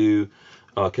could do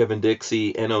Kevin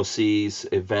Dixie NOC's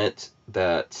event.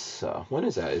 That's, when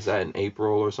is that? Is that in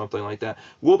April or something like that?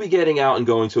 We'll be getting out and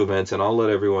going to events, and I'll let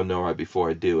everyone know right before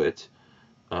I do it.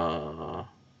 Armin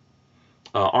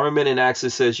and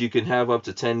Axis says you can have up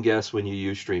to 10 guests when you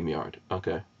use StreamYard.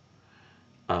 Okay.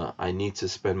 I need to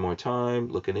spend more time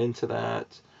looking into that.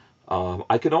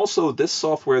 I can also, this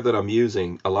software that I'm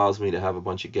using allows me to have a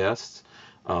bunch of guests.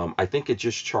 I think it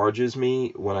just charges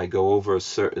me when I go over a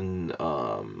certain,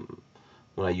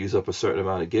 when I use up a certain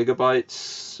amount of gigabytes.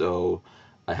 So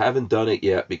I haven't done it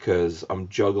yet because I'm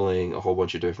juggling a whole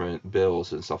bunch of different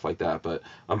bills and stuff like that. But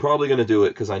I'm probably going to do it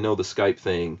because I know the Skype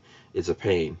thing is a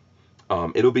pain.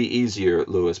 It'll be easier,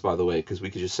 Lewis, by the way, because we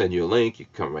could just send you a link. You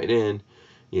can come right in.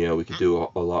 We could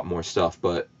do a lot more stuff.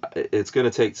 But it's going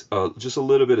to take just a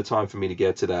little bit of time for me to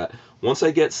get to that. Once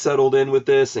I get settled in with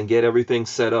this and get everything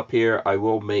set up here, I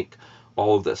will make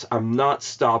all of this. I'm not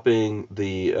stopping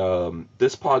the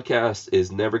this podcast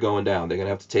is never going down. They're going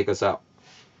to have to take us out.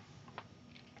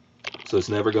 So it's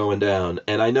never going down.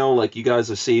 And I know, like, you guys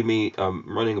have seen me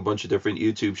running a bunch of different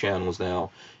YouTube channels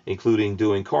now, including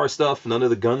doing car stuff. None of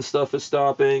the gun stuff is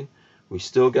stopping. We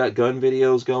still got gun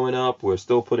videos going up. We're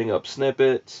still putting up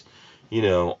snippets.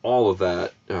 All of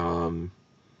that.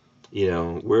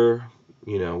 We're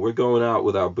going out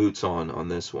with our boots on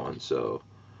this one. So.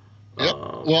 Yep.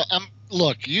 Well,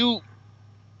 look,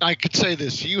 I could say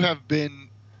this. You have been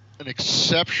an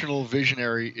exceptional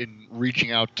visionary in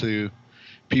reaching out to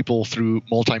people through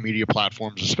multimedia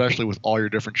platforms, especially with all your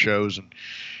different shows. And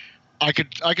I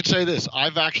could say this: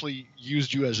 I've actually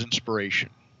used you as inspiration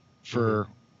for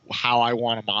how I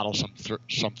want to model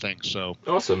some things. So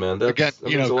Awesome, man. again, That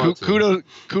means a lot to me.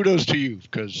 kudos to you,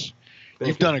 because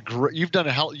Thank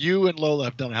you and Lola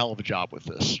have done a hell of a job with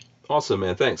this. Awesome,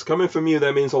 man. Thanks. Coming from you,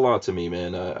 that means a lot to me,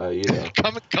 man. You know.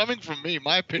 Coming from me,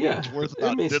 my opinion is worth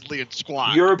about diddly and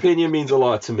squat. Your opinion means a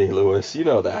lot to me, Lewis. You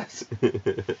know that.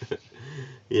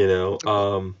 You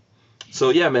know. So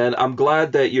yeah, man, I'm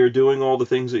glad that you're doing all the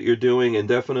things that you're doing, and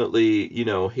definitely, you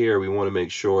know, here we want to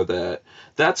make sure that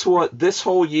that's what this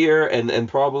whole year and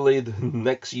probably the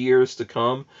next years to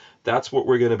come, that's what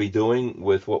we're going to be doing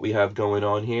with what we have going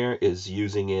on here, is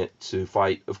using it to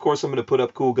fight. Of course, I'm going to put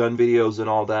up cool gun videos and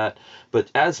all that, but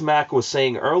as Mac was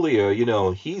saying earlier, you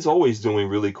know, he's always doing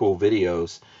really cool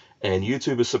videos, and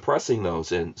YouTube is suppressing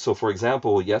those. And so, for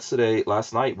example,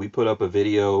 last night, we put up a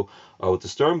video with the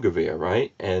Sturmgewehr,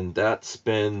 right? And that's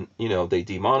been, you know, they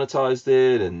demonetized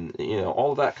it, and, you know, all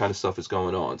of that kind of stuff is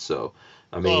going on. So,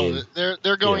 I mean,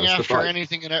 they're going after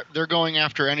anything, and they're going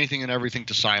after anything and everything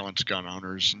to silence gun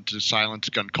owners and to silence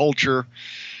gun culture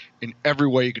in every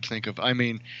way you could think of. I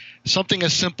mean, something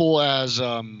as simple as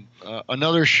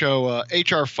another show,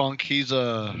 HR Funk. He's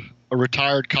a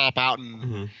retired cop out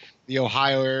in the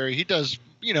Ohio area. He does,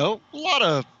 you know, a lot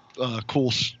of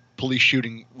cool police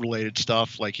shooting related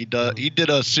stuff. Like he did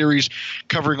a series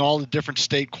covering all the different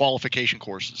state qualification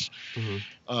courses.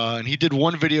 And he did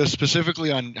one video specifically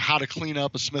on how to clean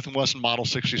up a Smith & Wesson Model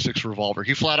 66 revolver.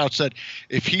 He flat out said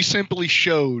if he simply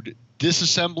showed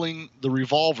disassembling the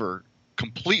revolver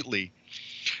completely,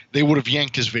 they would have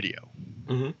yanked his video.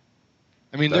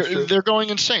 I mean, they're going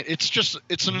insane.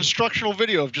 It's an instructional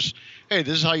video of just, hey,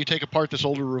 this is how you take apart this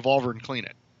older revolver and clean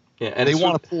it. Yeah, and they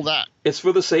want to pull that. It's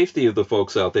for the safety of the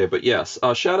folks out there. But yes,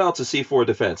 shout out to C4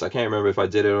 Defense. I can't remember if I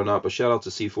did it or not, but shout out to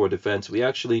C4 Defense. We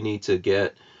actually need to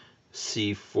get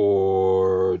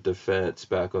C4 Defense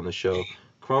back on the show.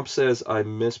 Crump says I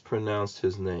mispronounced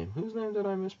his name. Whose name did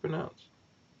I mispronounce?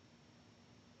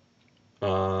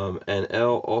 And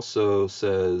L also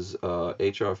says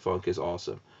HR Funk is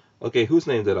awesome. Okay, whose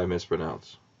name did I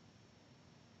mispronounce?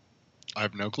 I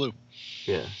have no clue.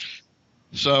 Yeah.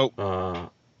 So.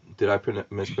 Did I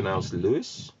mispronounce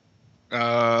Lewis?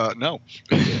 No.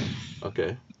 Yeah.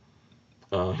 Okay.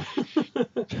 I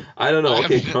don't know.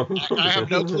 I have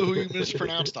no clue who you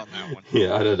mispronounced on that one.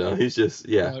 Yeah, I don't know. He's just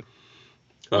But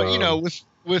you know,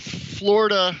 with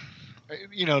Florida,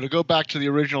 you know, to go back to the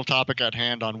original topic at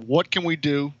hand on what can we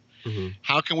do,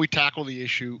 how can we tackle the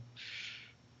issue.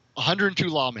 102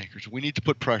 lawmakers. We need to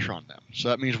put pressure on them. So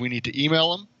that means we need to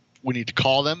email them. We need to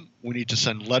call them. We need to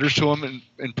send letters to them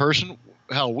in person.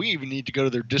 Hell, we even need to go to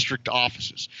their district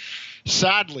offices.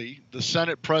 Sadly, the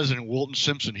Senate President, Wilton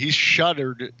Simpson, he's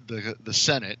shuttered the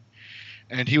Senate,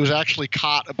 and he was actually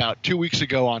caught about 2 weeks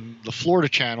ago on the Florida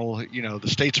channel, you know, the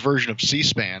state's version of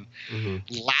C-SPAN,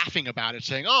 laughing about it,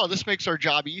 saying, oh, this makes our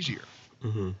job easier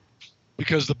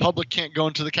because the public can't go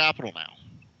into the Capitol now.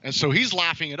 And so he's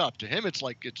laughing it up. To him, it's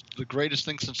like it's the greatest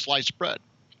thing since sliced bread.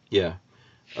 Yeah.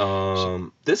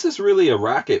 This is really a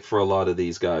racket for a lot of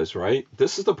these guys, right?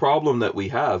 This is the problem that we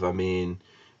have. I mean,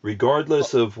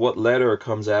 regardless of what letter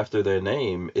comes after their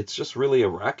name, it's just really a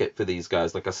racket for these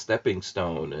guys, like a stepping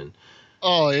stone. And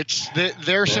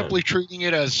they're simply treating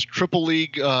it as Triple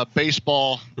League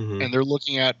baseball, and they're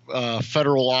looking at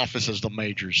federal office as the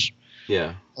majors.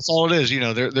 Yeah, that's all it is. You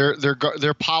know,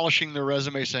 they're polishing their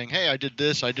resume, saying, "Hey, I did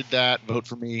this, I did that. Vote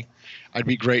for me. I'd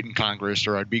be great in Congress,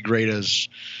 or I'd be great as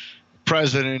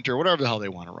president, or whatever the hell they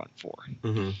want to run for."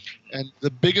 And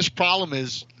the biggest problem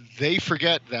is they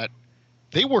forget that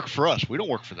they work for us. We don't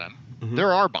work for them.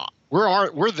 They're our boss.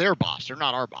 We're their boss. They're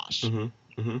not our boss.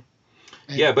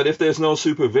 Yeah, but if there's no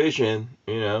supervision,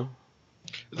 you know.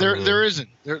 There isn't.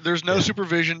 There's no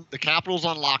supervision. The Capitol's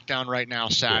on lockdown right now,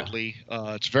 sadly.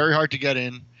 It's very hard to get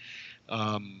in.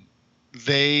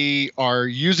 They are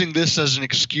using this as an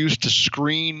excuse to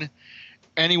screen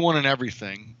anyone and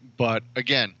everything. But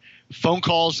again, phone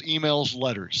calls, emails,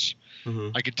 letters.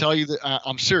 I can tell you that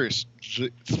I'm serious.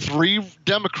 The 3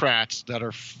 Democrats that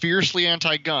are fiercely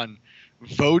anti-gun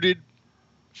voted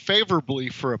favorably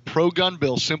for a pro-gun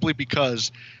bill simply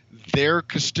because their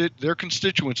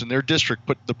constituents in their district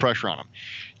put the pressure on them.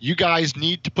 You guys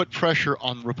need to put pressure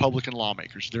on Republican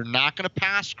lawmakers. They're not going to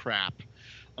pass crap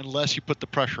unless you put the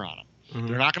pressure on them.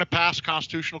 They're not going to pass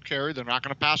constitutional carry. They're not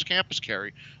going to pass campus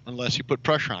carry unless you put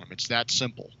pressure on them. It's that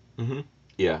simple.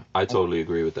 Yeah, I totally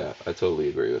agree with that.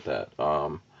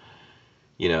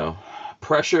 You know,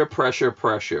 pressure.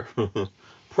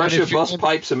 Pressure bust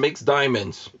pipes and makes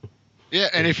diamonds. Yeah,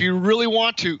 and if you really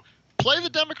want to play the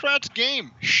Democrats'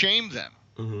 game, shame them.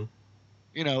 Mm-hmm.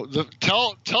 You know,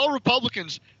 tell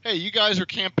Republicans, hey, you guys are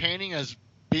campaigning as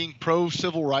being pro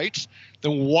civil rights.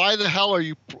 Then why the hell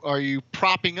are you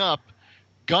propping up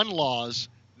gun laws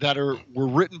that were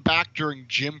written back during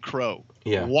Jim Crow?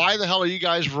 Yeah. Why the hell are you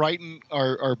guys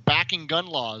are backing gun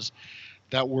laws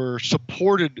that were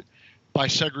supported by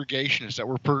segregationists, that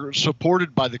were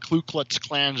supported by the Ku Klux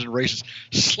Klans and racists?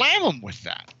 Slam them with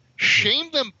that. Shame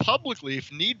them publicly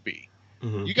if need be.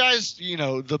 Mm-hmm. You guys, you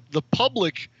know, the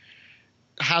public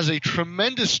has a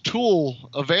tremendous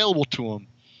tool available to them,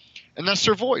 and that's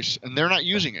their voice, and they're not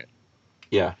using it.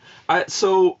 Yeah.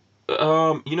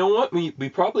 You know what? We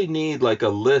probably need like a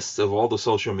list of all the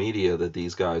social media that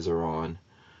these guys are on.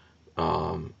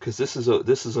 Because this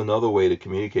is another way to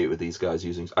communicate with these guys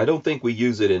using. I don't think we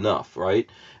use it enough, right?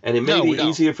 And it may be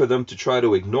easier for them to try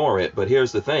to ignore it, but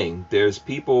here's the thing: there's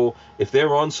people. If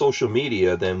they're on social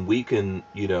media, then we can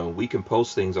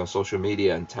post things on social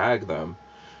media and tag them,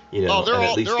 and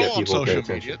at least get people to pay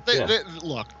attention.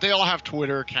 Look, they all have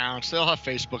Twitter accounts, they all have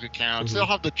Facebook accounts, they all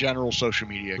have the general social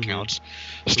media accounts.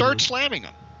 Start slamming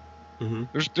them.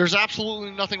 There's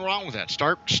absolutely nothing wrong with that.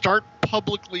 Start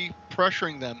publicly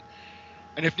pressuring them.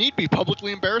 And if need be,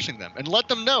 publicly embarrassing them, and let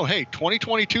them know, hey,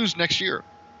 2022 is next year.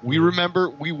 We remember,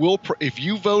 we will, if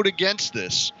you vote against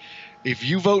this, if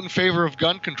you vote in favor of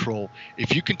gun control,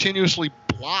 if you continuously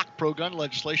block pro-gun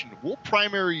legislation, we'll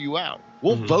primary you out.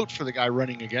 We'll vote for the guy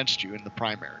running against you in the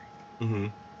primary.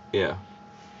 Yeah.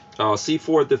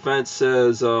 C4 Defense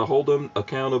says, hold them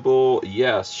accountable.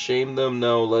 Yes. Shame them.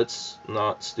 No, let's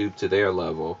not stoop to their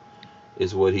level,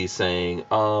 is what he's saying.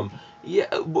 Yeah,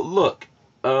 look.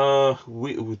 How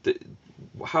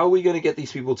are we going to get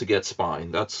these people to get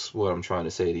spine? That's what I'm trying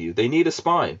to say to you. They need a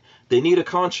spine. They need a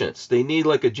conscience. They need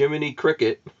like a Jiminy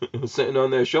Cricket sitting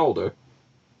on their shoulder.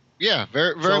 Yeah,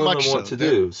 very much so. Telling them what to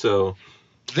do. So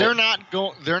they're not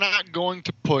going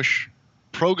to push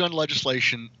pro-gun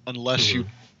legislation unless you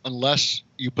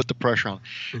put the pressure on.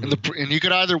 And you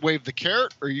could either wave the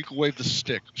carrot or you could wave the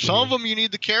stick. Some of them you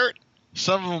need the carrot.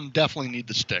 Some of them definitely need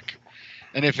the stick.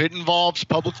 And if it involves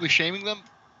publicly shaming them,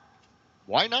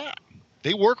 why not?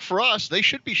 They work for us. They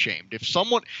should be shamed.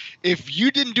 If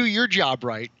you didn't do your job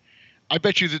right, I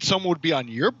bet you that someone would be on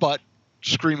your butt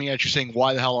screaming at you saying,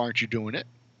 why the hell aren't you doing it?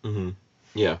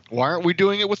 Yeah. Why aren't we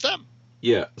doing it with them?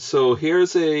 Yeah. So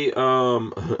here's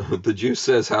the Jew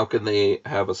says, how can they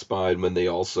have a spine when they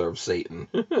all serve Satan?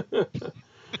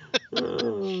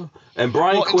 And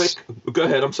Brian Quick, go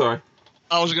ahead. I'm sorry.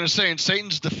 I was going to say, in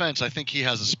Satan's defense, I think he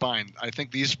has a spine. I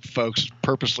think these folks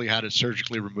purposely had it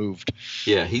surgically removed.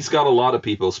 Yeah, he's got a lot of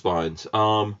people's spines.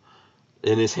 In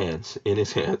his hands.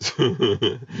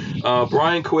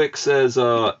 Brian Quick says,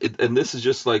 and this is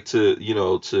just like to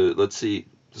let's see,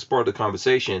 this part of the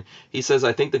conversation. He says,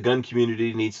 I think the gun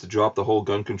community needs to drop the whole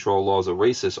gun control laws a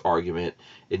racist argument.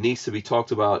 It needs to be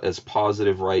talked about as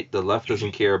positive, right? The left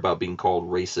doesn't care about being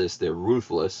called racist. They're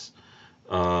ruthless.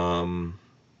 I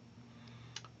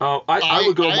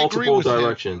would go multiple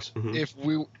directions.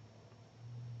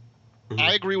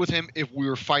 I agree with him if we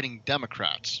were fighting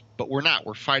Democrats, but we're not.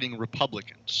 We're fighting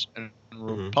Republicans. And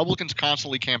Republicans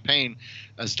constantly campaign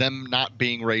as them not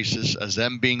being racist, as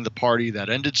them being the party that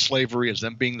ended slavery, as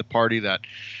them being the party that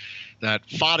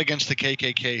fought against the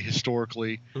KKK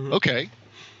historically. Okay.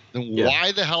 Then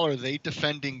why the hell are they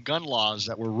defending gun laws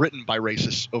that were written by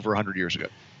racists over 100 years ago?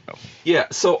 Yeah,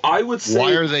 so I would say...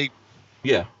 Why are they...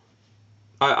 Yeah.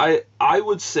 I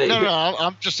would say... No,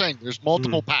 I'm just saying there's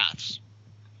multiple paths.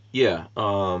 Yeah.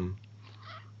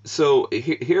 So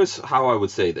here's how I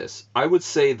would say this. I would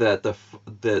say that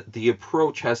the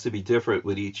approach has to be different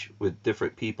with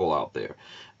different people out there.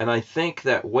 And I think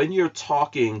that when you're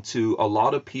talking to a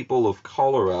lot of people of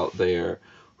color out there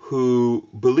who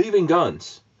believe in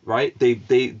guns, right?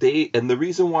 They and the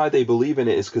reason why they believe in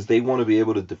it is because they want to be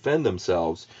able to defend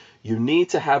themselves. You need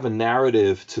to have a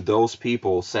narrative to those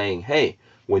people saying, hey,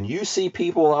 when you see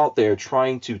people out there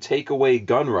trying to take away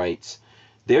gun rights,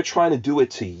 they're trying to do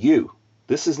it to you.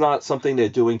 This is not something they're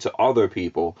doing to other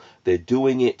people. They're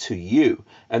doing it to you.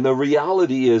 And the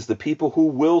reality is the people who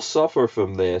will suffer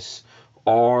from this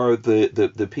are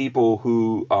the people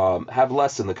who have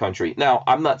less in the country. Now,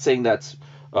 I'm not saying that's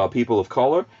people of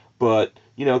color, but,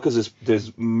 because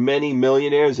there's many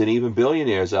millionaires and even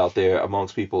billionaires out there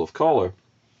amongst people of color.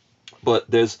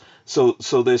 But there's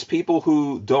people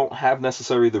who don't have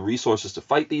necessarily the resources to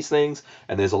fight these things,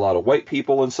 and there's a lot of white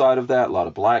people inside of that, a lot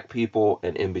of black people,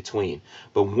 and in between.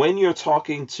 But when you're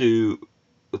talking to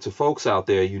to folks out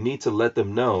there, you need to let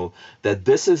them know that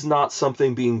this is not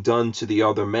something being done to the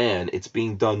other man, it's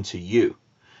being done to you.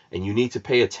 And you need to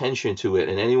pay attention to it.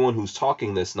 And anyone who's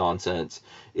talking this nonsense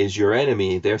is your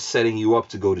enemy. They're setting you up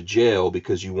to go to jail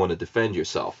because you want to defend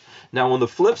yourself. Now, on the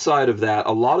flip side of that,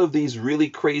 a lot of these really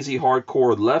crazy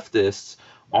hardcore leftists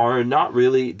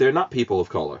they're not people of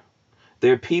color.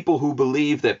 They're people who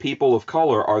believe that people of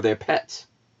color are their pets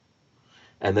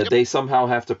and that they somehow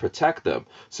have to protect them.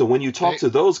 So when you talk to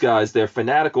those guys, they're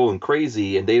fanatical and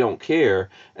crazy and they don't care,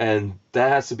 and that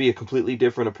has to be a completely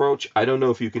different approach. I don't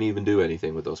know if you can even do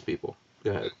anything with those people.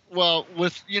 Go ahead. Well,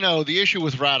 the issue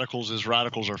with radicals is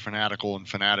radicals are fanatical and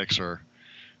fanatics are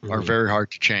very hard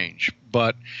to change.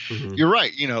 But you're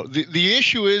right. The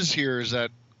issue is that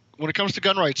when it comes to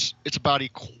gun rights, it's about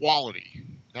equality.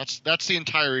 That's the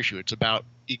entire issue. It's about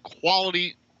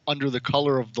equality under the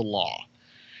color of the law.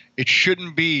 It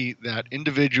shouldn't be that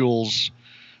individuals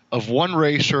of one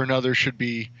race or another should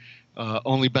be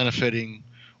only benefiting,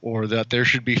 or that there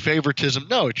should be favoritism.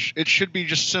 No, it should be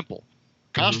just simple.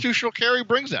 Constitutional carry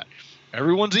brings that.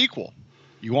 Everyone's equal.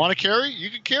 You want to carry, you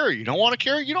can carry. You don't want to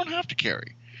carry, you don't have to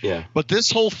carry. Yeah. But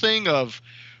this whole thing of,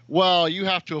 well, you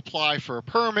have to apply for a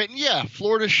permit. And yeah,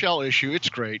 Florida's shell issue, it's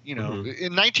great. In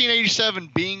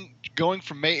 1987, going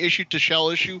from May issue to shell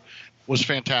issue was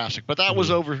fantastic. But that was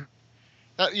over.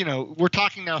 We're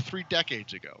talking now 3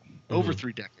 decades ago, over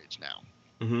 3 decades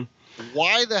now.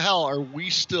 Why the hell are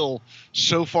we still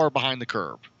so far behind the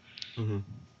curve?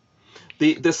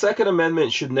 The Second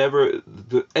Amendment should never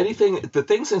the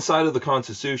things inside of the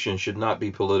Constitution should not be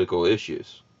political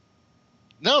issues.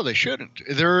 No, they shouldn't.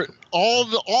 All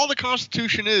the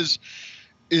Constitution is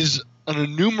an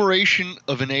enumeration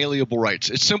of inalienable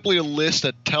rights. It's simply a list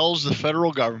that tells the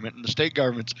federal government and the state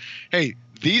governments, hey,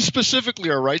 these specifically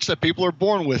are rights that people are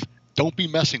born with. Don't be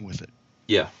messing with it.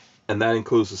 Yeah, and that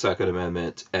includes the Second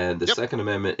Amendment. And the Second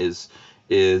Amendment is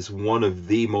one of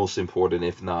the most important,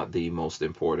 if not the most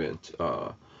important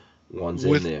ones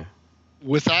in there.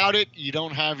 Without it, you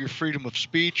don't have your freedom of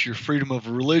speech, your freedom of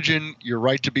religion, your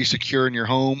right to be secure in your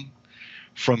home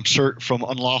from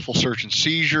unlawful search and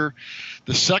seizure.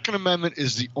 The Second Amendment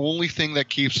is the only thing that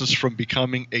keeps us from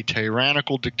becoming a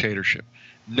tyrannical dictatorship.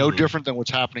 No different than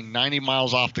what's happening 90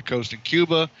 miles off the coast in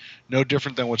Cuba, no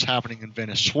different than what's happening in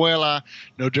Venezuela,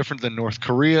 no different than North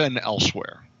Korea and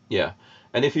elsewhere. Yeah.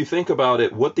 And if you think about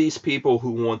it, what these people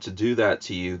who want to do that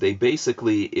to you, they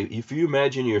basically, if you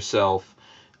imagine yourself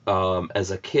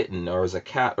as a kitten or as a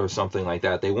cat or something like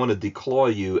that, they want to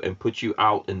declaw you and put you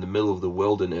out in the middle of the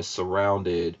wilderness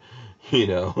surrounded,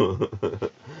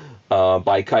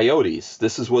 by coyotes.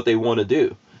 This is what they want to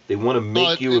do. They want to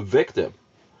make you a victim.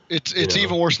 It's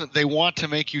even worse than they want to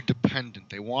make you dependent.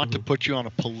 They want to put you on a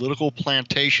political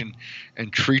plantation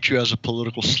and treat you as a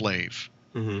political slave.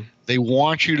 They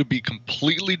want you to be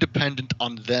completely dependent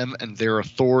on them and their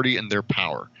authority and their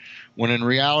power, when in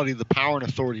reality the power and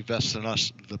authority vests in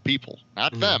us, the people,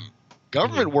 not them.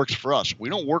 Government works for us. We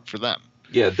don't work for them.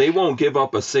 Yeah, they won't give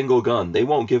up a single gun. They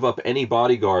won't give up any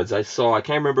bodyguards. I can't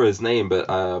remember his name, but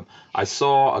I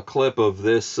saw a clip of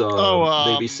this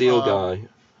Navy SEAL guy.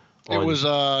 It was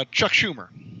Chuck Schumer.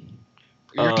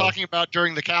 You're talking about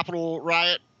during the Capitol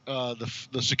riot,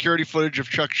 the security footage of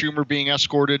Chuck Schumer being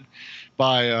escorted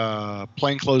by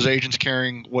plainclothes agents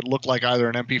carrying what looked like either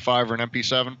an MP5 or an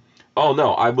MP7. Oh,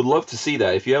 no, I would love to see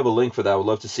that. If you have a link for that, I would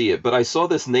love to see it. But I saw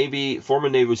this former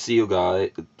Navy SEAL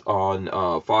guy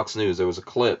on Fox News. There was a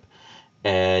clip,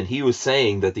 and he was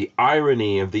saying that the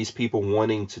irony of these people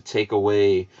wanting to take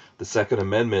away the Second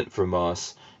Amendment from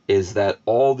us is that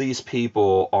all these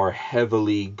people are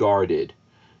heavily guarded,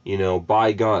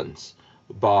 by guns,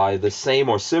 by the same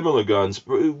or similar guns.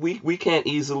 We can't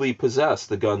easily possess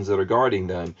the guns that are guarding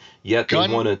them, yet they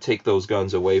want to take those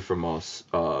guns away from us.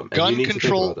 And you need to think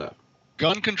about that.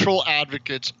 Gun control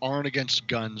advocates aren't against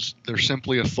guns. They're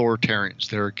simply authoritarians.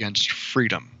 They're against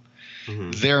freedom.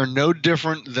 They're no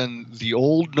different than the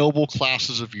old noble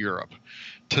classes of Europe.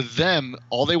 To them,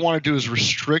 all they want to do is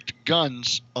restrict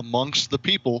guns amongst the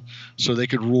people so they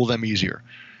could rule them easier.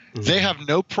 They have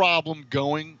no problem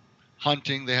going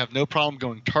hunting. They have no problem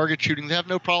going target shooting. They have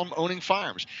no problem owning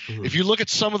firearms. If you look at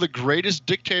some of the greatest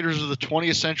dictators of the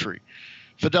 20th century,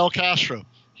 Fidel Castro,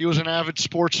 he was an avid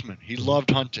sportsman. He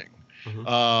loved hunting.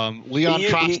 Leon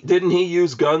Trotsky. Didn't he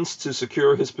use guns to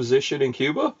secure his position in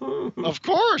Cuba? Of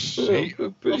course.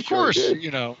 In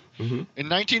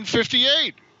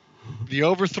 1958, the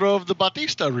overthrow of the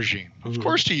Batista regime. Of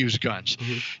course he used guns.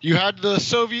 You had the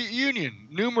Soviet Union,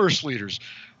 numerous leaders.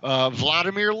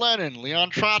 Vladimir Lenin, Leon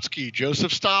Trotsky,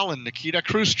 Joseph Stalin, Nikita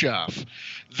Khrushchev.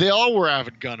 They all were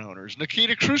avid gun owners.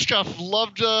 Nikita Khrushchev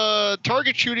loved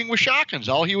target shooting with shotguns.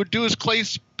 All he would do is clay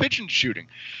pigeon shooting.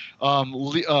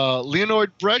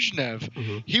 Leonid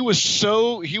Brezhnev, he was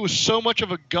so much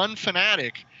of a gun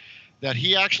fanatic that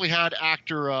he actually had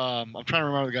actor, I'm trying to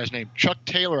remember the guy's name, Chuck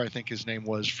Taylor, I think his name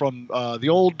was, from the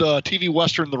old TV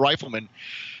Western, The Rifleman.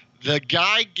 The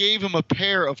guy gave him a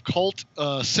pair of Colt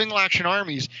single-action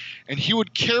armies, and he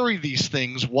would carry these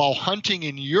things while hunting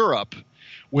in Europe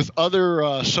with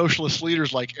other socialist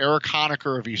leaders like Erich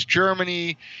Honecker of East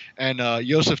Germany and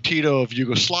Joseph Tito of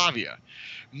Yugoslavia.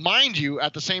 Mind you,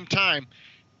 at the same time,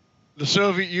 the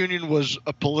Soviet Union was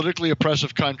a politically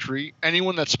oppressive country.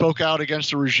 Anyone that spoke out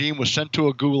against the regime was sent to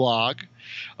a gulag.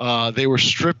 They were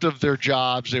stripped of their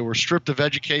jobs. They were stripped of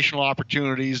educational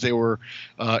opportunities. They were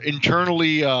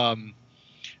internally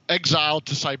exiled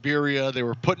to Siberia. They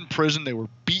were put in prison. They were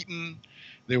beaten.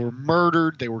 They were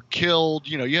murdered. They were killed.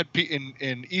 You know, you had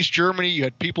in East Germany, you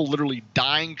had people literally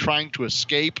dying trying to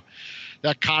escape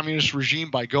that communist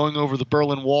regime by going over the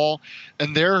Berlin Wall.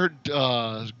 And their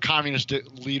communist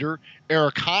leader,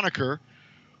 Erich Honecker,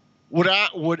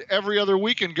 would every other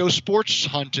weekend go sports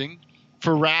hunting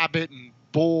for rabbit and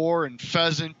boar and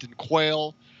pheasant and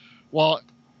quail, while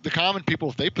the common people,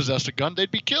 if they possessed a gun,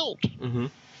 they'd be killed.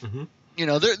 You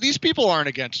know, these people aren't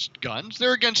against guns.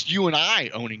 They're against you and I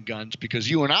owning guns, because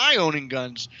you and I owning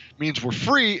guns means we're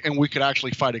free and we could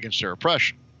actually fight against their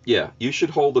oppression. Yeah, you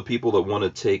should hold the people that want to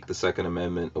take the Second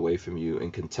Amendment away from you in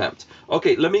contempt.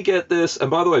 Okay, let me get this. And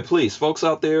by the way, please, folks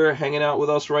out there hanging out with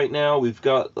us right now, we've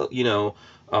got, we've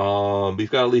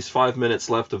got at least 5 minutes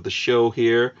left of the show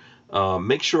here.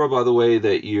 Make sure, by the way,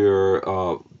 that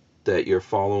you're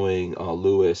following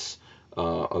Lewis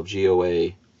of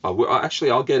GOA.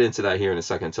 Actually, I'll get into that here in a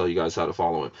second and tell you guys how to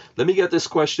follow him. Let me get this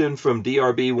question from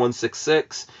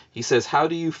DRB166. He says, how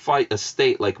do you fight a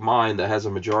state like mine that has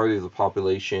a majority of the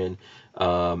population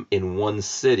in one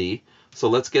city? So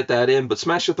let's get that in. But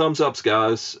smash the thumbs ups,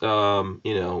 guys.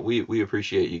 We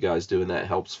appreciate you guys doing that. It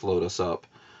helps float us up.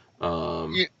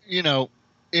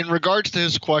 In regards to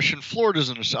his question,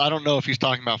 Florida's I don't know if he's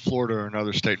talking about Florida or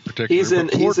another state in particular.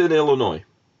 He's in Illinois.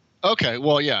 Okay,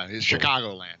 well, yeah, it's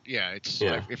Chicagoland. Yeah, it's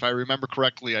if I remember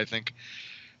correctly, I think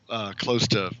close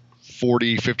to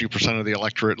 50% of the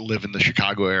electorate live in the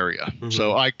Chicago area.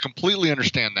 So I completely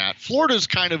understand that. Florida's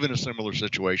kind of in a similar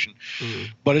situation,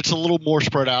 but it's a little more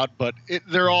spread out. But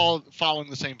they're all following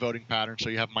the same voting pattern. So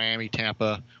you have Miami,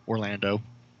 Tampa, Orlando.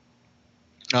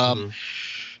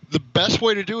 The best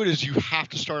way to do it is you have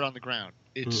to start on the ground.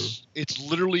 It's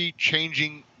literally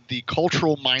changing the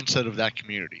cultural mindset of that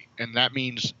community, and that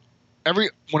means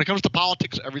when it comes to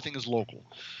politics, everything is local.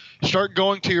 Start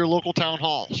going to your local town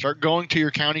hall. Start going to your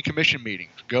county commission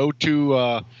meetings. Go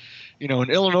to, in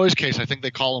Illinois' case, I think they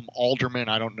call them aldermen.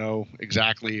 I don't know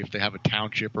exactly if they have a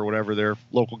township or whatever their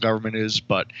local government is,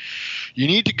 but you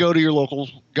need to go to your local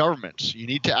governments. You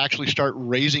need to actually start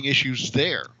raising issues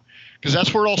there, because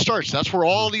that's where it all starts. That's where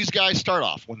all these guys start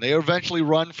off. When they eventually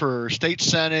run for state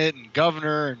senate and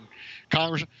governor and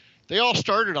Congress, they all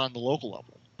started on the local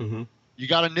level. You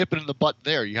got to nip it in the butt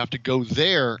there. You have to go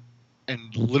there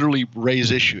and literally raise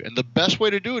issue. And the best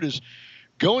way to do it is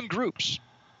go in groups.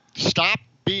 Stop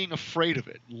being afraid of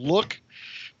it. Look,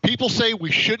 people say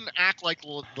we shouldn't act like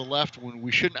the left when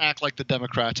we shouldn't act like the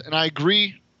Democrats. And I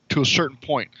agree to a certain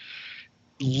point.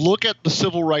 Look at the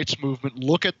civil rights movement.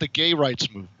 Look at the gay rights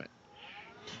movement.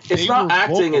 It's not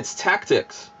acting, it's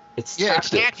tactics. It's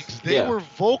tactics. They were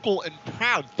vocal and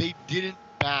proud. They didn't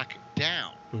back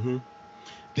down.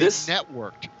 They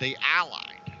networked. They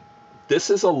allied. This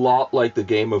is a lot like the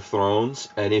Game of Thrones,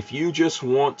 and if you just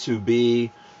want to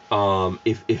be,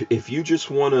 if you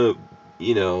just want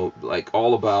to, like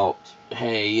all about,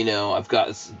 hey, I've got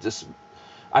this.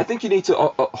 I think you need to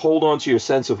hold on to your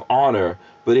sense of honor.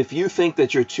 But if you think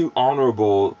that you're too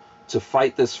honorable to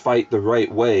fight this fight the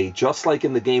right way, just like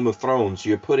in the Game of Thrones,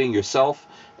 you're putting yourself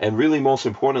and really most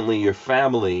importantly your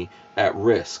family at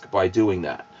risk by doing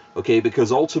that. Okay,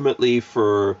 because ultimately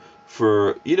for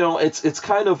it's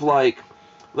kind of like,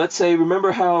 let's say,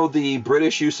 remember how the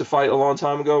British used to fight a long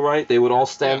time ago, right? They would all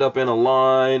stand up in a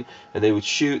line and they would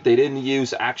shoot. They didn't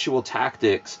use actual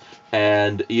tactics,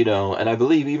 and and I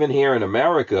believe even here in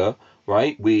America,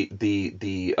 right?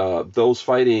 Those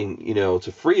fighting,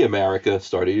 to free America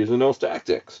started using those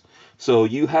tactics. So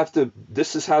you have to.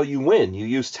 This is how you win. You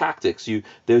use tactics.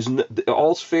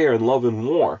 All's fair in love and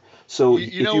war. So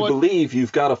if you believe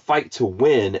you've got to fight to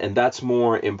win, and that's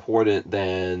more important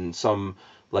than some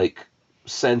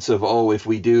sense of, if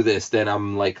we do this, then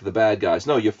I'm like the bad guys.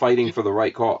 No, you're fighting for the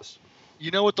right cause.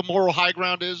 You know what the moral high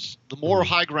ground is? The moral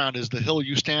high ground is the hill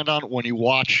you stand on when you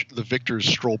watch the victors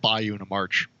stroll by you in a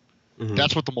march.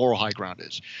 That's what the moral high ground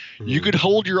is. You could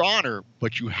hold your honor,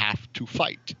 but you have to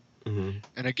fight. And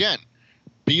again,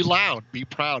 be loud, be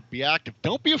proud, be active.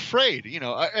 Don't be afraid. You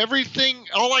know, everything.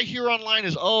 All I hear online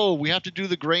is, "Oh, we have to do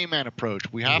the gray man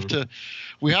approach. We have to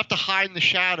hide in the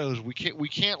shadows. We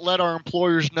can't let our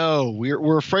employers know.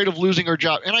 We're afraid of losing our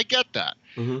job." And I get that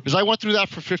because I went through that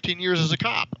for 15 years as a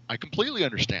cop. I completely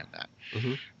understand that.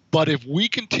 But if we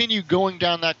continue going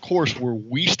down that course where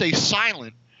we stay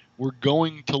silent, we're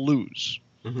going to lose.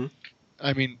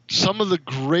 I mean, some of the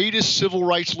greatest civil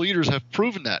rights leaders have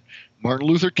proven that. Martin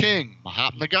Luther King,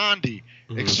 Mahatma Gandhi,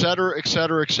 et cetera, et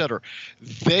cetera, et cetera.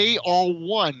 They all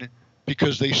won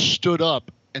because they stood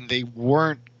up and they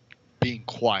weren't being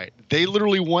quiet. They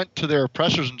literally went to their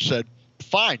oppressors and said,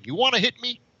 "Fine, you want to hit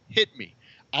me? Hit me.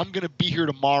 I'm going to be here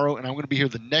tomorrow, and I'm going to be here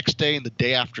the next day and the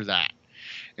day after that."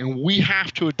 And we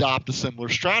have to adopt a similar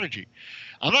strategy.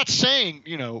 I'm not saying,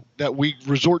 you know, that we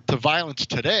resort to violence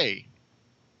today.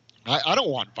 I don't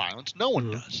want violence. No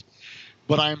one does.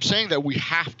 But I am saying that we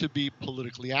have to be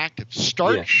politically active.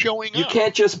 Start showing up. You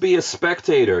can't just be a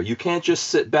spectator. You can't just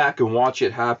sit back and watch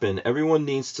it happen. Everyone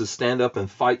needs to stand up and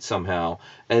fight somehow.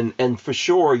 And for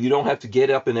sure, you don't have to get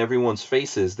up in everyone's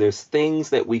faces. There's things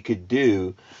that we could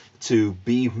do to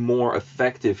be more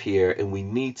effective here, and we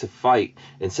need to fight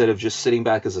instead of just sitting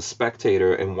back as a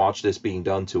spectator and watch this being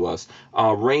done to us.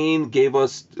 Rain gave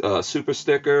us a super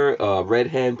sticker, red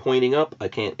hand pointing up. I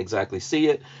can't exactly see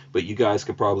it, but you guys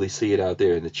can probably see it out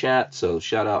there in the chat, so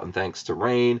shout out and thanks to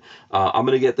Rain. I'm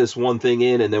going to get this one thing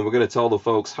in, and then we're going to tell the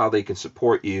folks how they can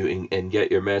support you and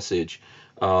get your message.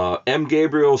 M.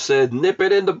 Gabriel said, "Nip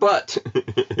it in the butt,"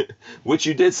 which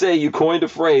you did say. You coined a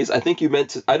phrase. I think you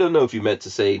meant to, I don't know if you meant to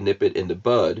say nip it in the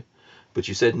bud, but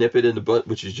you said nip it in the butt,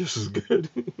 which is just as good.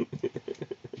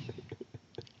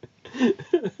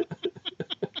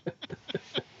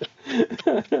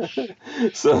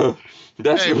 So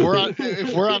that's hey,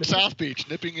 if we're on South Beach,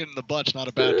 nipping it in the butt's not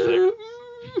a bad thing.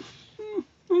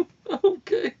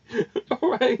 Okay.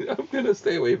 All right. I'm going to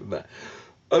stay away from that.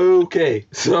 Okay,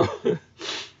 so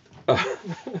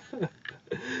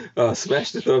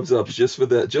smash the thumbs up just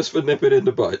for nip it in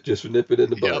the butt,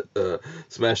 butt.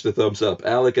 Smash the thumbs up.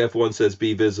 Alec F1 says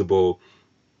be visible.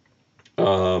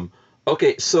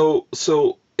 Okay, so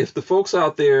if the folks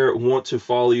out there want to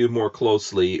follow you more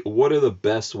closely, what are the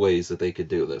best ways that they could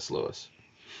do this, Lewis?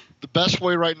 The best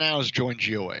way right now is join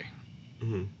GOA.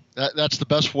 That's the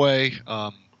best way.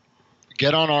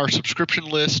 Get on our subscription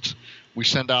list. We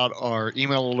send out our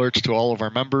email alerts to all of our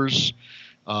members.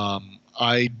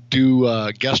 I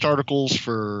do guest articles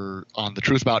on the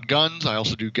Truth About Guns. I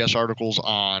also do guest articles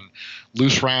on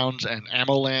Loose Rounds and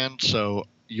Ammo Land. So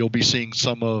you'll be seeing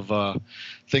some of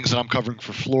things that I'm covering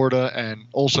for Florida and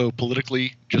also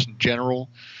politically, just in general,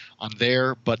 on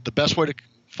there. But the best way to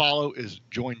follow is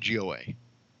join GOA.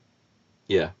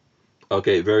 Yeah.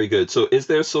 Okay, very good. So is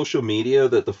there social media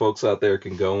that the folks out there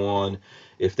can go on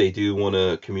if they do want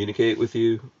to communicate with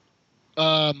you?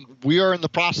 We are in the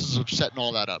process of setting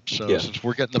all that up. So since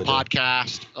we're getting the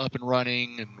podcast up and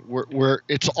running, and we're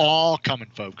it's all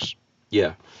coming, folks.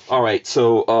 Yeah. All right.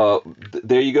 So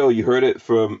there you go. You heard it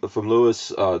from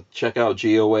Lewis. Check out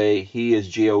GOA. He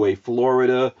is GOA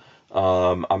Florida.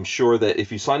 I'm sure that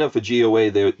if you sign up for GOA,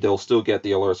 they'll still get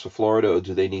the alerts for Florida, or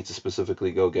do they need to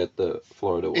specifically go get the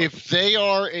Florida one? If they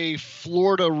are a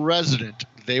Florida resident,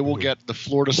 they will get the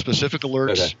Florida specific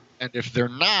alerts. Okay. And if they're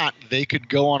not, they could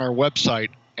go on our website,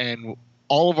 and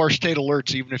all of our state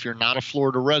alerts, even if you're not a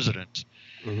Florida resident,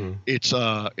 it's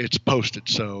posted.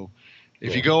 So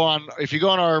if you go on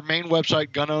our main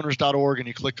website, gunowners.org, and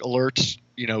you click alerts,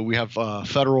 you know, we have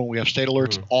federal and we have state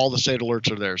alerts. All the state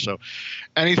alerts are there. So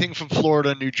anything from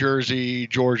Florida, New Jersey,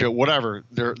 Georgia, whatever,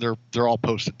 they're all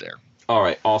posted there. All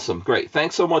right, awesome, great.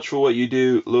 Thanks so much for what you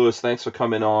do, Lewis. Thanks for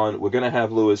coming on. We're gonna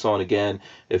have Lewis on again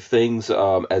if things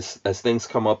as things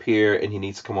come up here and he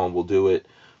needs to come on. We'll do it.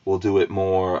 We'll do it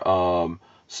more.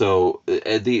 So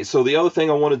the other thing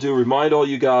I want to do, remind all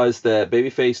you guys that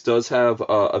Babyface does have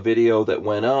a video that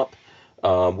went up.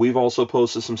 We've also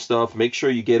posted some stuff. Make sure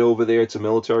you get over there to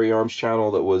Military Arms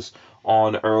channel that was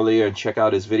on earlier and check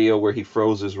out his video where he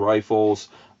froze his rifles.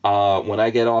 When I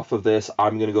get off of this,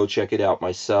 I'm going to go check it out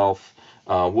myself.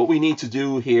 What we need to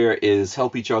do here is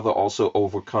help each other also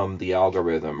overcome the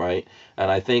algorithm, right? And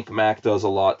I think Mac does a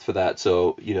lot for that.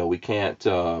 So, we can't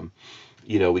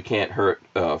hurt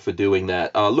for doing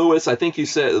that. Lewis, I think you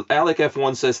said, Alec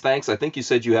F1 says thanks. I think you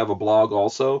said you have a blog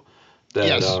also.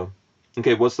 Yes.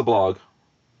 Okay, what's the blog?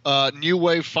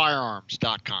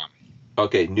 NewWaveFirearms.com.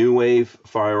 Okay,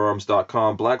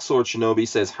 newwavefirearms.com. Black Sword Shinobi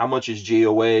says, how much is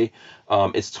GOA?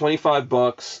 It's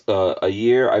 $25 a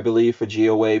year, I believe, for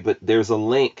GOA, but there's a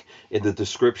link in the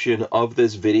description of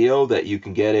this video that you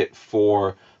can get it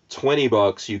for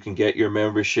 $20. You can get your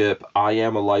membership. I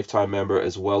am a lifetime member,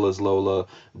 as well as Lola.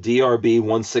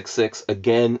 DRB166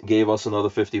 again gave us another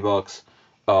 $50.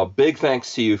 Big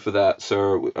thanks to you for that,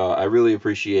 sir. I really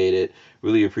appreciate it.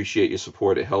 Really appreciate your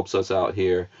support. It helps us out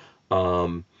here.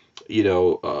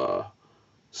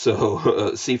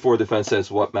 C4 Defense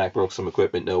says, what, Mac broke some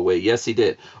equipment? No way. Yes, he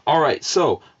did. All right,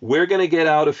 so we're going to get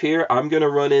out of here. I'm going to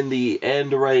run in the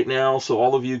end right now, so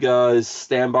all of you guys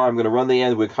stand by. I'm going to run the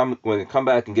end. We're going to come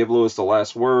back and give Lewis the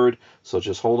last word, so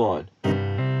just hold on.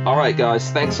 All right,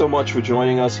 guys, thanks so much for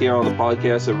joining us here on the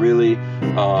podcast. I really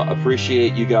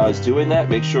appreciate you guys doing that.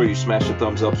 Make sure you smash the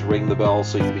thumbs up, ring the bell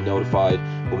so you'll be notified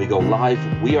when we go live.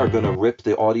 We are going to rip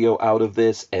the audio out of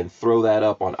this and throw that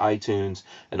up on iTunes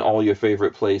and all your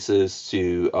favorite places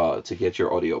to get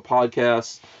your audio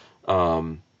podcasts.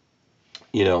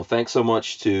 Thanks so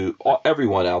much to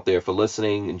everyone out there for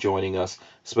listening and joining us,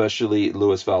 especially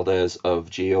Luis Valdez of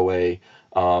GOA.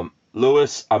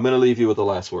 Luis, I'm going to leave you with the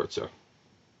last word, sir.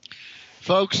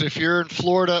 Folks, if you're in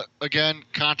Florida, again,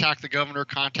 contact the governor,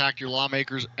 contact your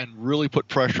lawmakers, and really put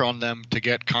pressure on them to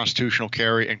get constitutional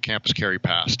carry and campus carry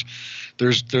passed.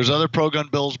 There's other pro-gun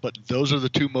bills, but those are the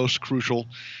two most crucial.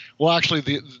 Well, actually,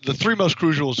 the three most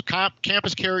crucial is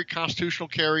campus carry, constitutional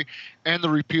carry, and the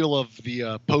repeal of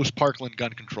the post-Parkland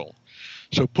gun control.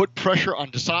 So put pressure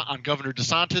on Governor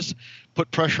DeSantis,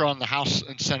 put pressure on the House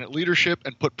and Senate leadership,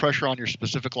 and put pressure on your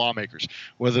specific lawmakers,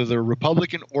 whether they're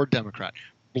Republican or Democrat.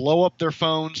 Blow up their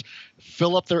phones,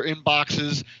 fill up their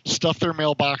inboxes, stuff their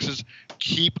mailboxes.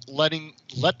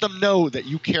 Let them know that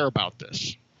you care about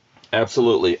this.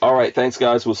 Absolutely. All right. Thanks,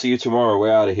 guys. We'll see you tomorrow.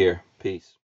 We're out of here. Peace.